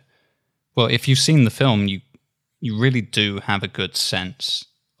said, well, if you've seen the film, you really do have a good sense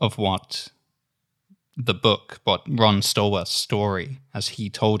of what the book, what Ron Stallworth's story, as he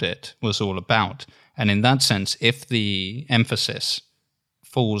told it, was all about. And in that sense, if the emphasis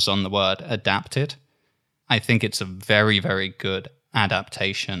falls on the word adapted, I think it's a very, very good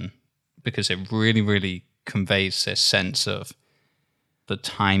adaptation, because it really, really conveys this sense of the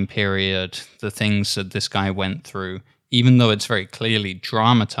time period, the things that this guy went through. even though it's very clearly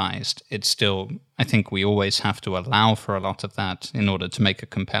dramatized, it's still, I think we always have to allow for a lot of that in order to make a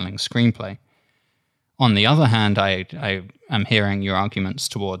compelling screenplay. On the other hand, I am hearing your arguments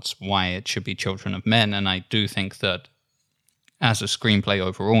towards why it should be Children of Men, and I do think that as a screenplay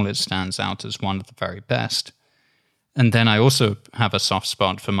overall, it stands out as one of the very best. And then I also have a soft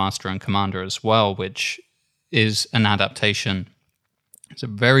spot for Master and Commander as well, which is an adaptation. It's a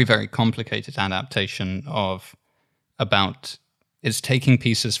very, very complicated adaptation it's taking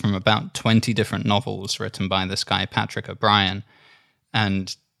pieces from about 20 different novels written by this guy, Patrick O'Brian,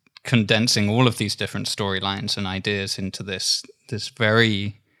 and condensing all of these different storylines and ideas into this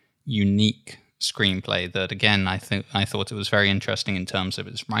very unique screenplay that, again, I thought it was very interesting in terms of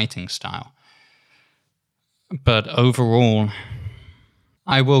its writing style. But overall,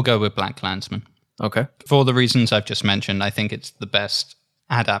 I will go with BlacKkKlansman. Okay. For the reasons I've just mentioned, I think it's the best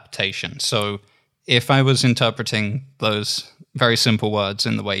adaptation. So if I was interpreting those very simple words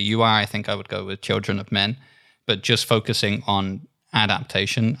in the way you are, I think I would go with Children of Men. But just focusing on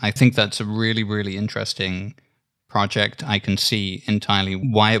adaptation, I think that's a really, really interesting project. I can see entirely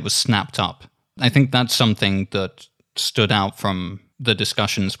why it was snapped up. I think that's something that stood out from the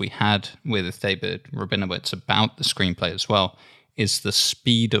discussions we had with David Rabinowitz about the screenplay as well, is the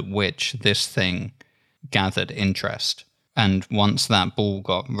speed at which this thing gathered interest. And once that ball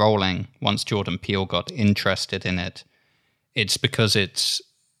got rolling, once Jordan Peele got interested in it, it's because it's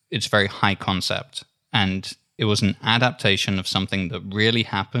very high concept. And it was an adaptation of something that really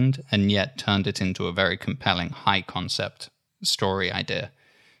happened and yet turned it into a very compelling high concept story idea.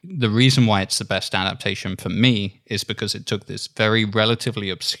 The reason why it's the best adaptation for me is because it took this very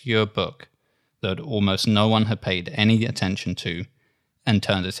relatively obscure book that almost no one had paid any attention to and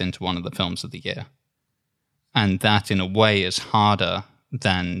turned it into one of the films of the year. And that, in a way, is harder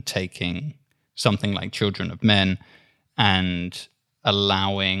than taking something like Children of Men and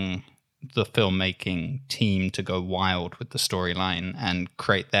allowing the filmmaking team to go wild with the storyline and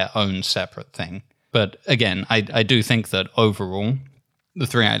create their own separate thing. But again, I do think that overall, the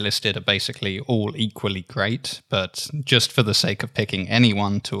three I listed are basically all equally great, but just for the sake of picking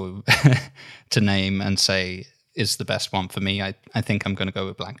anyone to to name and say is the best one for me, I think I'm going to go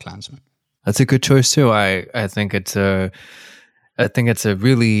with BlacKkKlansman. That's a good choice too. I think it's a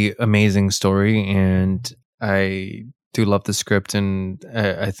really amazing story, and I do love the script, and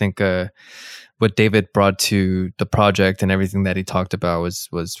I think what David brought to the project and everything that he talked about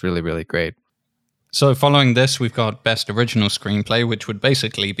was really, really great. So following this, we've got Best Original Screenplay, which would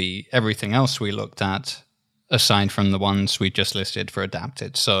basically be everything else we looked at, aside from the ones we just listed for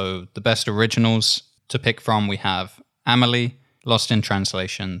adapted. So the Best Originals to pick from, we have Amelie, Lost in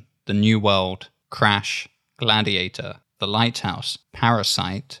Translation, The New World, Crash, Gladiator, The Lighthouse,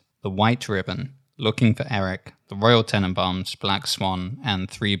 Parasite, The White Ribbon, Looking for Eric, The Royal Tenenbaums, Black Swan,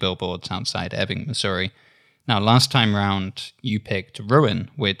 and 3 Billboards Outside Ebbing, Missouri. Now, last time round, you picked Ruin,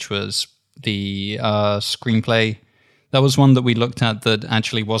 which was the screenplay. That was one that we looked at that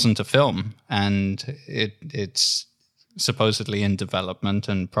actually wasn't a film, and it's supposedly in development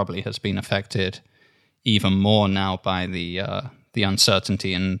and probably has been affected even more now by the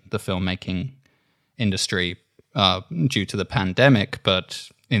uncertainty in the filmmaking industry due to the pandemic. But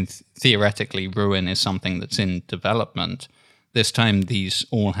theoretically, Ruin is something that's in development. This time, these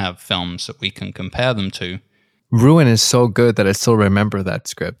all have films that we can compare them to. Ruin is so good that I still remember that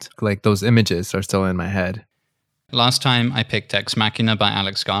script. Like, those images are still in my head. Last time I picked Ex Machina by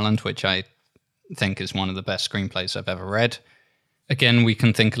Alex Garland, which I think is one of the best screenplays I've ever read. Again, we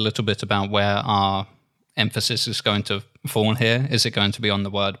can think a little bit about where our emphasis is going to fall here. Is it going to be on the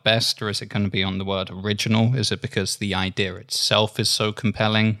word best, or is it going to be on the word original? Is it because the idea itself is so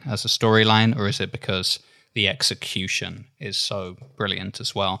compelling as a storyline, or is it because the execution is so brilliant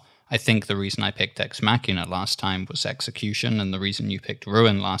as well? I think the reason I picked Ex Machina last time was execution, and the reason you picked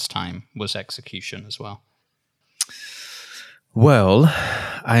Ruin last time was execution as well. Well,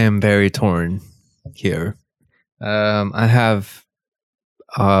 I am very torn here. I have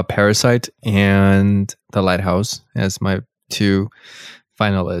Parasite and The Lighthouse as my 2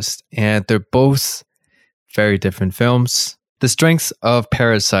 finalists, and they're both very different films. The strength of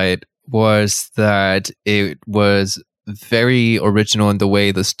Parasite was that it was very original in the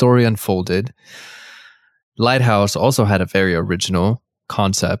way the story unfolded. Lighthouse also had a very original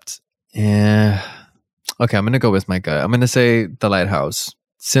concept. Okay, I'm going to go with my gut. I'm going to say The Lighthouse,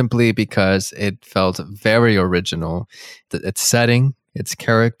 simply because it felt very original. Its setting, its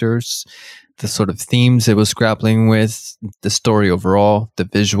characters, the sort of themes it was grappling with, the story overall, the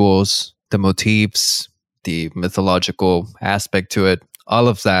visuals, the motifs, the mythological aspect to it, all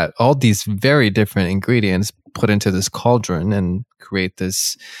of that, all these very different ingredients put into this cauldron and create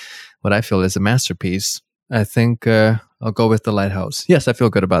this, what I feel is a masterpiece, I think I'll go with The Lighthouse. Yes, I feel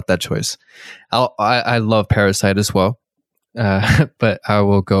good about that choice. I love Parasite as well, but I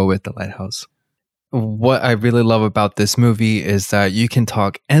will go with The Lighthouse. What I really love about this movie is that you can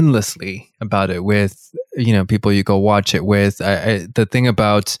talk endlessly about it with, people you go watch it with. The thing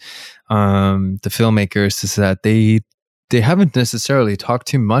about the filmmakers is that they haven't necessarily talked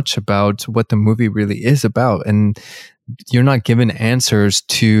too much about what the movie really is about, and you're not given answers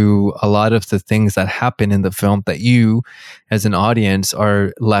to a lot of the things that happen in the film that you as an audience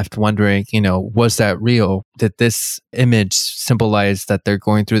are left wondering, was that real? Did this image symbolize that they're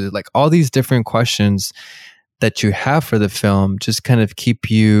going through like all these different questions that you have for the film just kind of keep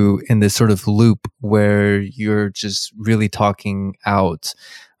you in this sort of loop where you're just really talking out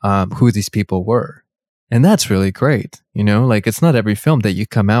who these people were. And that's really great. Like it's not every film that you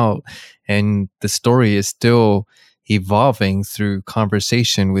come out and the story is still evolving through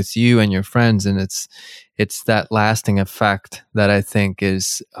conversation with you and your friends, and it's that lasting effect that I think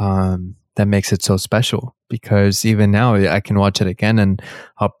is that makes it so special, because even now I can watch it again and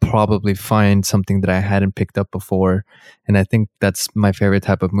I'll probably find something that I hadn't picked up before. And I think that's my favorite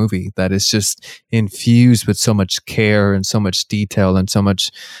type of movie, that is just infused with so much care and so much detail and so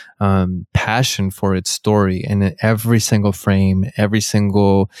much passion for its story. And in every single frame, every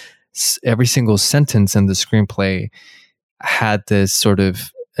single sentence in the screenplay had this sort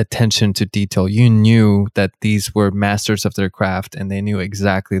of attention to detail. You knew that these were masters of their craft and they knew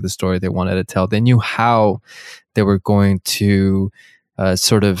exactly the story they wanted to tell. They knew how they were going to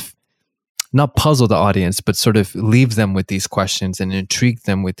sort of not puzzle the audience, but sort of leave them with these questions and intrigue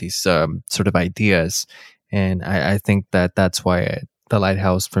them with these sort of ideas. And I think that that's why The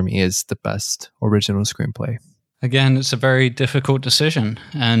Lighthouse for me is the best original screenplay. Again, it's a very difficult decision,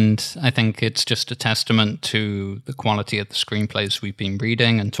 and I think it's just a testament to the quality of the screenplays we've been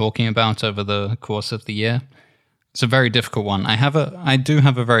reading and talking about over the course of the year. It's a very difficult one. I do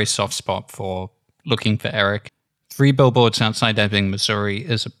have a very soft spot for Looking for Eric. 3 Billboards Outside Ebbing, Missouri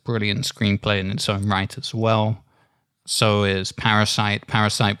is a brilliant screenplay in its own right as well. So is Parasite.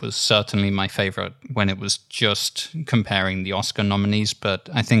 Parasite was certainly my favorite when it was just comparing the Oscar nominees, but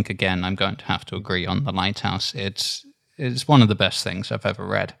I think, again, I'm going to have to agree on The Lighthouse. It's one of the best things I've ever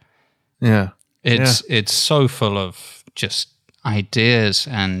read. Yeah. It's so full of just ideas,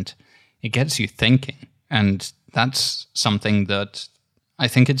 and it gets you thinking. And that's something that I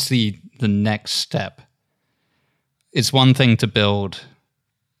think it's the next step. It's one thing to build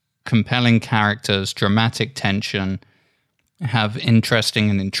compelling characters, dramatic tension, have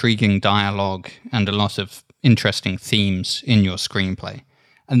interesting and intriguing dialogue and a lot of interesting themes in your screenplay.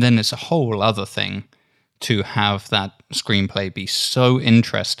 And then it's a whole other thing to have that screenplay be so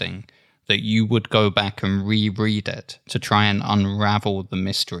interesting that you would go back and reread it to try and unravel the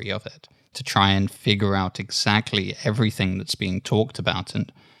mystery of it, to try and figure out exactly everything that's being talked about.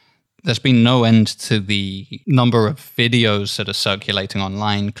 And there's been no end to the number of videos that are circulating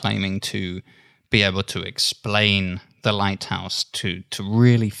online claiming to be able to explain The Lighthouse, to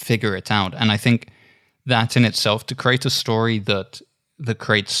really figure it out. And I think that in itself, to create a story that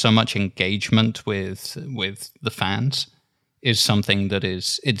creates so much engagement with the fans, is something that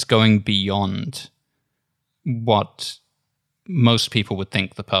it's going beyond what most people would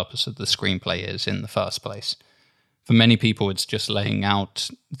think the purpose of the screenplay is in the first place. For many people, it's just laying out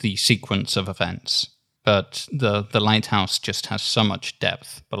the sequence of events. But the Lighthouse just has so much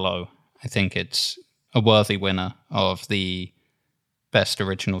depth below. I think it's a worthy winner of the Best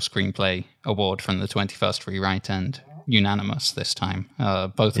Original Screenplay award from the 21st Rewrite, and unanimous this time.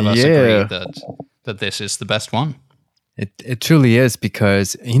 Both of us agree that this is the best one. It truly is,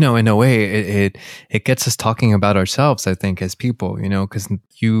 because, in a way, it gets us talking about ourselves, I think, as people, because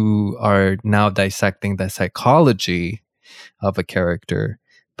you are now dissecting the psychology of a character,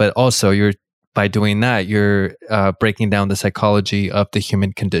 but also by doing that, you're breaking down the psychology of the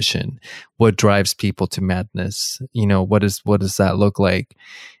human condition. What drives people to madness? What does that look like?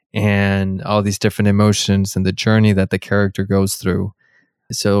 And all these different emotions and the journey that the character goes through.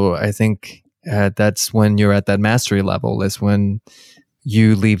 So I think that's when you're at that mastery level, is when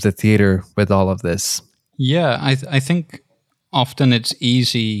you leave the theater with all of this. Yeah, I think often it's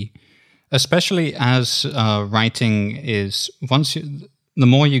easy, especially as writing is, the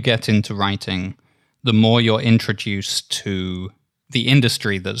more you get into writing, the more you're introduced to the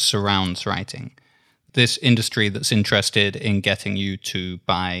industry that surrounds writing. This industry that's interested in getting you to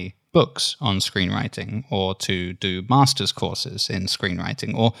buy books on screenwriting, or to do master's courses in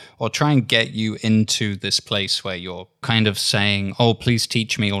screenwriting, or try and get you into this place where you're kind of saying, oh, please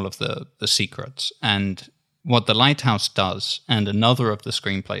teach me all of the secrets. And what The Lighthouse does, and another of the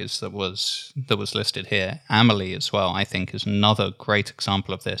screenplays that was listed here, Amelie as well, I think is another great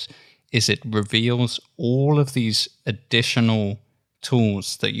example of this, is it reveals all of these additional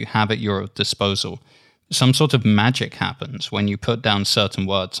tools that you have at your disposal. Some sort of magic happens when you put down certain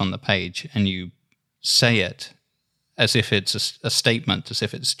words on the page and you say it as if it's a statement, as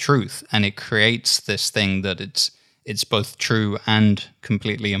if it's truth, and it creates this thing that it's both true and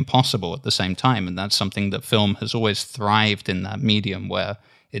completely impossible at the same time. And that's something that film has always thrived in, that medium where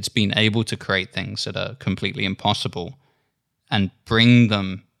it's been able to create things that are completely impossible and bring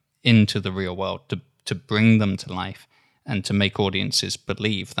them into the real world, to bring them to life and to make audiences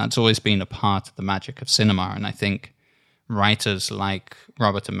believe. That's always been a part of the magic of cinema. And I think writers like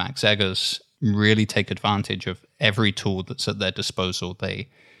Robert and Max Eggers really take advantage of every tool that's at their disposal.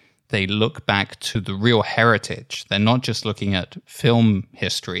 They look back to the real heritage. They're not just looking at film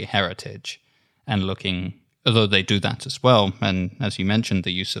history heritage and looking, although they do that as well. And as you mentioned,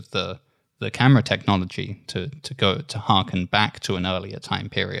 the use of the camera technology to harken back to an earlier time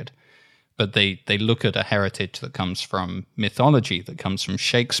period. But they look at a heritage that comes from mythology, that comes from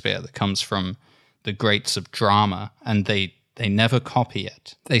Shakespeare, that comes from the greats of drama, and they never copy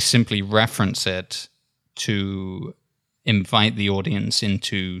it. They simply reference it to invite the audience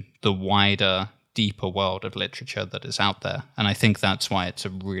into the wider, deeper world of literature that is out there. And I think that's why it's a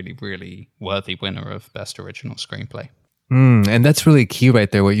really, really worthy winner of Best Original Screenplay. And that's really key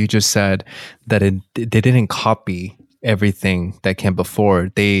right there, what you just said, that they didn't copy everything that came before.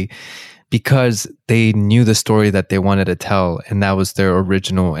 Because they knew the story that they wanted to tell, and that was their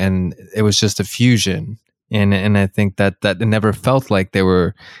original, and it was just a fusion. And I think that it never felt like they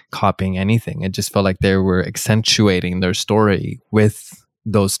were copying anything. It just felt like they were accentuating their story with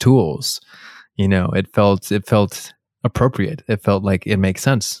those tools. You know, it felt appropriate. It felt like it makes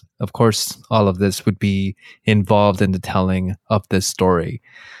sense. Of course, all of this would be involved in the telling of this story.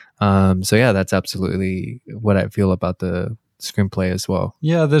 So yeah, that's absolutely what I feel about the screenplay as well.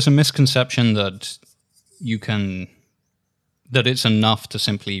 Yeah, there's a misconception that that it's enough to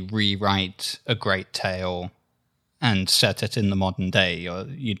simply rewrite a great tale and set it in the modern day.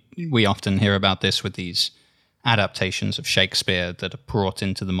 We often hear about this with these adaptations of Shakespeare that are brought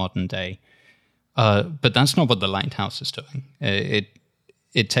into the modern day. But that's not what The Lighthouse is doing.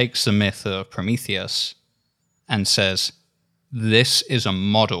 It takes the myth of Prometheus and says, this is a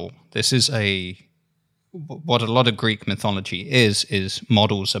model. This is what a lot of Greek mythology is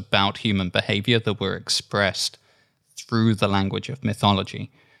models about human behavior that were expressed through the language of mythology.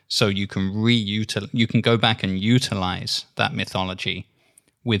 So you can go back and utilize that mythology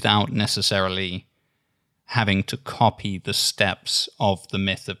without necessarily having to copy the steps of the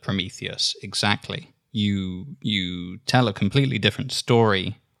myth of Prometheus exactly. You tell a completely different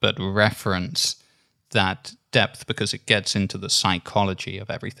story, but reference that depth because it gets into the psychology of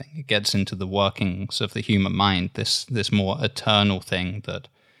everything. It gets into the workings of the human mind, this more eternal thing that,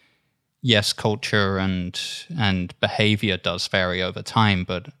 yes, culture and behavior does vary over time,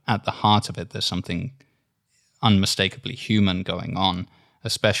 but at the heart of it, there's something unmistakably human going on,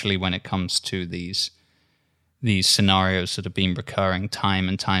 especially when it comes to these scenarios that have been recurring time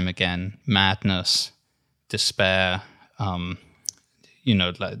and time again: madness, despair,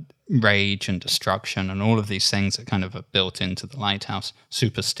 like rage and destruction, and all of these things that kind of are built into The Lighthouse.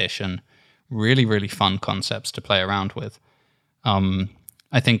 Superstition, really, really fun concepts to play around with.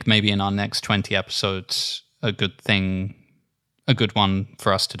 I think maybe in our next 20 episodes, a good one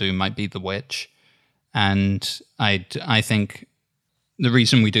for us to do might be The Witch. And I think the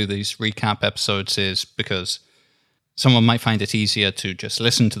reason we do these recap episodes is because someone might find it easier to just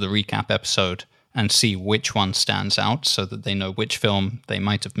listen to the recap episode and see which one stands out so that they know which film they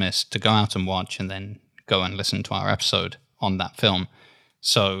might have missed to go out and watch and then go and listen to our episode on that film.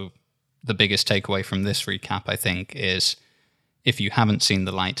 So the biggest takeaway from this recap, I think, is if you haven't seen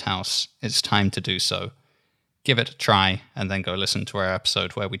The Lighthouse, it's time to do so. Give it a try and then go listen to our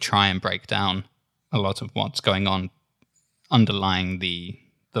episode where we try and break down a lot of what's going on underlying the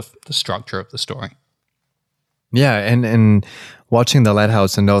structure of the story. Yeah, and watching The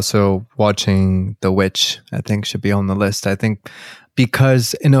Lighthouse and also watching The Witch, I think, should be on the list. I think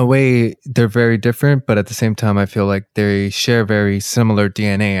because in a way they're very different, but at the same time I feel like they share very similar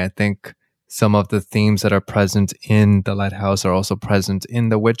DNA. I think some of the themes that are present in The Lighthouse are also present in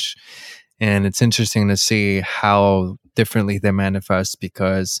The Witch, and it's interesting to see how differently they manifest,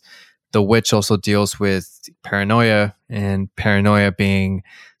 because The Witch also deals with paranoia, and paranoia being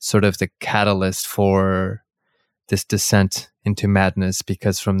sort of the catalyst for this descent into madness,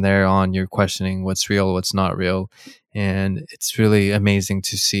 because from there on you're questioning what's real, what's not real. And it's really amazing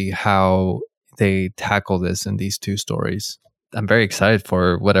to see how they tackle this in these 2 stories. I'm very excited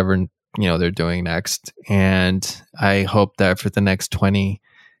for whatever they're doing next, and I hope that for the next 20,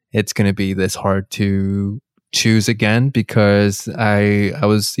 it's going to be this hard to choose again, because I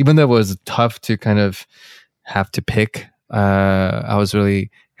was, even though it was tough to kind of have to pick, I was really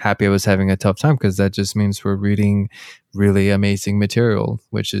happy I was having a tough time, because that just means we're reading really amazing material,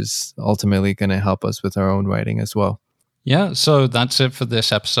 which is ultimately going to help us with our own writing as well. Yeah, so that's it for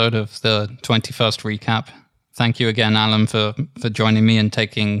this episode of the 21st Recap. Thank you again, Alan, for joining me and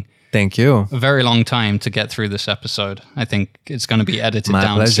taking Thank you. a very long time to get through this episode. I think it's going to be edited My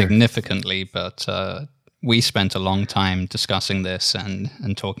down pleasure. significantly, but we spent a long time discussing this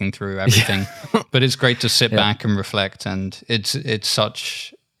and talking through everything. But it's great to sit back and reflect, and it's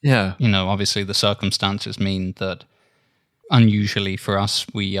such, obviously the circumstances mean that unusually for us,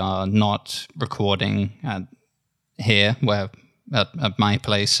 we are not recording here where at my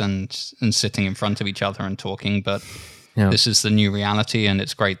place and sitting in front of each other and talking, but this is the new reality, and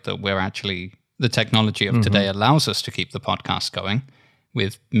it's great that we're actually, the technology of today allows us to keep the podcast going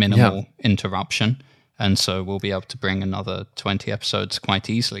with minimal interruption. And so we'll be able to bring another 20 episodes quite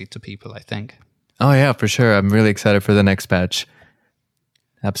easily to people, I think. Oh, yeah, for sure. I'm really excited for the next batch.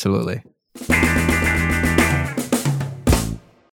 Absolutely.